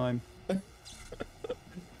every time.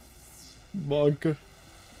 Monka.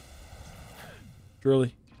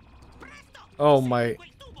 Really? Oh my.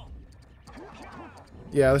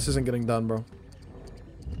 Yeah, this isn't getting done, bro.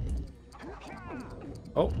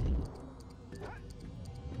 Oh.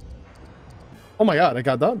 Oh my god, it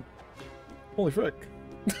got done. Holy frick.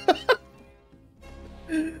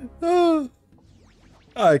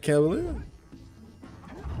 I can't believe it.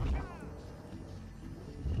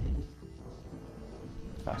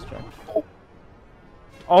 Fast track.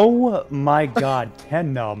 Oh my god,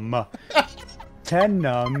 Tenum.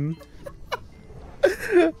 Tenum.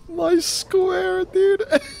 My square, dude.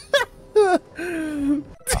 God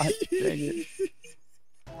dang it.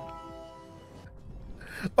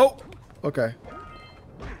 Oh, okay.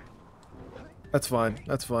 That's fine.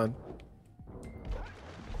 That's fine.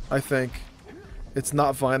 I think. It's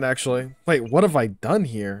not fine, actually. Wait, what have I done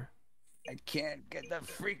here? I can't get the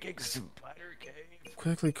freaking spider cave.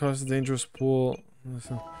 Quickly cross the dangerous pool.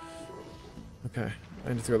 Listen. Okay,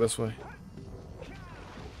 I need to go this way.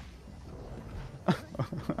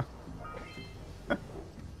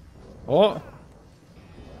 Oh!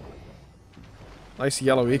 Nice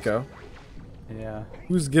yellow eco. Yeah.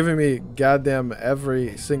 Who's giving me goddamn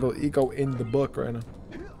every single eco in the book right now?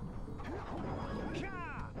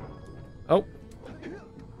 Oh.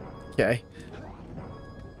 Okay.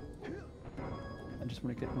 I just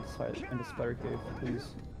want to get into Spider Cave, please.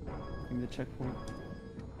 Give me the checkpoint.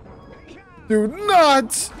 Do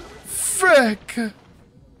not! Frick!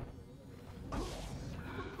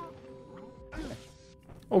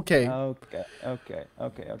 Okay. Okay.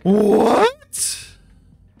 What?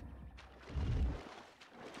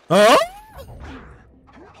 Huh?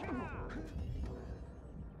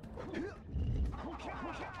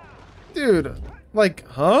 Dude, like,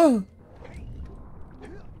 huh?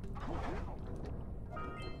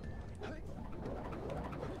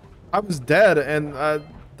 I was dead and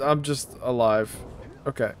I'm just alive.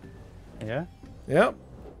 Okay. Yeah? Yep.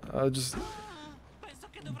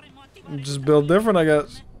 Just build different, I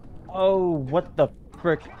guess. Oh, what the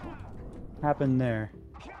frick happened there?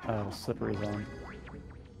 Oh, slippery zone.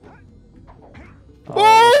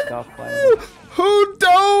 Oh! Scoffline. Who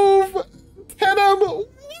dove? Venom!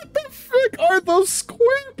 What the frick are those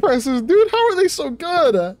square presses, dude? How are they so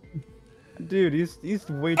good? Dude, he's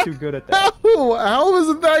way too good at that. How is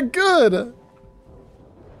it that good?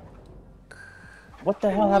 What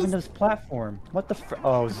the hell happened to this platform? What the fr-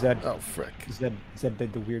 Oh, Zed. Oh, frick. Zed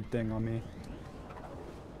did the weird thing on me.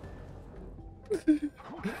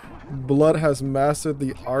 Blood has mastered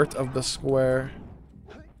the art of the square.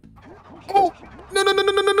 Oh! No, no, no,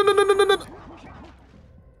 no, no, no, no, no, no, no, no.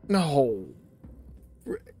 No.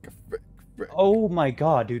 Frick, frick, frick. Oh my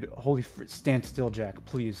god, dude. Holy fr- stand still, Jack,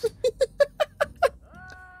 please.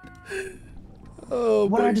 Oh,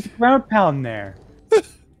 What did I my. just ground pound there?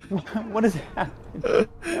 What is happening?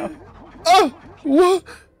 Oh! What?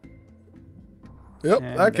 Yep,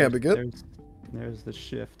 And that can't be good. There's the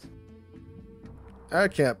shift.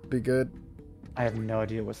 That can't be good. I have no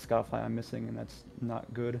idea what Scoffline I'm missing, and that's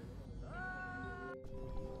not good.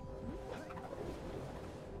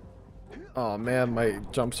 Oh man, my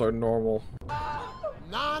jumps are normal.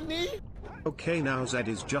 Nani? Okay, now Zed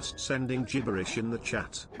is just sending gibberish in the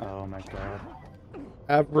chat. Oh my god.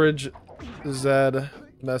 Average Z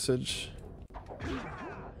message.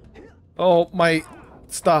 Oh my,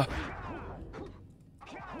 stop.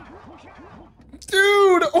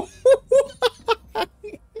 Dude!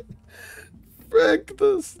 Frick,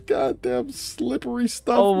 this goddamn slippery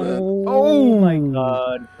stuff, man. Oh my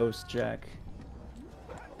god, Ghost Jack.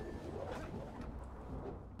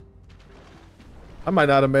 I might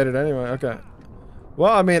not have made it anyway, okay.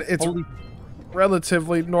 Well, I mean, it's Holy,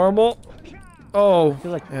 relatively normal. Oh, I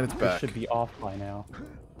feel like and it's this back. should be off by now.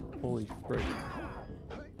 Holy frick.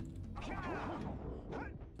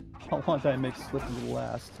 How long did I make Slippery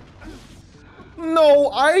last?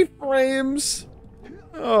 No iframes!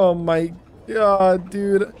 Oh my god,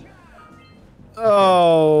 dude.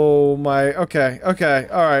 Oh my, okay,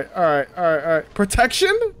 alright.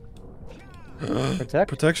 Protection? Protect?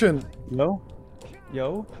 Protection. Yo?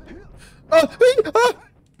 Yo?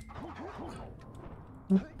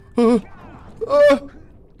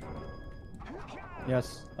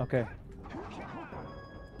 Yes, okay.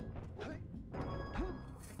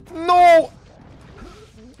 No!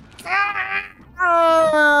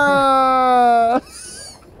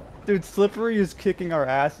 Dude, Slippery is kicking our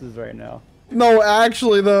asses right now. No,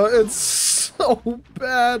 actually though, it's so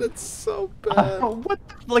bad. It's so bad. What?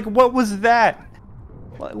 Like, what was that?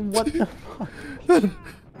 What the fuck?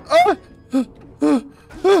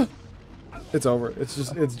 It's over. It's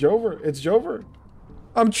Jover. It's Jover.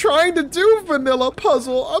 I'm trying to do vanilla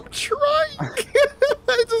puzzle. I'm trying.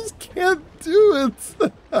 I just can't do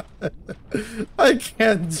it. I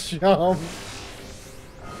can't jump.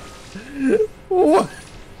 What?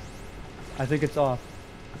 I think it's off.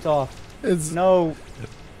 It's off. It's No.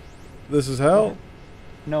 This is hell.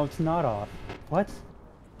 No, it's not off. What?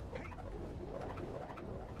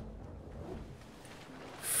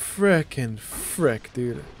 Frickin' frick,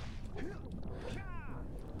 dude.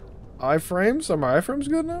 Iframes? Are my iframes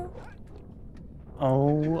good now?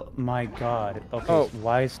 Oh my god. Okay, Oh. so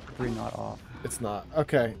why is 3 not off? It's not.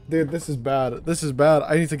 Okay, dude, this is bad. This is bad.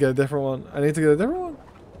 I need to get a different one. I need to get a different one.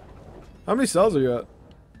 How many cells are you at?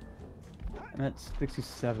 I'm at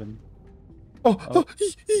 67. Oh, Oh.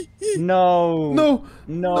 No. No.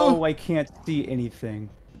 No, No. I can't see anything.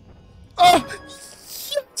 Oh,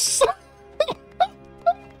 yes.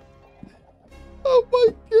 Oh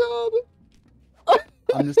my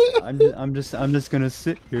god. I'm just gonna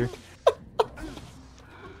sit here.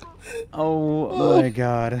 Oh my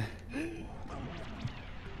god.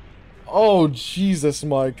 Oh, Jesus,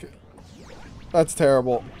 Mike. That's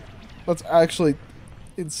terrible. That's actually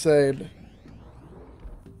insane.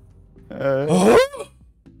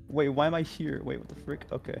 Wait, why am I here? Wait, what the frick?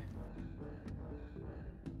 Okay.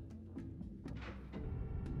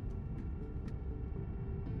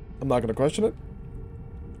 I'm not gonna question it.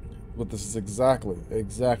 But this is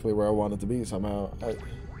exactly where I wanted to be somehow.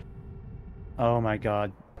 Oh my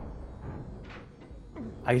god.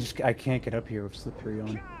 I can't get up here with slippery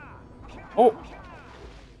on. Oh!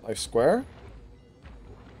 Like square?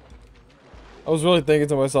 I was really thinking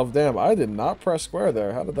to myself, damn, I did not press square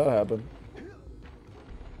there. How did that happen?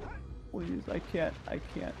 Please, I can't.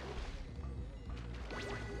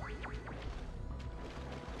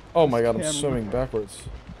 Oh my god, I'm Camera. swimming backwards.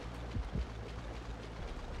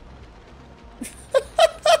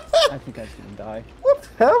 I think I should die. What's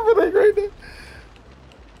happening right now?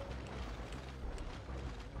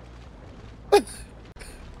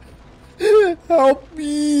 Help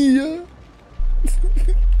me!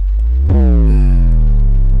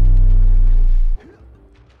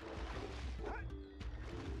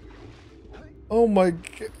 Oh my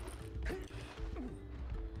god.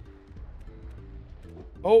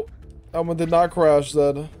 Oh, that one did not crash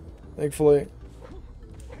then, thankfully.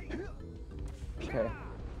 Okay.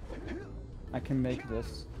 I can make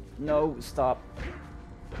this. No, stop.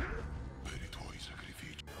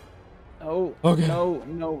 Oh, Okay.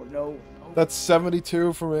 no. That's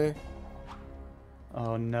 72 for me.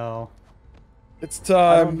 Oh no. It's I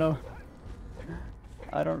time. don't know.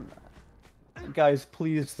 I don't. Guys,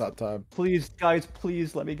 please. It's not time. Please, guys,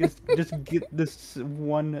 please let me just get this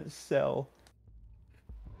one cell.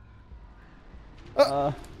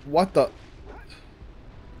 What the?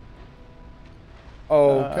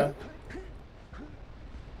 Oh, okay.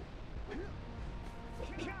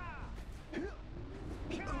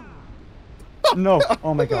 No.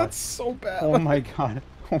 Oh my god. That's so bad. Oh my god.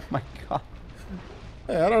 Oh my god.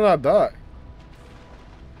 Hey, I don't not die.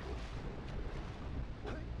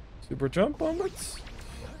 Super jump moments?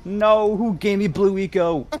 No, who gave me blue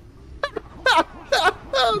eco?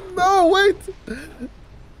 Oh, no, wait!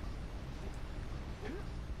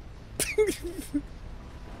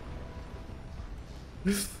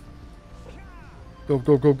 Go,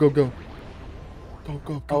 go, go, go, go. Go,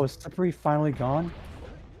 go, go. Oh, is slippery finally gone?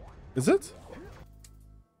 Is it?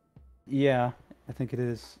 Yeah, I think it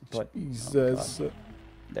is. But oh Jesus. god.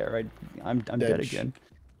 There, I'm dead Dead. again.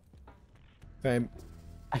 Same.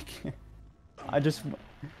 I can't. I just.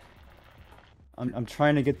 I'm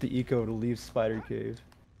trying to get the eco to leave Spider Cave.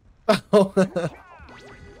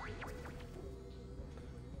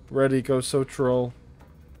 Red eco so troll.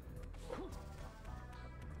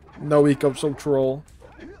 No eco so troll.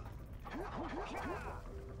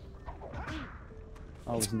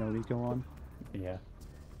 Oh, there's no eco on? Yeah.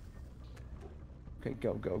 Okay,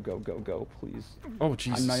 go, go, go, go, go, please. Oh,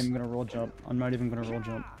 Jesus. I'm not even gonna roll jump. I'm not even gonna roll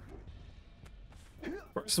jump.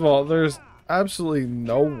 First of all, there's absolutely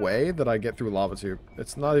no way that I get through lava tube.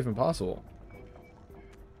 It's not even possible.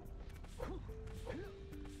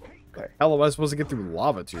 Okay. How am I supposed to get through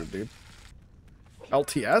lava tube, dude?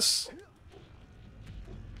 LTS?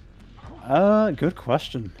 Good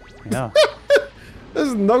question. Yeah.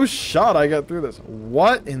 There's no shot I get through this.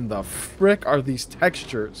 What in the frick are these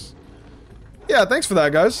textures? Yeah, thanks for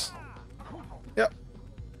that, guys. Yep.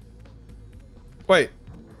 Wait.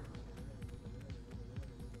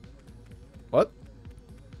 What?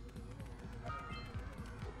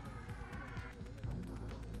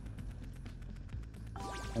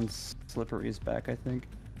 And Slippery's back, I think.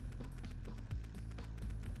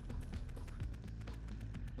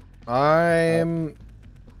 I'm...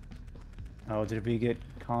 Oh, did we get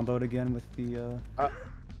comboed again with the,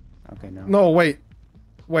 Okay, no. No, wait.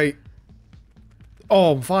 Wait.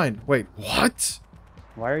 Oh, I'm fine. Wait, what?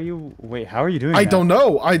 Why are you... Wait, how are you doing I that? don't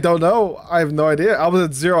know. I don't know. I have no idea. I was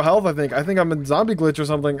at 0 health, I think. I think I'm in zombie glitch or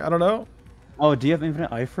something. I don't know. Oh, do you have infinite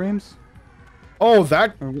iframes? Oh,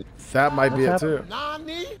 that Or might be it What's too.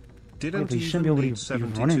 Nani? Didn't but you shouldn't even be need able to be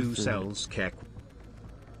running 72 through it. cells, Keck.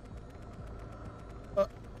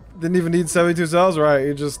 Didn't even need 72 cells, right?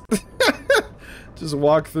 You just just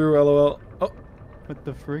walk through. LOL. Oh, What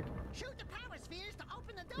the frick? Shoot the power spheres to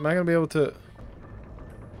open the door. am I gonna be able to?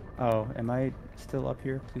 Oh, am I still up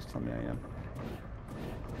here? Please tell me I am.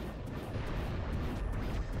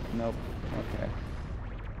 Nope. Okay.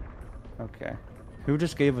 Okay. Who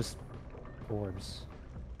just gave us orbs?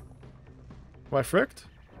 Am I fricked?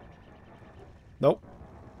 Nope.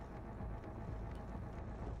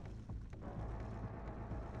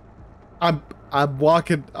 I'm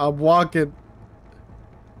walking. I'm walking.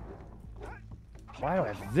 Why do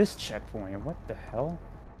I have this checkpoint? What the hell?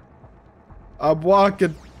 I'm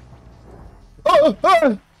walking. Oh,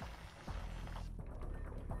 oh!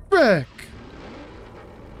 Frick.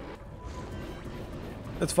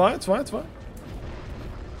 It's fine. It's fine. It's fine.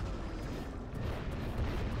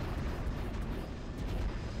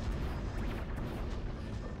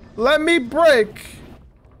 Let me break.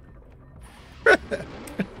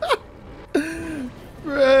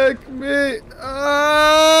 Frick me.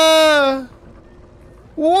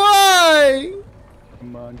 Why?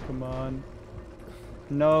 Come on, come on.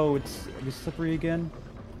 No, it's slippery again.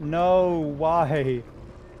 No, why?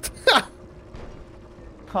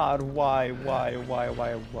 God, why?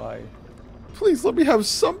 Please let me have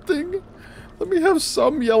something. Let me have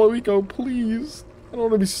some yellow eco, please. I don't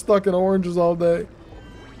want to be stuck in oranges all day.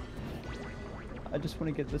 I just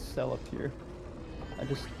want to get this cell up here.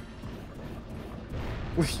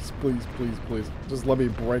 Please, please, please, please. Just let me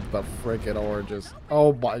break the freaking oranges.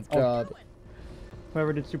 Oh my god.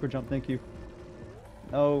 Whoever did super jump, thank you.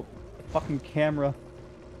 No, the fucking camera.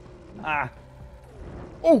 Ah.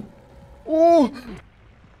 Oh! Oh!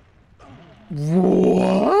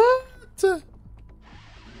 What?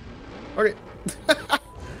 Okay.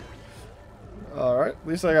 Alright, at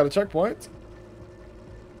least I got a checkpoint.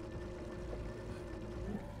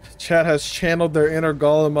 Chat has channeled their inner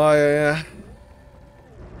golem Maya.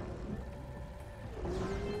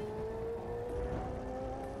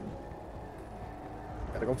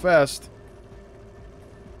 Gotta go fast.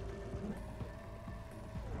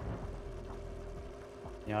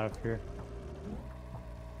 Get me out of here.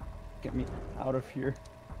 Get me out of here.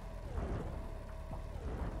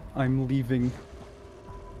 I'm leaving. You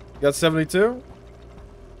got 72?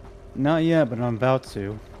 Not yet, but I'm about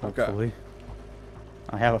to. Okay. Hopefully.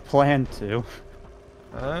 I have a plan to.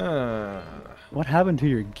 Ah. What happened to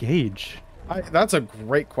your gauge? That's a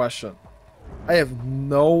great question. I have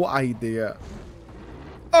no idea.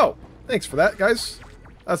 Oh, thanks for that, guys.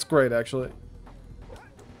 That's great, actually.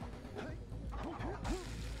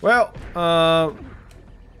 Well, Are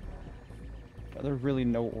there really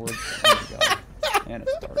no orbs? Oh my god. And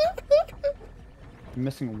it's dark. I'm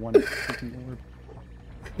missing one freaking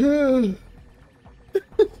orb.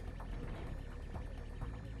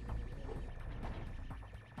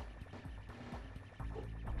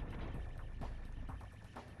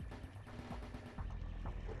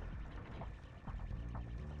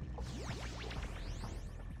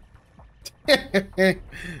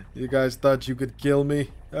 You guys thought you could kill me?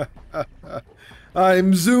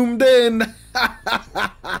 I'm zoomed in.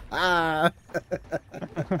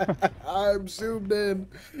 I'm zoomed in.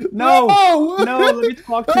 No! No! No, let me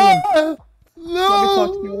talk to him. No! Let me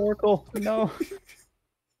talk to the Oracle. No.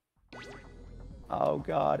 Oh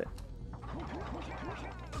god.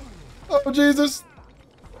 Oh Jesus!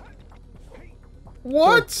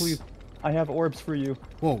 What? Sir, please. I have orbs for you.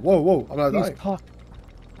 Whoa, whoa, whoa! I'm not Please dying. talk.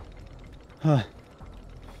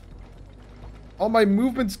 All my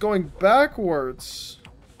movement's going backwards.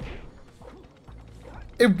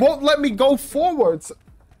 It won't let me go forwards.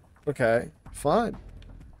 Okay, fine.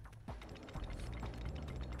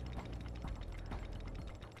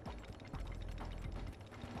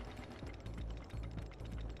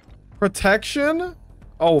 Protection?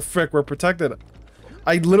 Oh, frick, we're protected.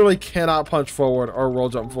 I literally cannot punch forward or roll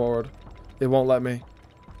jump forward. It won't let me.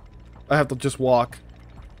 I have to just walk.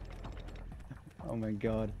 Oh my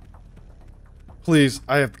god. Please,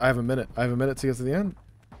 I have a minute. I have a minute to get to the end.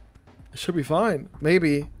 It should be fine.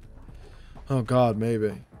 Maybe. Oh god,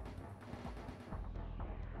 maybe.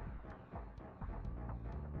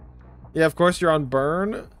 Yeah, of course you're on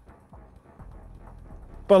burn.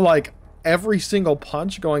 But like every single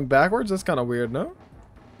punch going backwards, that's kind of weird, no?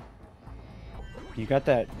 You got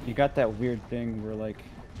that weird thing where like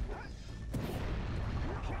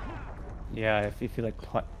Yeah, if you feel like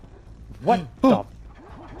what the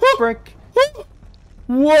frick?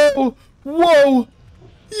 Whoa! Whoa!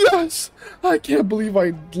 Yes! I can't believe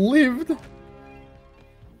I lived.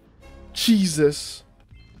 Jesus.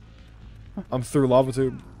 I'm through lava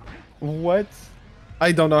tube. What?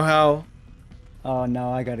 I don't know how. Oh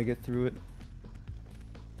no, I gotta get through it.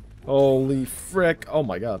 Holy frick. Oh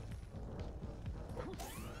my god.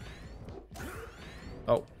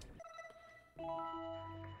 Oh.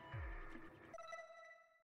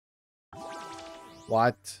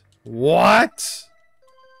 What? What?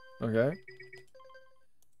 Okay.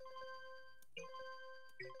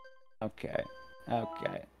 Okay.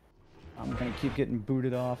 Okay. I'm gonna keep getting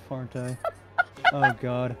booted off, aren't I? Oh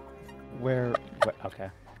god. Where? Okay.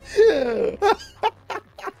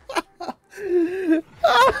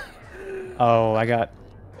 Oh, I got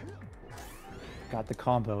the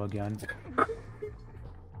combo again.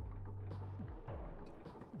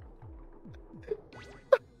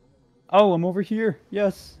 Oh, I'm over here.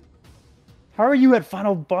 Yes. How are you at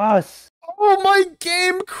final boss? Oh, my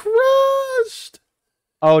game crashed.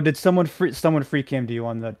 Oh, did someone free cam to you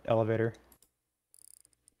on the elevator?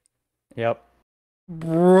 Yep.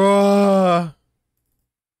 Bruh.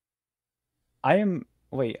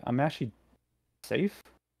 Wait, I'm actually safe?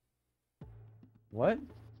 What?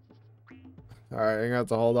 Alright, I'm gonna have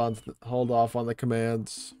to hold off on the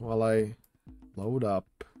commands while I load up.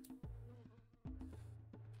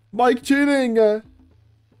 Mike cheating! You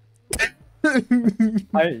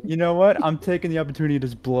know what? I'm taking the opportunity to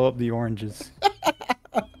just blow up the oranges.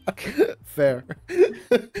 Fair.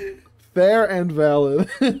 Fair and valid.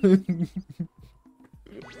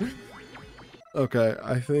 Okay,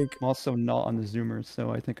 I think I'm also not on the zoomer,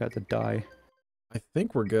 so I think I have to die.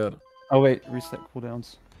 we're good. Oh wait, reset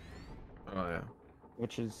cooldowns. Oh yeah.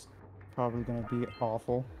 Which is probably gonna be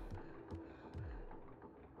awful.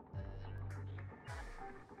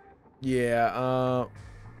 Yeah,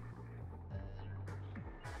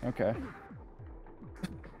 Okay.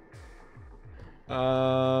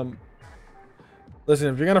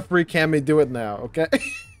 listen, if you're gonna free cam me, do it now, okay?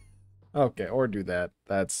 Okay, or do that.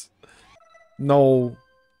 That's no.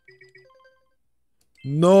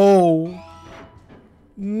 No.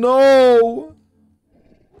 No.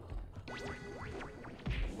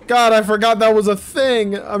 God, I forgot that was a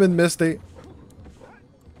thing. I'm in Misty.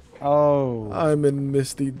 Oh. I'm in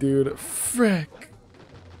Misty, dude. Frick.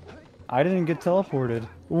 I didn't get teleported.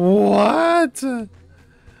 What?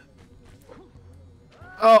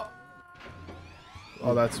 Oh.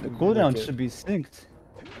 Oh, that's The cooldown wicked. should be synced.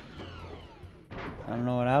 I don't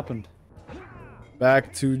know what happened.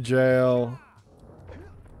 Back to jail.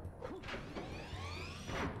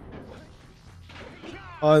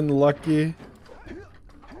 Unlucky.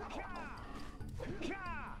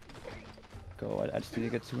 Go, I just need to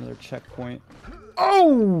get to another checkpoint.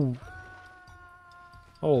 Oh!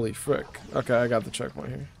 Holy frick. Okay, I got the checkpoint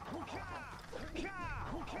here.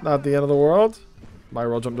 Not the end of the world. My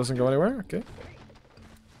roll jump doesn't go anywhere. Okay.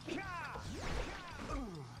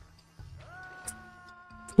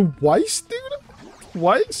 Twice, dude?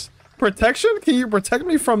 Twice? Protection? Can you protect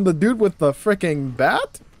me from the dude with the freaking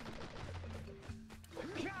bat?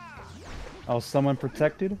 Oh, someone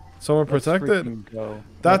protected? Someone Let's protected? freaking go.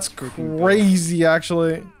 That's Let's freaking go. crazy,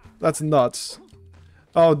 actually. That's nuts.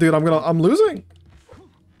 Oh, dude, I'm losing.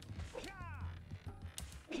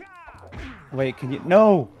 Wait, can you?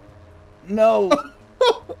 No! No!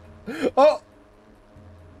 Oh!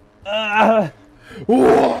 Ah!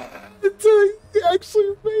 What? He actually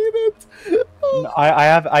made it. Oh. No, I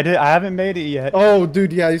haven't made it yet. Oh,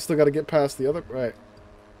 dude, yeah, you still gotta get past the other. Right.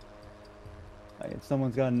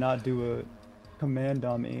 Someone's gotta not do a command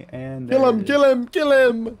on me, and Kill him, kill him, kill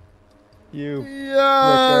him. You.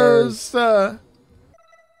 Yes.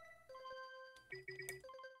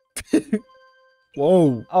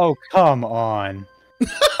 Whoa. Oh, come on.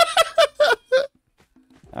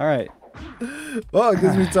 Alright. Well, it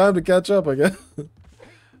gives me time to catch up, I guess.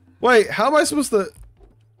 Wait, how am I supposed to...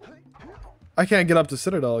 I can't get up to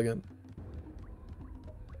Citadel again.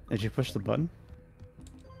 Did you push the button?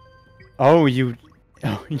 Oh, you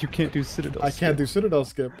can't do Citadel. I can't do Citadel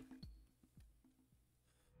skip.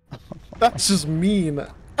 That's just mean.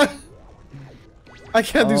 I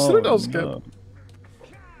can't do Citadel skip. No.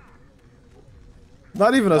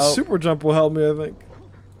 Not even a super jump will help me, I think.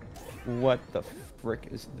 What the frick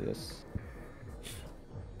is this?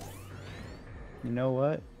 You know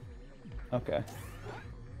what? Okay.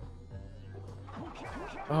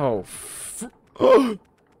 Oh.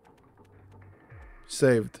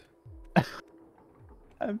 Saved.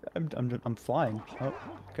 I'm flying. Oh,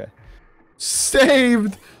 okay.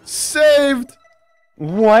 Saved! Saved!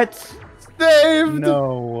 What? Saved!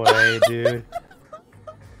 No way, dude.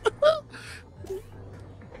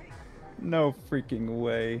 No freaking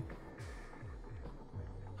way.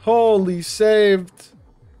 Holy saved.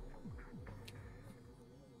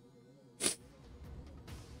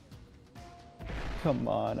 Come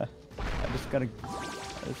on. I just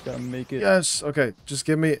gotta make it. Yes. Okay. Just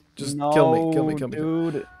give me. Just No, kill me. Kill me. Kill me.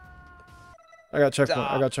 dude. I got checkpoint. I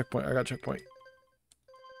Stop. got checkpoint. I got checkpoint.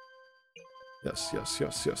 Yes. Yes.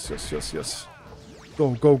 Yes. Yes. Yes. Yes. Yes.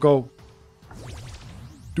 Go. Go. Go.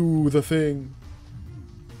 Do the thing.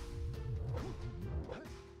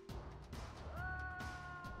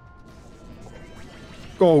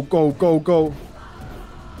 Go. Go. Go. Go.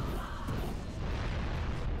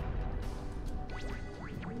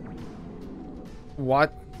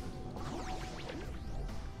 What?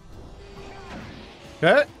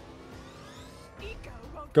 Okay.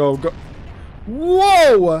 Go, go.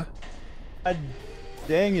 Whoa! God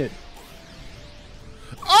dang it.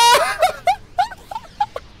 Ah!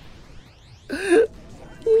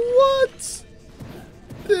 What?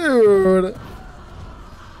 Dude.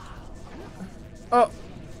 Oh.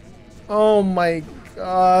 Oh my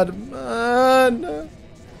god, man.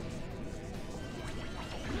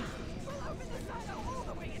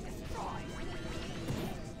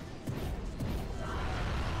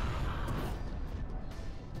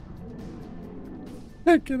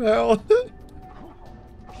 Fucking hell.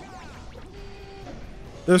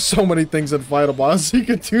 There's so many things in Final Boss you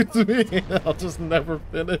can do to me. I'll just never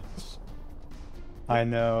finish. I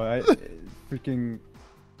know. Freaking.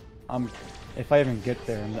 If I even get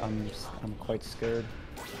there, I'm quite scared.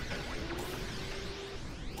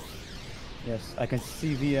 Yes, I can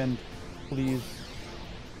see the end. Please.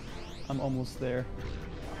 I'm almost there.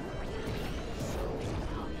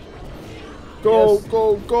 Go, Yes.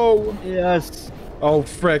 go, go. Yes. Oh,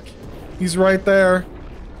 frick. He's right there.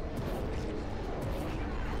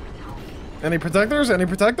 Any protectors? Any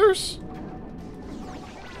protectors?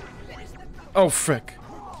 Oh, frick.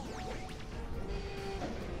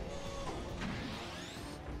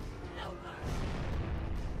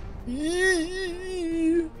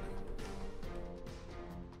 Yee.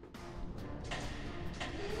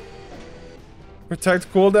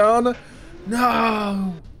 Protect cooldown?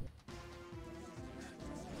 No!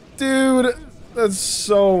 Dude, that's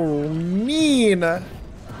so mean.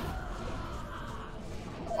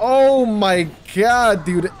 Oh my god,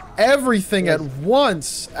 dude. Everything at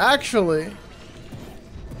once, actually.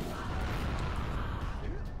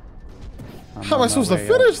 How am I supposed to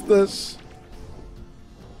finish this?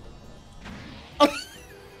 I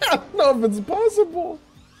don't know if it's possible.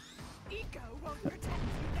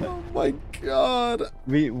 Oh my god.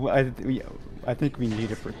 I think we need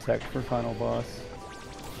to protect for final boss.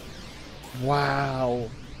 Wow.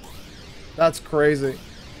 That's crazy.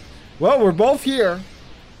 Well, we're both here.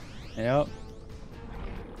 Yep.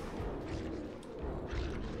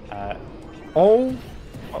 Oh,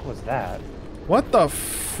 What was that? what the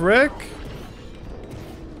frick?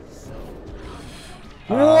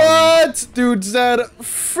 What? Dude, Zed,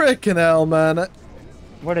 frickin' hell, man.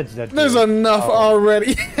 What did Zed do? There's enough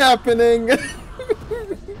already happening.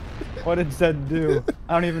 What did Zed do?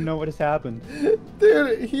 I don't even know what has happened.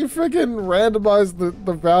 Dude, he freaking randomized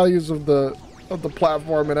the values of the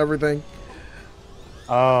platform and everything.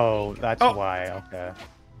 Oh, that's Oh. why. Okay.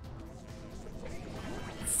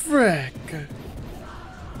 Frick.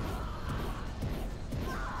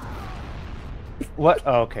 What?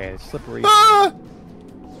 Oh, okay, slippery. Ah!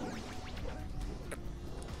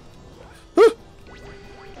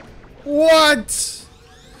 What?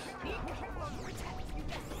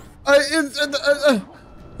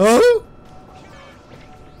 Huh?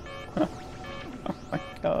 Oh my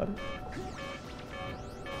god.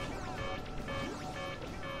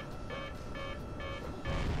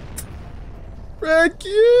 Frick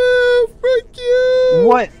you! Frick you!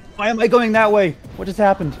 What? Why am I going that way? What just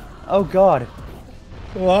happened? Oh god.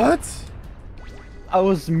 What? I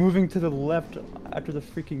was moving to the left after the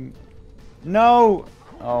freaking... No!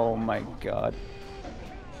 Oh my god.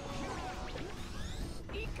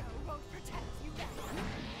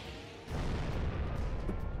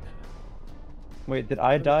 Wait, did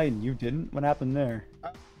I die and you didn't? What happened there?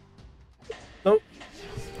 Nope.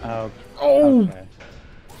 Oh. Oh! Okay.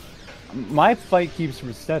 My fight keeps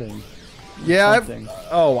resetting. Yeah, Something.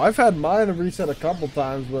 I've had mine reset a couple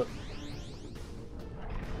times, but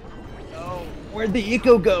Oh, where'd the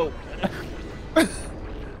eco go?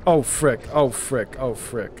 oh frick! Oh frick! Oh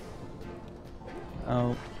frick!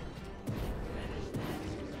 Oh.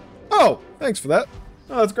 Oh, thanks for that.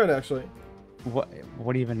 Oh, that's great actually.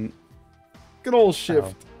 What even... Good old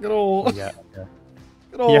shift. Good old. Yeah, yeah.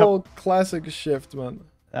 Good old classic shift, man.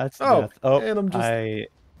 That's Oh, death. Oh, and I'm just.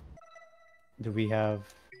 Do we have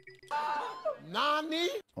Nani?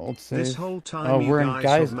 old save? This whole Oh, time you we're in guys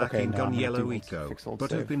guys. have Okay, macking no, gun I'm gonna yellow do eco, fix old but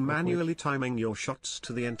save have been real quick. manually timing your shots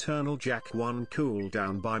to the internal Jak 1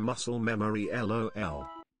 cooldown by muscle memory LOL.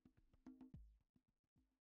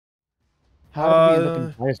 How did we end up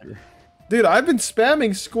in Geyser? Dude, I've been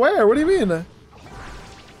spamming square. What do you mean?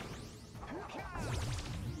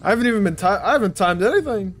 I haven't even been I haven't timed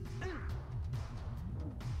anything.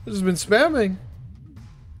 I've just been spamming.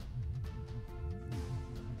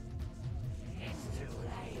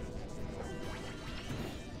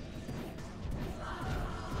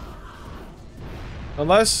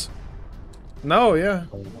 Unless, no, yeah.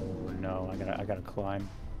 Oh no, I gotta climb.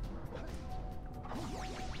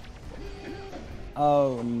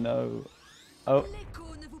 Oh no. Oh.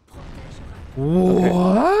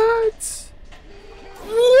 What?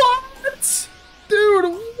 What? Dude,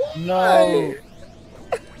 why? No.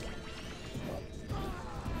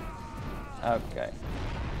 Okay.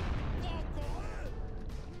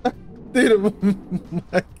 Dude,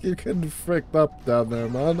 you couldn't frick up down there,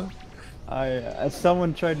 man.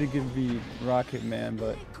 Someone tried to give me Rocket Man,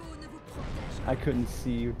 but I couldn't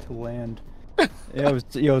see you to land.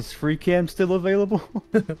 Is free cam still available?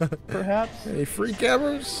 Perhaps? Any free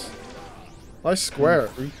cameras? Nice square.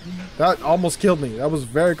 That almost killed me. That was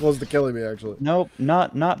very close to killing me, actually. Nope,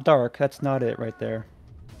 not dark. That's not it right there.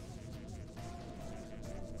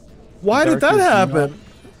 Why did Dark that is happen?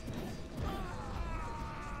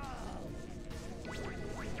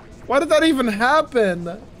 Why did that even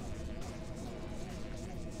happen?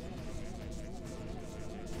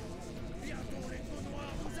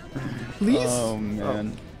 Please? Oh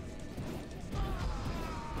man.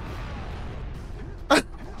 Oh.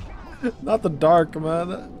 Not the dark,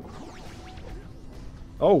 man.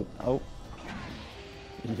 Oh. Oh.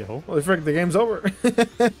 Yo. Holy frick, the game's over.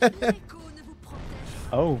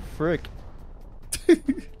 Oh, frick.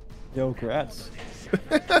 Yo, grats.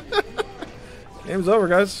 Game's over,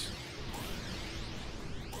 guys.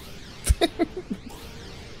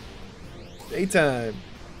 Daytime.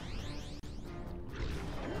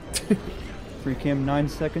 Free cam 9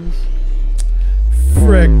 seconds.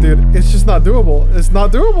 Frick, dude. It's just not doable. It's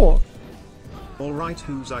not doable. Alright,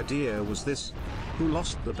 whose idea was this? Who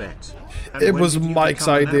lost the bet? And It when was did you Mike's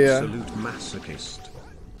become an idea. Absolute masochist.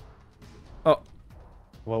 Oh,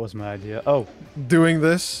 What was my idea? Oh. doing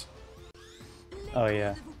this. Oh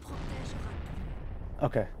yeah.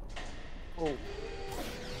 Okay.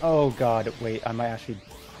 Oh god, wait, I might actually...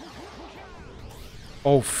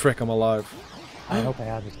 Oh, frick, I'm alive. I hope I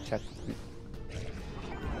have this checked.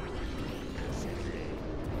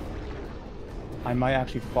 I might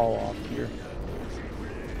actually fall off here.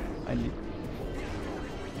 I need...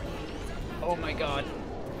 Oh my god.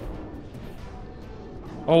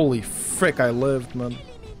 Holy frick, I lived, man.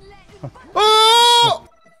 Oh!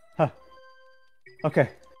 Huh. Okay.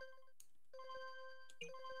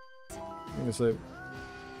 I'm gonna say...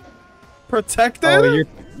 Protected? Oh,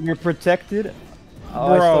 you're protected?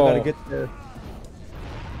 Oh, I still Bro. gotta get the...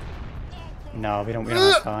 No, we don't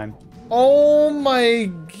have time. Oh my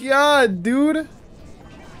god, dude.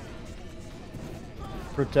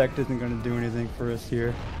 Protect isn't gonna do anything for us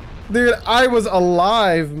here. Dude, I was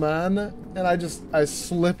alive, man. And I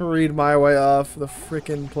slipperied my way off the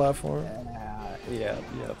freaking platform. Yep.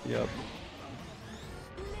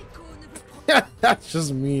 That's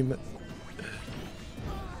just mean.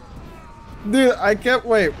 Dude, I kept,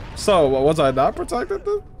 wait, so, was I not protected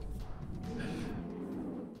then?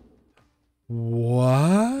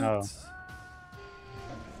 What?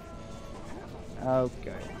 Oh.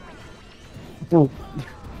 Okay.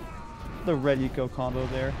 The red eco combo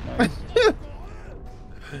there. Nice.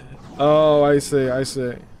 Oh, I see.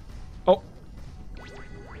 Oh.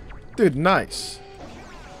 Dude, nice.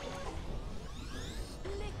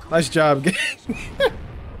 Nice job, gang.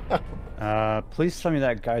 Please tell me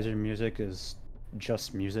that Geyser music is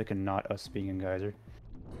just music and not us being in Geyser.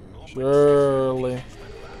 Surely.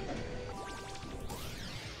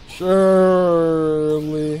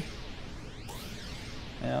 Surely.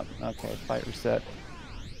 Yep, okay, fight reset.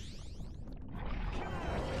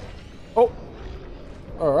 Oh.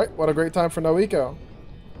 Alright, what a great time for no eco.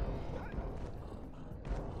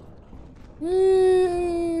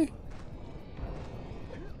 Whee!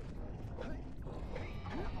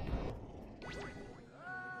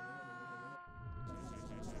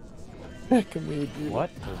 Heck of me, dude.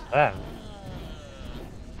 What was that?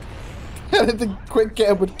 I didn't think quick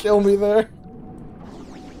cam would kill me there.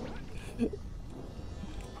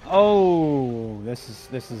 Oh, this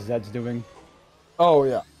is Zed's doing. Oh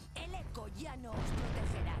yeah.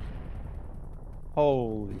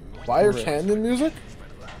 Holy Fire crap. canyon music?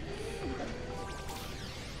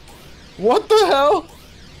 What the hell?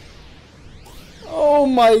 Oh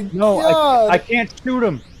my No, god! I can't shoot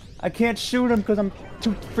him. I can't shoot him because I'm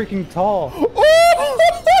too freaking tall.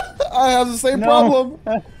 I have the same No. problem.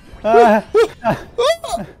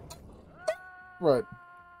 Right.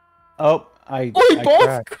 Oh, We I both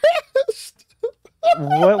crashed. crashed.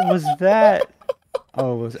 What was that?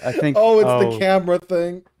 Oh, I think. Oh, it's the camera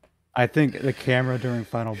thing. I think the camera during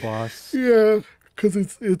final boss. Yeah, because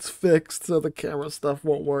it's fixed, so the camera stuff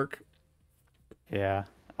won't work. Yeah.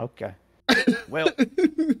 Okay. Well,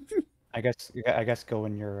 I guess go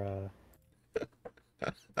in your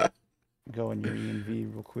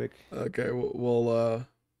ENV real quick. Okay, we'll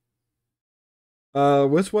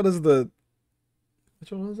which one is the?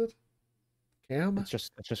 Which one is it? Cam? It's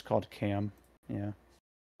just called Cam. Yeah.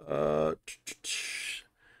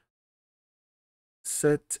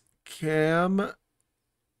 Set cam.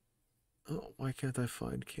 Oh, why can't I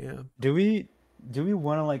find cam? Do we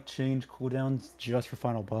want to like change cooldowns just for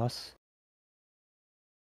final boss?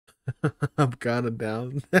 I'm kind of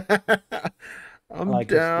down. I'm Like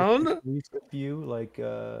down. At least if you like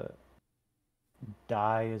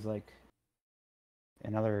die is like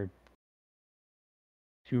another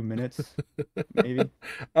 2 minutes, maybe.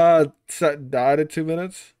 Set died at 2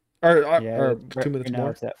 minutes, or Yeah, or right 2 minutes now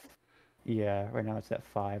more. it's at right now it's at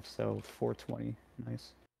 5, so 420.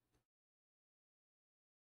 Nice.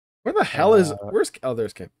 Where the hell is? Where's? Oh,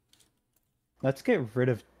 there's cam. Let's get rid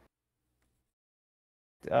of.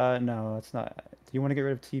 No, it's not. Do you want to get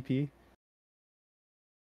rid of TP?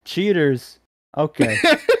 Cheaters. Okay.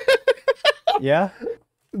 Yeah.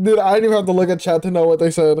 Dude, I didn't even have to look at chat to know what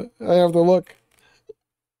they said. I have to look.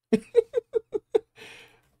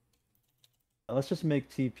 Let's just make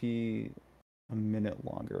TP a minute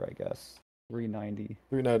longer, I guess. 390.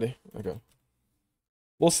 390. Okay.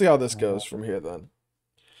 We'll see how this goes from here then.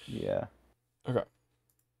 Yeah. Okay.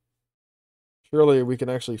 Surely we can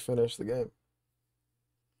actually finish the game.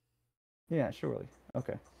 Yeah, surely.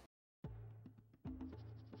 Okay.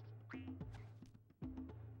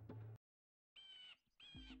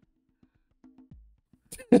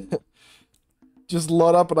 Just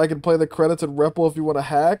load up and I can play the credits and Ripple if you want to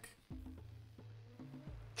hack.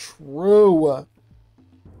 True.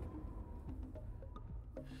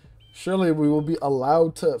 Surely we will be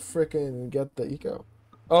allowed to frickin' get the eco.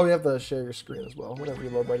 Oh, you have to share your screen as well whenever you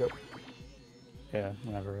load back up. Yeah,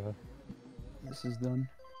 whenever this is done.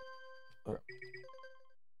 Okay.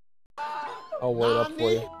 I'll wait up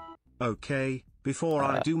for you. Okay, before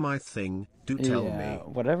I do my thing, do tell me,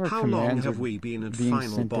 whatever how long commands have are we been at being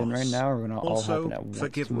final sent boss? in right now are gonna all Also, happen at once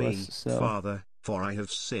forgive to me, us, so. Father, for I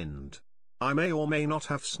have sinned. I may or may not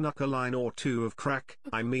have snuck a line or two of crack,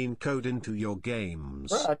 I mean code into your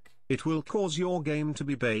games. Crack. It will cause your game to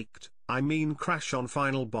be baked, I mean crash on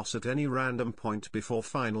final boss at any random point before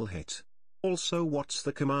final hit. Also, what's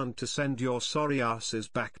the command to send your sorry asses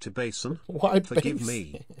back to basin? Why Forgive basin?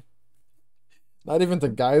 me. Not even the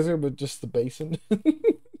geyser, but just the basin.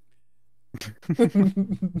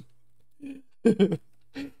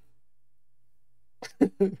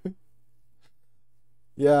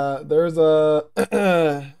 Yeah, there's a.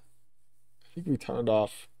 I think we turned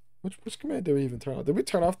off. Which command did we even turn off? Did we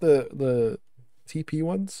turn off the TP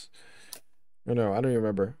ones? Or no, I don't even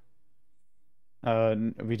remember.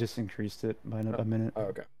 We just increased it by a minute. Oh,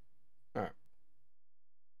 okay. All right.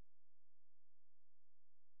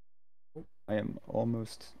 I am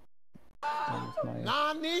almost done with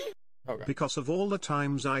my. Okay. Because of all the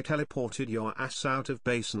times I teleported your ass out of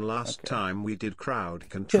basin last time we did crowd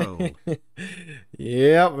control.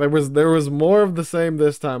 Yeah, there was more of the same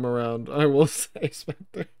this time around. I will say,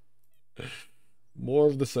 Spectre. More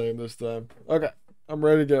of the same this time. Okay, I'm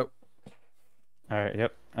ready to go. All right.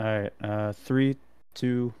 Yep. All right. 3,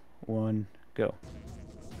 2, 1, go.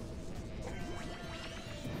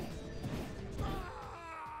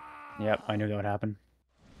 Yep. I knew that would happen.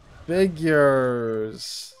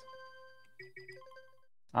 Figures.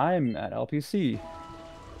 I'm at LPC.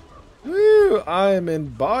 Woo! I'm in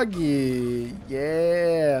Boggy.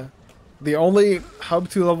 Yeah. The only Hub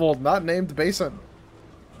 2 level not named Basin.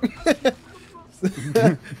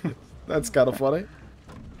 That's kind of funny.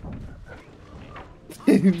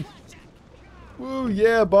 Woo,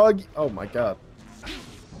 yeah, Boggy. Oh my god.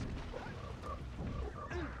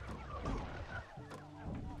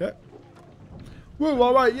 Okay. Woo,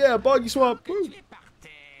 alright, yeah, Boggy Swamp. Woo.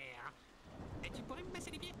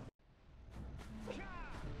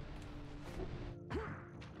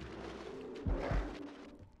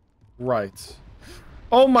 Right.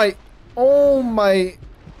 Oh my.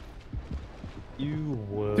 You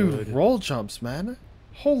would. Dude, roll jumps, man.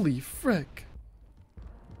 Holy frick.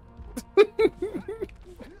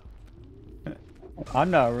 I'm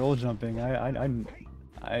not roll jumping.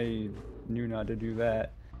 I knew not to do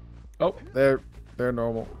that. Oh, they're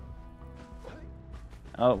normal.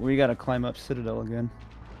 Oh, we gotta climb up Citadel again.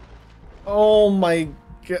 Oh my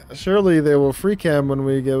god. Surely they will free cam when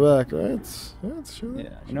we get back, right? Surely.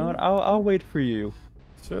 Yeah, you know what? I'll wait for you.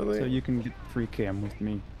 Surely. So you can get free cam with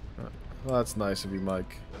me. Well, that's nice of you,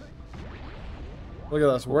 Mike. Look at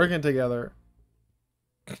us working together.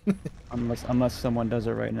 Unless someone does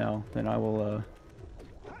it right now, then I will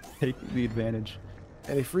take the advantage.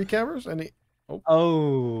 Any free cameras? Any?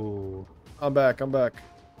 Oh. I'm back.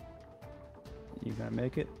 You gonna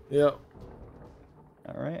make it? Yep.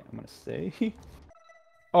 Alright, I'm gonna stay.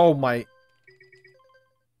 Oh my.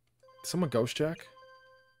 Someone ghost check?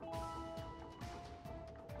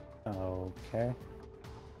 Okay.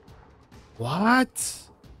 What?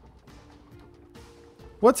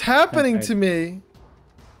 What's happening Okay. to me?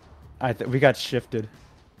 We got shifted.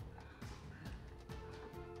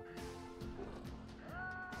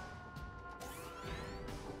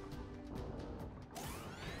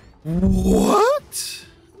 What?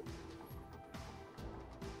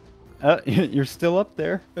 You're still up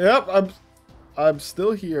there. Yep, I'm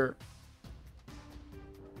still here.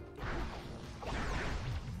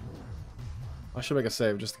 I should make a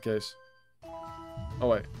save just in case. Oh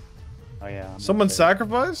wait. Oh yeah. Someone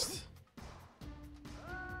sacrificed?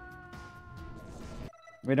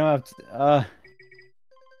 We don't have to,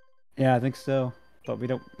 yeah, I think so. But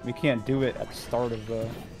we can't do it at the start of the...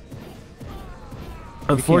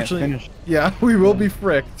 Unfortunately, yeah, we will be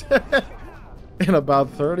fricked. In about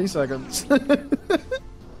 30 seconds.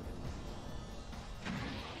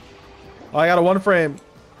 I got a 1 frame.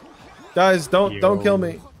 Guys, don't kill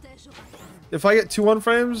me. If I get 2 1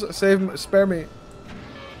 frames, spare me.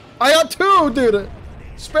 I got 2, dude.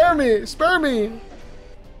 Spare me, spare me.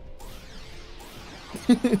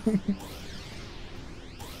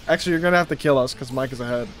 Actually, you're gonna have to kill us because Mike is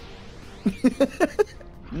ahead.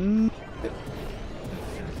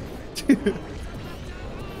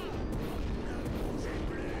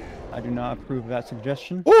 I do not approve of that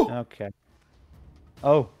suggestion. Ooh! Okay.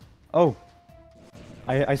 Oh.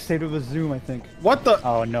 I saved it with Zoom, I think. What the?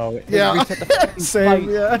 Oh no. It Yeah, reset the fucking same,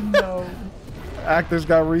 fight. yeah. No. Actors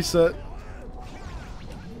got reset.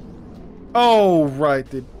 Oh, right,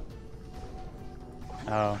 dude.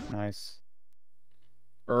 Oh, nice.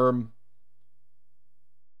 Come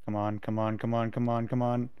Come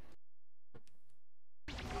on.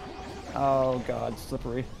 Oh god,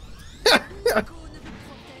 slippery.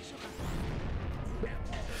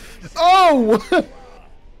 Oh!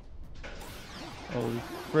 Holy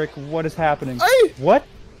frick, what is happening? Aye! What?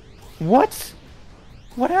 What?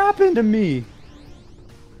 What happened to me?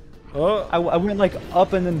 I went like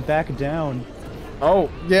up and then back down. Oh,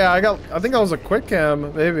 yeah, I think that was a quick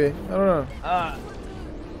cam, maybe. I don't know. Ah!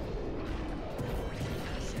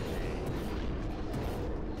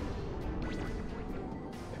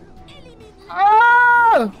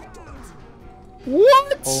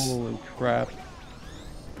 What? Holy crap.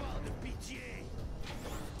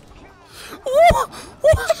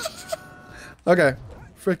 Okay,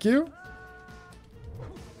 frick you.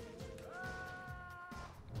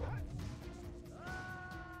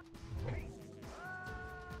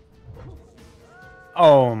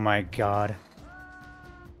 Oh my god.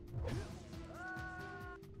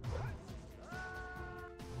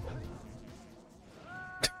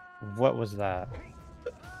 What was that?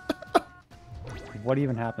 What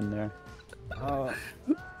even happened there? I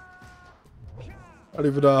don't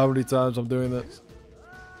even know how many times I'm doing this.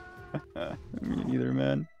 Me neither,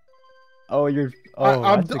 man. Oh, you're. Oh,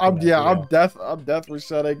 I'm that's a good idea. I'm death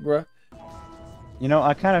resetting, bro. You know,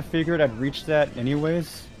 I kind of figured I'd reach that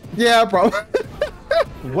anyways. Yeah, bro.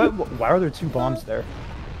 What? Why are there 2 bombs there?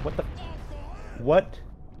 What the? What?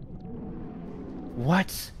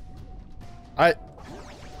 What?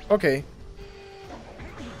 Okay.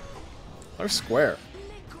 They're square.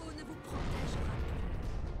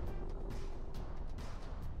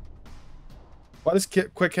 Why does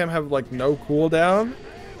Quick Cam have like no cooldown?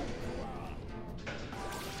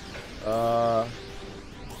 I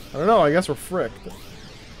don't know. I guess we're fricked.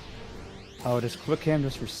 Oh, does Quick Cam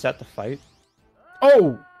just reset the fight?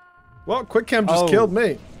 Oh, well, Quick Cam just killed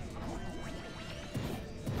me.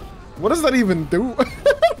 What does that even do?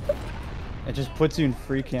 It just puts you in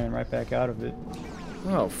free cam right back out of it.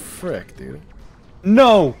 Oh, frick, dude.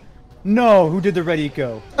 No! No! Who did the red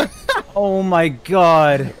eco? Oh my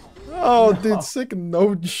god! Oh, dude, sick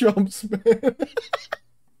no jumps, man.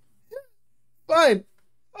 Fine.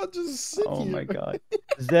 I'll just sick Oh you. my god.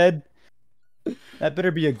 Zed, that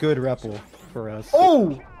better be a good repel for us.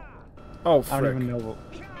 Oh! Oh, I don't frick. even know what...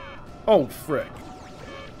 Oh, frick.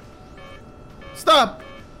 Stop!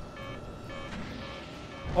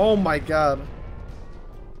 Oh my god.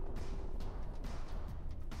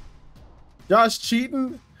 Josh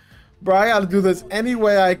cheating? Bro, I gotta do this any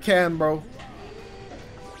way I can, bro.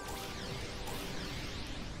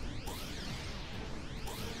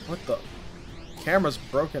 What the? Camera's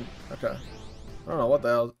broken. Okay. I don't know what the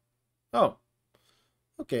hell. Oh.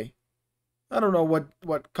 Okay. I don't know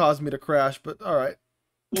what caused me to crash, but alright.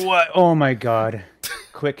 What? Oh my god.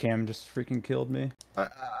 Quick cam just freaking killed me.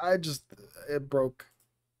 I just... It broke.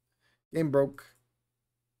 Game broke.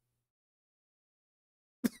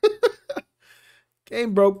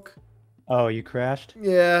 Game broke. Oh, you crashed?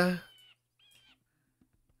 Yeah.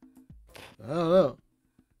 I don't know.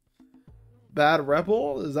 Bad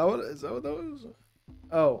rebel? Is that what that was?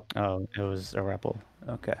 Oh. Oh, it was a repel.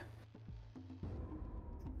 Okay.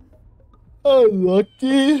 Oh,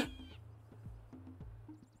 lucky.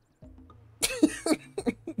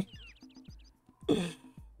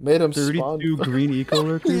 Made him 32 spawn. green eco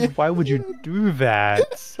lurkers? Yeah. Why would you do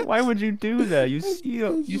that? Why would you do that? You see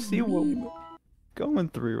what we're going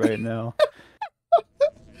through right now.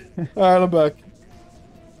 Alright, I'm back.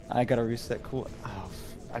 I gotta reset cool. Oh,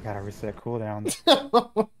 I gotta reset cooldown.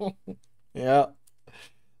 Yeah.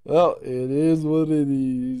 Well, it is what it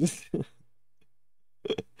is.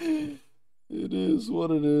 It is what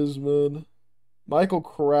it is, man. Michael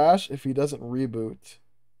crash if he doesn't reboot.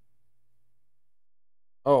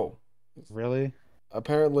 Oh. Really?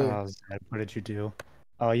 Apparently. Oh, Zed, what did you do?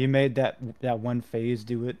 Oh, you made that one phase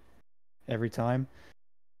do it every time?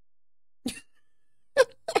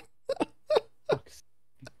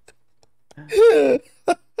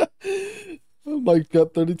 Oh my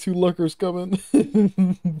god, 32 lurkers coming.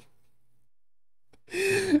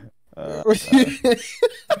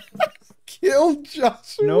 Kill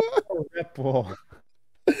Joshua. No repel.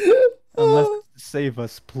 Unless save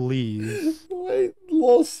us, please. Wait,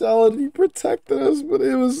 Lol Salad, he protected us, but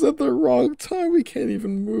it was at the wrong time. We can't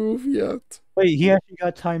even move yet. Wait, he actually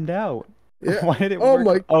got timed out. Yeah. Why did it Oh work?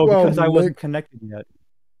 my- Oh, well, because I wasn't Nick- connected yet.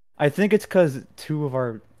 I think it's because two of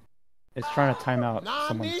our... It's trying to time out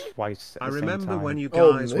someone twice at I the same remember time. when you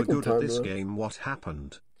Oh, guys were Nickel good at time, this bro. game, what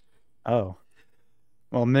happened? Oh.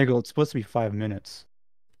 Well, Miggle, it's supposed to be 5 minutes.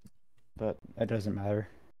 But it doesn't matter.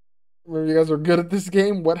 Remember you guys were good at this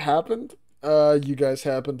game? What happened? You guys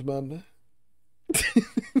happened, man.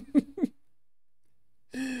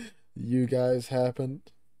 You guys happened.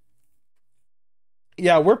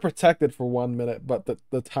 Yeah, we're protected for 1 minute, but the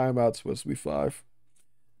timeout's supposed to be 5.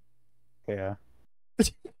 Yeah.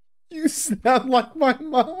 You sound like my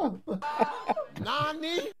mom.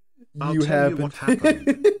 Nani? I'll You tell you happened. what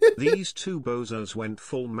happened. These two bozos went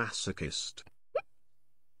full masochist.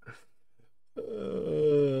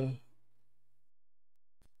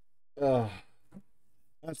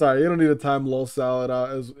 I'm sorry, you don't need to time Lol Salad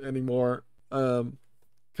out anymore.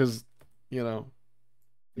 Because, you know,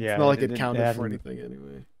 it's Yeah, not like it counted for hasn't- anything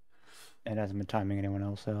anyway. It hasn't been timing anyone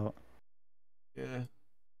else out. Yeah,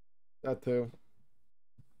 that too.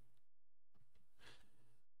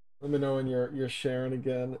 Let me know when you're sharing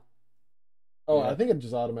again. Oh, Yeah. I think it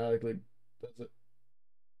just automatically does it.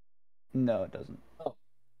 No, it doesn't. Oh,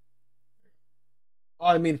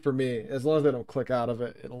 I mean for me, as long as they don't click out of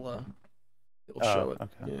it, it'll show it.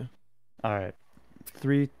 Okay. Yeah. Alright.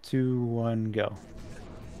 3, 2, 1, go.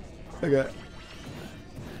 Okay.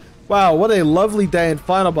 Wow, what a lovely day in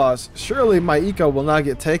Final Boss. Surely my eco will not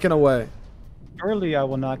get taken away. Surely I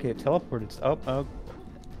will not get teleported. Oh.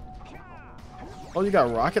 Oh, you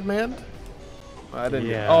got Rocket Man? I didn't.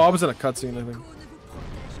 Yeah. Oh, I was in a cutscene, I think.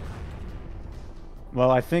 Well,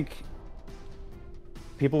 I think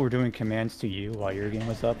people were doing commands to you while your game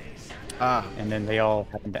was up, Ah. and then they all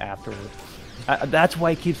happened afterwards. That's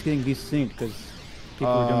why it keeps getting desynced, because people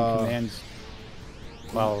are doing commands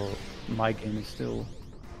while my game is still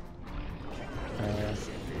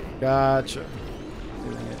Gotcha.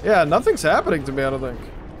 doing it. Yeah, nothing's happening to me, I don't think.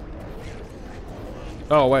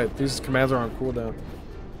 Oh, wait. These commands are on cooldown.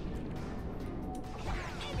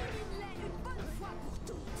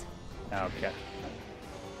 Okay.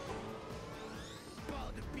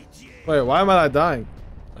 Wait, why am I not dying?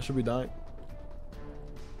 I should be dying.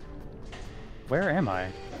 Where am I?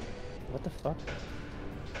 What the fuck?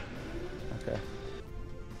 Okay.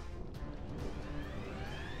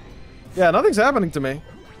 Yeah, nothing's happening to me.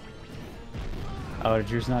 Oh, did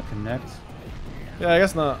yours not connect? Yeah, I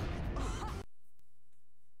guess not.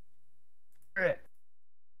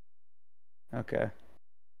 Okay.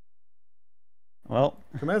 Well,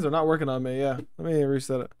 Commands are not working on me. Yeah, let me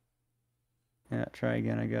reset it. yeah, try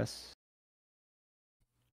again, I guess.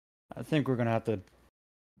 I think we're gonna have to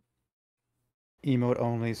emote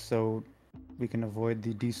only so we can avoid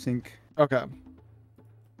the desync. Okay.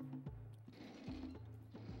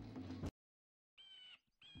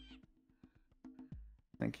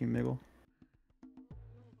 Thank you, Miggle.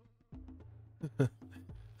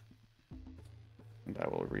 And I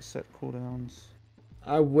will reset cooldowns.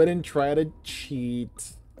 I wouldn't try to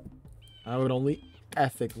cheat. I would only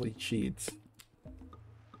ethically cheat.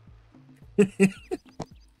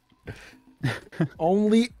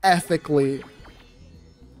 Only ethically.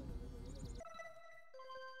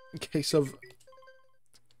 In case of,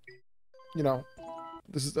 you know,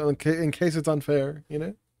 this is in case it's unfair, you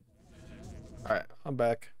know? Alright, I'm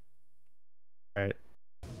back. Alright.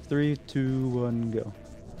 3, 2, 1, go.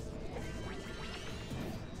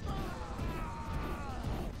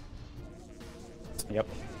 Yep.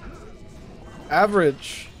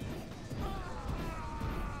 Average.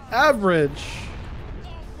 Average.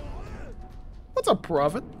 What's a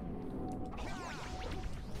profit?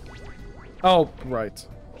 Oh, right.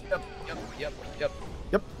 Yep.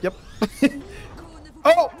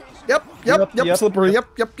 Oh, yep. Slippery. Yep.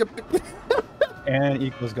 And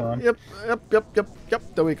equals gone. Yep.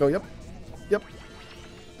 There we go. Yep. Go.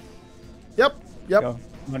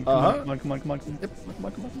 Come on. Yep. Come on.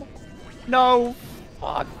 No!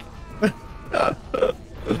 Fuck!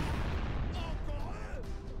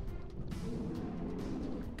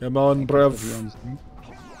 Come on, bruv.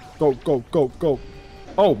 Go.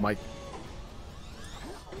 Oh my.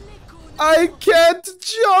 I can't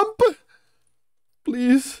jump!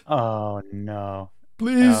 Please. Oh no.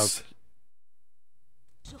 Please.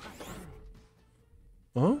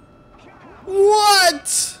 Huh?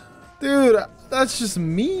 What? Dude, that's just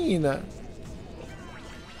mean.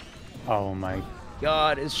 Oh my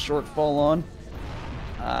god, is shortfall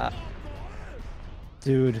on?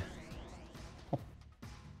 Dude.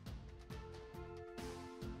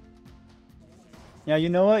 Yeah, you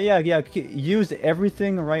know what? Yeah, use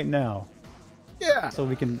everything right now. Yeah. So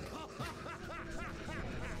we can...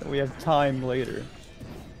 So we have time later.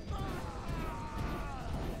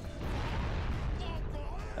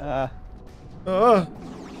 Oh!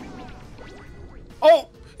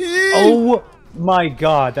 Oh my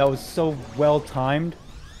god, that was so well timed.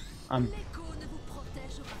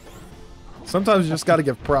 Sometimes you just gotta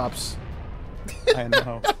give props. I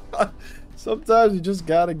know. Sometimes you just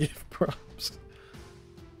gotta give props.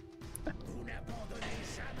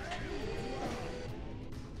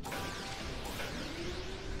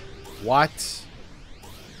 What?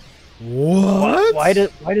 Why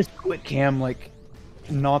does quick cam like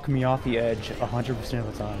knock me off the edge 100%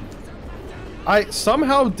 of the time? I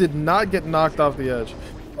somehow did not get knocked off the edge.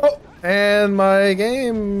 Oh, and my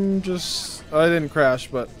game just... I didn't crash,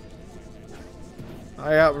 but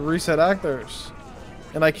I got reset actors.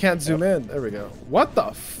 And I can't zoom in. There we go. What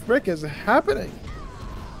the frick is happening?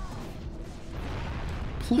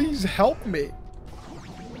 Please help me.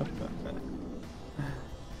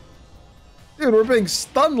 Dude, we're being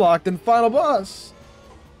stun locked in Final Boss.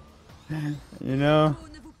 You know?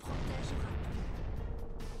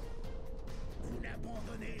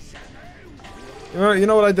 You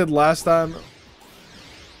know what I did last time?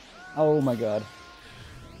 Oh my god.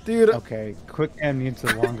 Dude. Okay, quick cam needs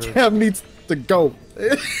a longer... Cam needs to go.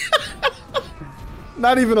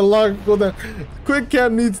 Not even a long cooldown. Quick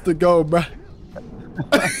cam needs to go, bro.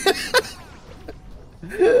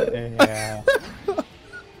 Yeah.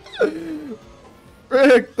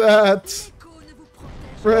 Frick that.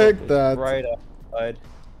 Frick that. Right outside.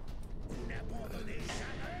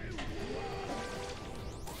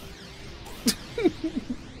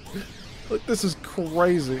 Look, this is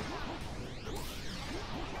crazy.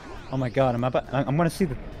 Oh my god, I'm gonna see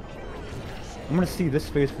this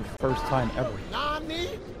face for the first time ever.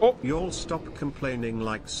 Oh. Y'all stop complaining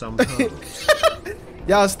like some hoes.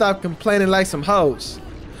 Y'all stop complaining like some hoes.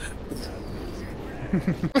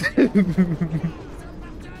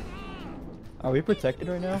 Are we protected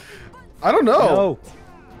right now? I don't know.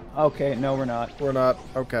 No. Okay, no, we're not. We're not.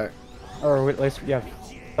 Okay. Or at least, yeah,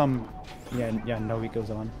 some. Yeah, no, he goes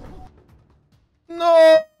on.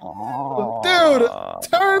 No! Oh, Dude!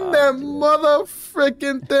 Turn that mother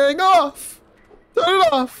freaking thing off! Turn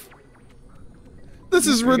it off! This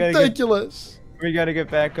is ridiculous! We gotta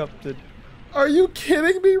get back up to... Are you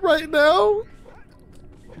kidding me right now?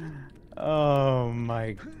 Oh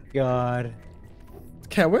my god.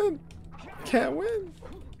 Can't win. Can't win.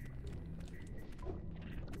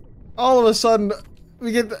 All of a sudden,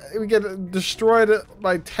 we get destroyed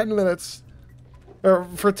by 10 minutes. or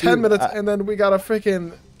for 10 Dude, minutes, and then we got a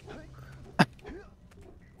freaking. I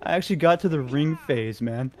actually got to the ring phase,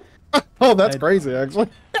 man. Oh, that's crazy, actually.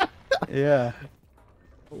 Yeah.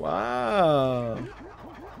 Wow.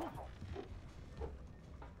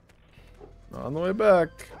 On the way back.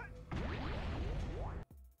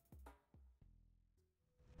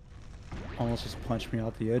 Almost just punched me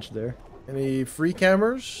out the edge there. Any free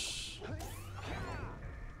cameras?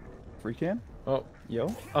 Free cam? Oh, Yo.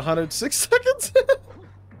 106 seconds?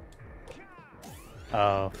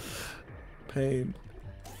 Oh. Pain.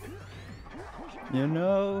 You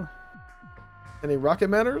know. Any rocket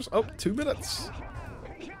manners? Oh, 2 minutes.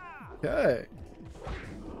 Okay.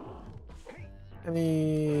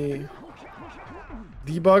 Any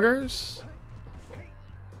debuggers?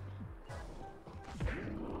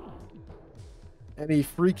 Any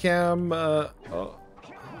free cam? Oh,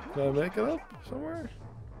 can I make it up somewhere?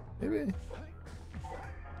 Maybe.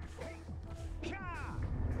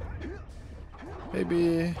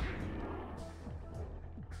 Maybe.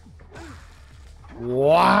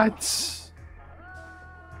 What?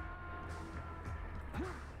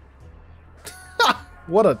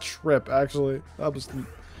 What a trip, actually. That was.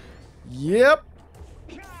 Yep.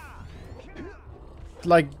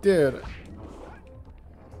 Like, dude.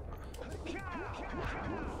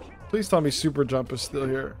 Please tell me Super Jump is still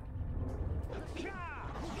here.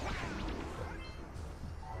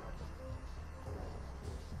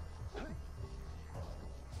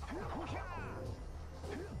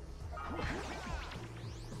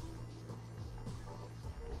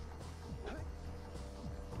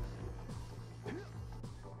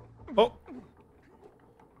 Oh.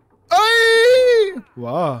 Ay!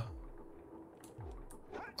 Wow.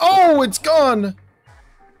 Oh, it's gone.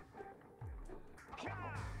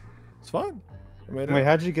 It's fine. I made it. Wait,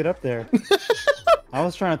 how'd you get up there? I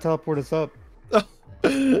was trying to teleport us up.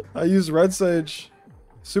 I used Red Sage.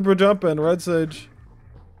 Super jump and Red Sage.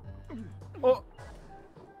 Oh.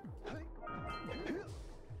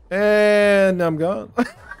 And I'm gone.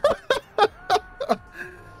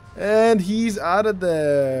 And he's out of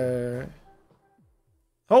there.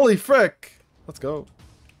 Holy frick. Let's go.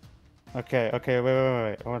 Okay,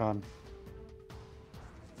 wait. Hold on.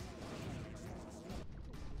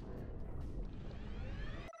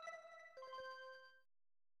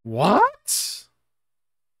 What?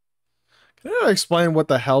 Can I explain what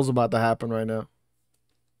the hell's about to happen right now?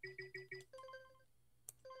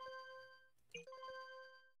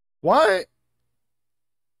 Why?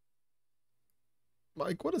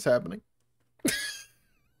 Mike, what is happening?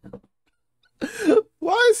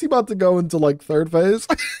 Why is he about to go into like third phase?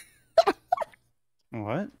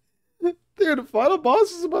 What? Dude, the final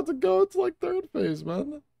boss is about to go into like third phase, man.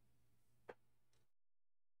 What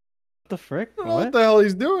the frick? I don't know what the hell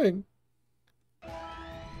he's doing.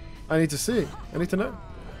 I need to see. I need to know.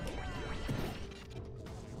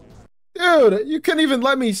 Dude, you couldn't even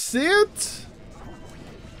let me see it?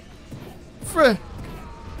 Frick.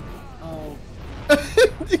 Oh.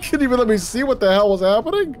 You couldn't even let me see what the hell was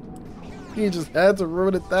happening? You just had to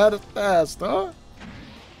ruin it that fast, huh?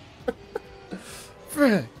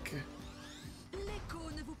 Frick.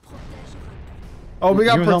 Oh, we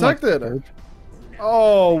got He was on, like, protected. third.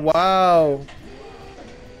 Oh, wow.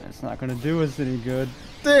 That's not gonna do us any good.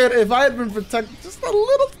 Dude, if I had been protected just a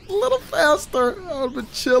little faster, I would have been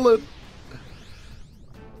chilling.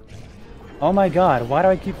 Oh my god, why do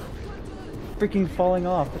I keep freaking falling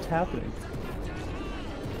off? What's happening?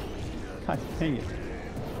 God dang it.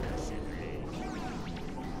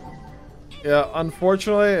 Yeah,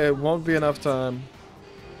 unfortunately, it won't be enough time.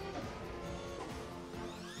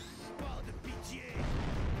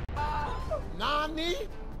 Nani?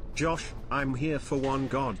 Josh, I'm here for one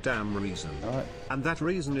goddamn reason. Alright. And that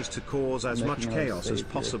reason is to cause as much Making our chaos as save here.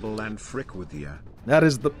 possible and frick with ya. That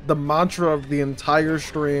is the mantra of the entire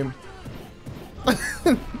stream.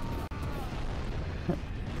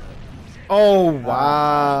 Oh,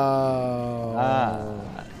 wow.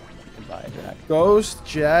 Goodbye, Jack. Ghost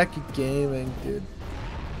Jack Gaming, dude.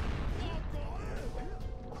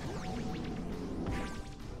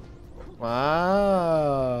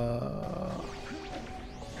 Wow.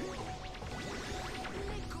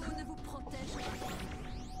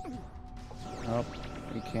 Nope,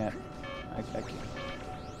 you can't. I can't.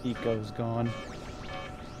 Eco's gone.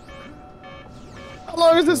 How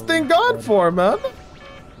long is this thing gone for, man?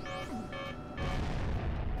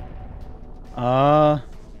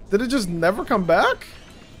 Did it just never come back?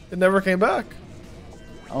 It never came back.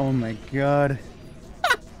 Oh my god.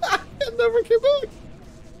 It never came back.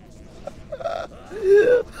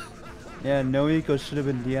 Yeah, no eco should have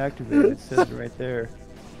been deactivated. It says right there.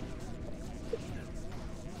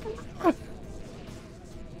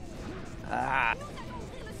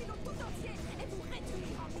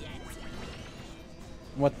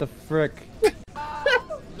 What the frick?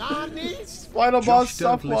 Final boss Josh, don't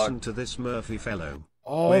soft lock. listen to this Murphy fellow.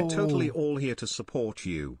 Oh. We're totally all here to support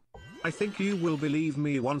you. I think you will believe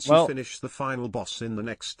me once Well, you finish the final boss in the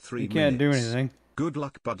next 3 You minutes. can't do anything. Good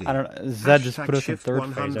luck, buddy. I don't know. Zed just Hashtag put us in shift third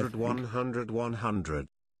 100, phase. 100, 100.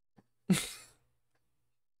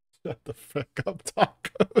 Shut the fuck up,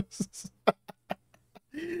 tacos.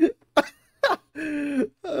 I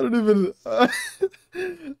don't even.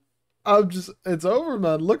 I'm just. It's over,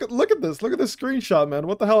 man. Look at this. Look at this screenshot, man.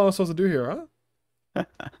 What the hell am I supposed to do here, huh?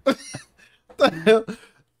 The hell?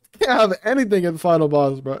 Can't have anything in the final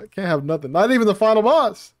boss, bro. Can't have nothing. Not even the final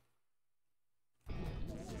boss.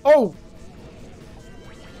 Oh.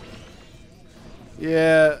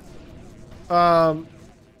 Yeah. What are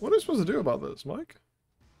we supposed to do about this, Mike?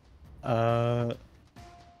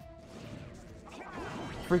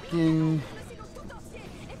 Freaking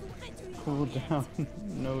cool down.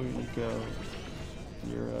 No ego.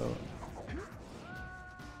 0.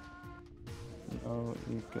 No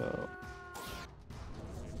ego.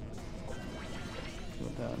 Cool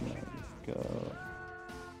down. No ego.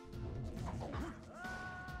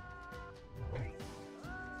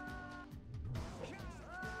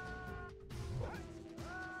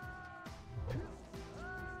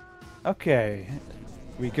 Okay,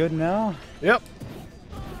 we good now? Yep.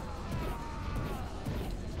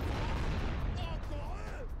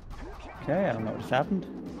 Okay, I don't know what just happened.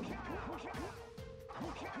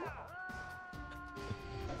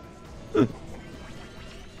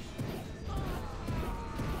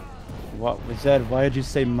 What was that? Why did you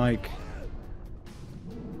say Mike?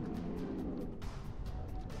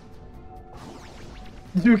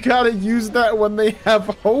 You gotta use that when they have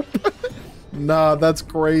hope? Nah, that's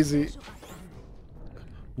crazy.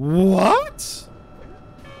 What?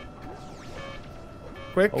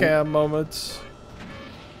 Quick cam moments.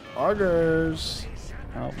 Augers.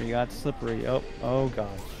 Oh, we got slippery. Oh god.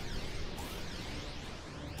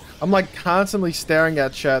 I'm like constantly staring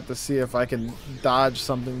at chat to see if I can dodge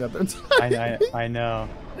something that they're typing. I know.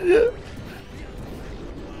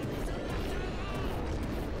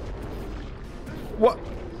 What?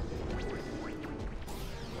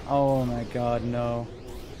 Oh my god, no.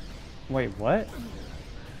 Wait, what?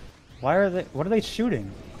 Why are they? What are they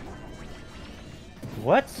shooting?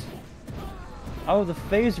 What? Oh, the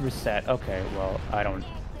phase reset. Okay, well, I don't.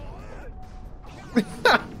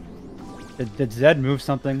 Did Zed move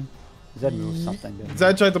something? Zed moved something. Didn't he?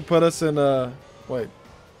 Zed tried to put us in wait.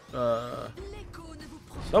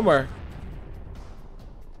 Somewhere.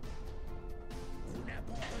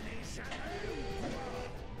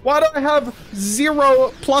 Why do I have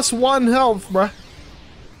 0 + 1 health, bruh?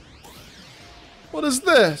 What is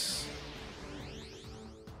this?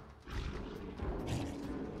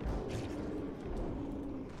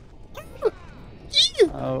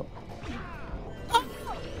 Oh.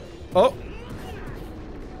 Oh.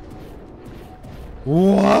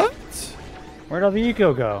 What? Where'd all the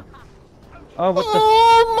eco go? Oh, what the?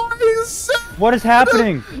 Oh my Zed! What is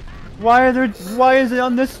happening? Why are there? Why is it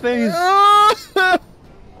on this phase?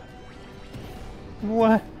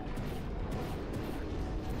 What?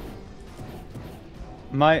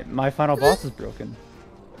 My final boss is broken.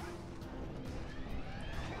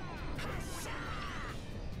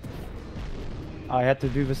 I have to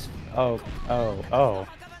do this. Oh.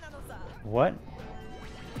 What?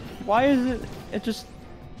 Why is it? It just.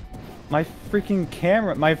 My freaking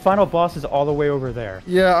camera. My final boss is all the way over there.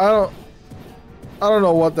 Yeah, I don't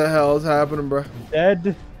know what the hell is happening, bro.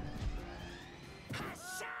 Zed.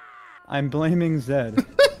 I'm blaming Zed.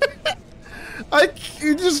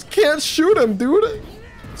 You just can't shoot him, dude. You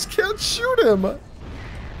just can't shoot him.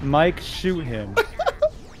 Mike, shoot him.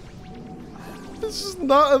 This is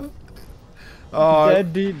not. Oh,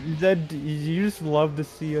 Zed, you just love to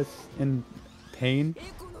see us in pain.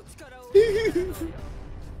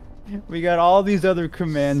 We got all these other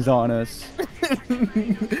commands on us.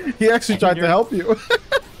 He actually tried to help you.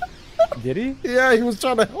 Did he? Yeah, he was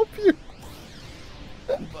trying to help you.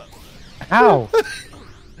 How?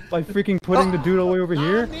 By freaking putting the dude all the way over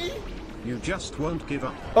here? You just won't give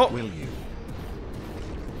up, will you?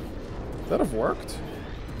 That have worked?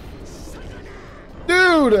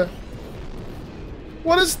 Dude!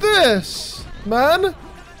 What is this? Man?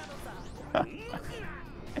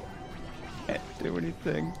 Can't do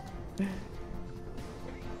anything.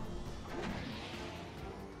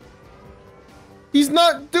 He's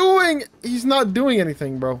not doing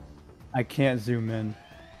anything, bro. I can't zoom in.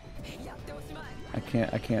 I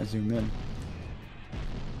can't zoom in.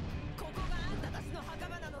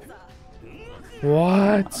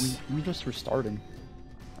 What? I'm just restarting.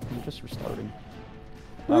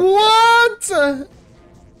 What?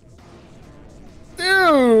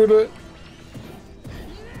 Dude!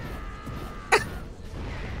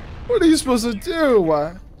 What are you supposed to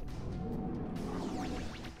do?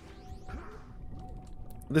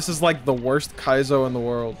 This is like the worst Kaizo in the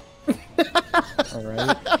world.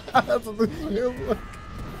 Alright. That's what this feels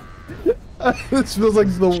like. This feels like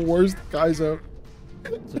the worst Kaizo.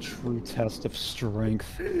 It's a true test of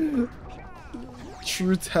strength.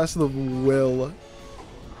 True test of will.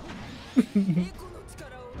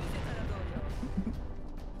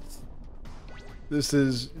 This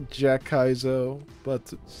is Jak Kaizo,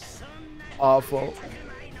 but awful.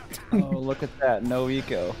 Oh, look at that. No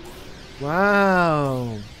eco.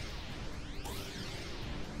 Wow.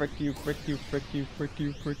 Frick you, frick you, frick you, frick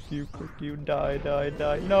you, frick you, frick you. Die, die,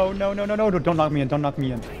 die. No, no, no, no, no. Don't knock me in. Don't knock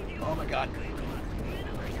me in. Oh my god.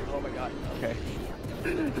 Oh my god. Okay.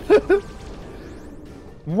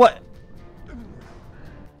 What?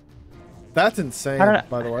 That's insane,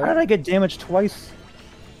 by the way. How did I get damaged twice?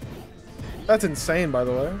 That's insane, by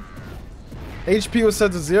the way. HP was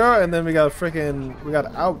set to 0, and then we got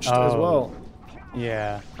ouched as well.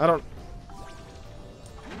 Yeah. I don't.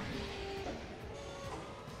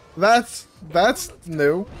 That's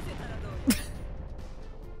new.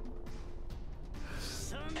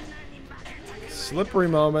 Slippery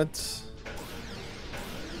moment.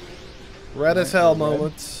 Red as hell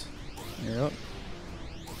moment. Yep.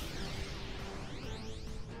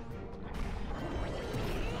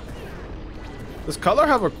 Does color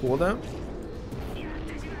have a cooldown?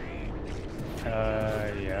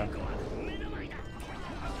 Yeah.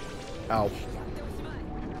 Ow.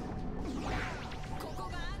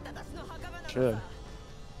 Should.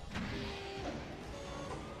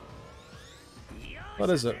 What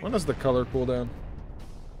is it? When does the color cooldown?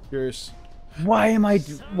 Curious. Why am I?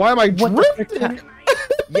 Why am I What the frick drifting?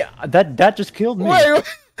 Yeah, that just killed me. Wait, what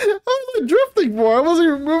was I drifting for? I wasn't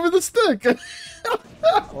even moving the stick.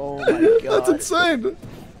 Oh my god. That's insane.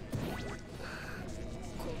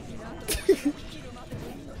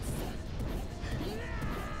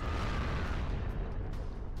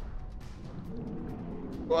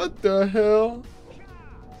 What the hell?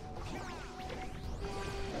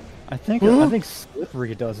 I think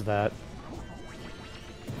Slippery does that.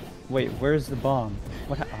 Wait, where's the bomb?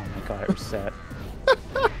 What? Oh my god, it reset.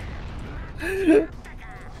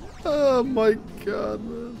 Oh my god,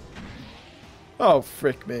 man. Oh,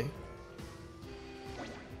 frick me.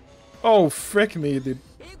 Oh, frick me, dude.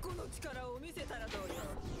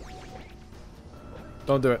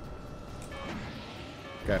 Don't do it.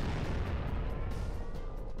 Okay.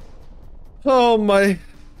 Oh my.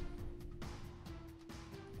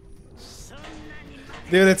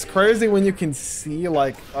 Dude, it's crazy when you can see,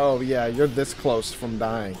 like, oh yeah, you're this close from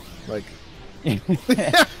dying. Like,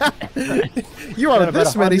 you are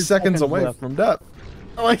this many seconds away left. from death.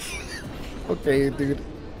 I'm like, okay, dude.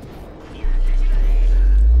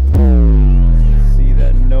 See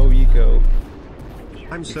that no eco.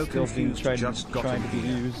 I'm so Still being confused, just got trying in to be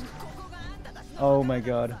here. used. Oh my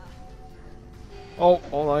god. Oh,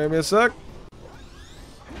 hold on, give me a sec.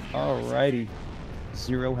 Alrighty.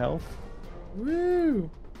 0 health. Woo!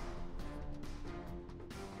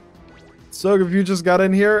 So if you just got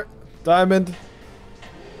in here, Diamond.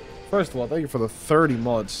 First of all, thank you for the 30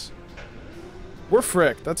 mods. We're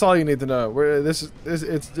frick. That's all you need to know. It's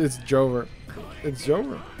Jover. It's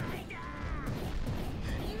Jover.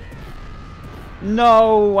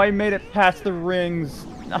 No, I made it past the rings.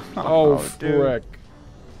 Oh, dude. frick.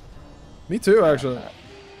 Me too, actually.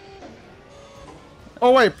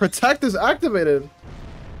 Oh wait, protect is activated.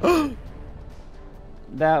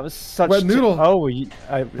 That was such. Wet noodle. Oh,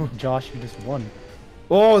 Josh, you just won.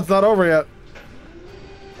 Oh, it's not over yet.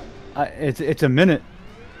 It's a minute.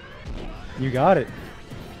 You got it.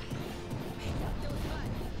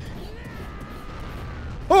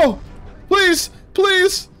 Oh, please,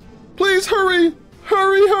 please, please hurry,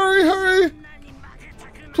 hurry, hurry, hurry.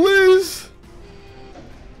 Please.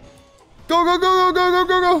 Go, go, go, go, go, go,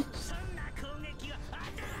 go, go.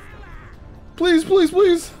 Please, please,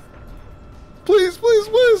 please. Please, please,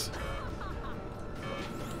 please.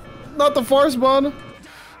 Not the far spawn.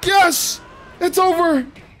 Yes! It's over!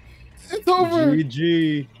 It's over!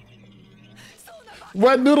 GG.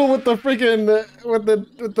 Wet noodle with the freaking with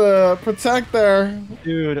the protect there.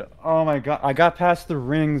 Dude, oh my god. I got past the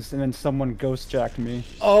rings and then someone ghost jacked me.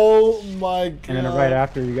 Oh my god. And then right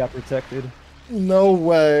after you got protected. No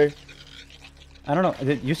way. I don't know.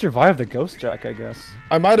 You survived the ghost jack, I guess.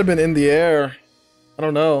 I might have been in the air. I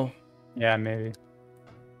don't know. Yeah, maybe.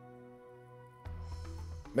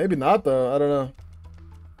 Maybe not though. I don't know.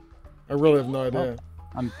 I really have no idea.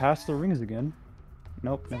 I'm past the rings again.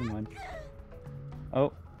 Nope, never mind.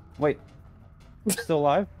 Oh, wait. Still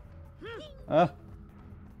alive?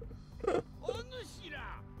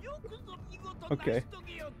 Okay.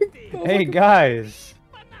 Hey guys,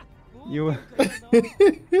 you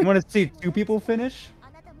want to see two people finish?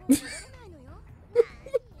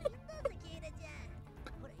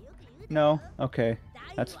 No. Okay,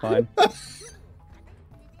 that's fine.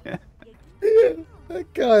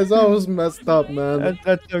 Guys, I was messed up, man.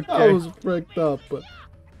 That's I okay. was fricked up.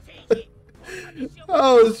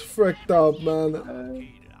 I was fricked up, man.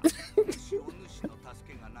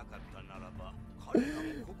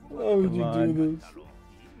 Why would you do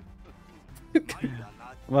this?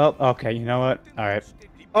 Well, okay, you know what? All right.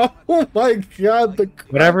 Oh my god, the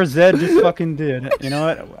Whatever Zed just fucking did. You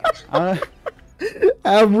know what?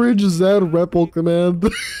 average Zed repel command.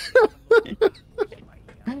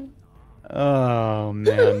 Oh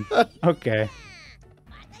man. Okay.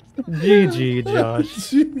 GG,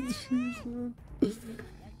 Josh.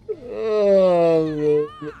 Oh,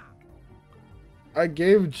 man. I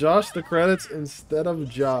gave Josh the credits instead of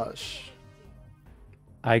Josh.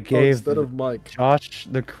 I gave instead of Mike. Josh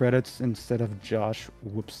the credits instead of Josh.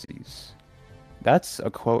 Whoopsies. That's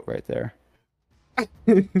a quote right there.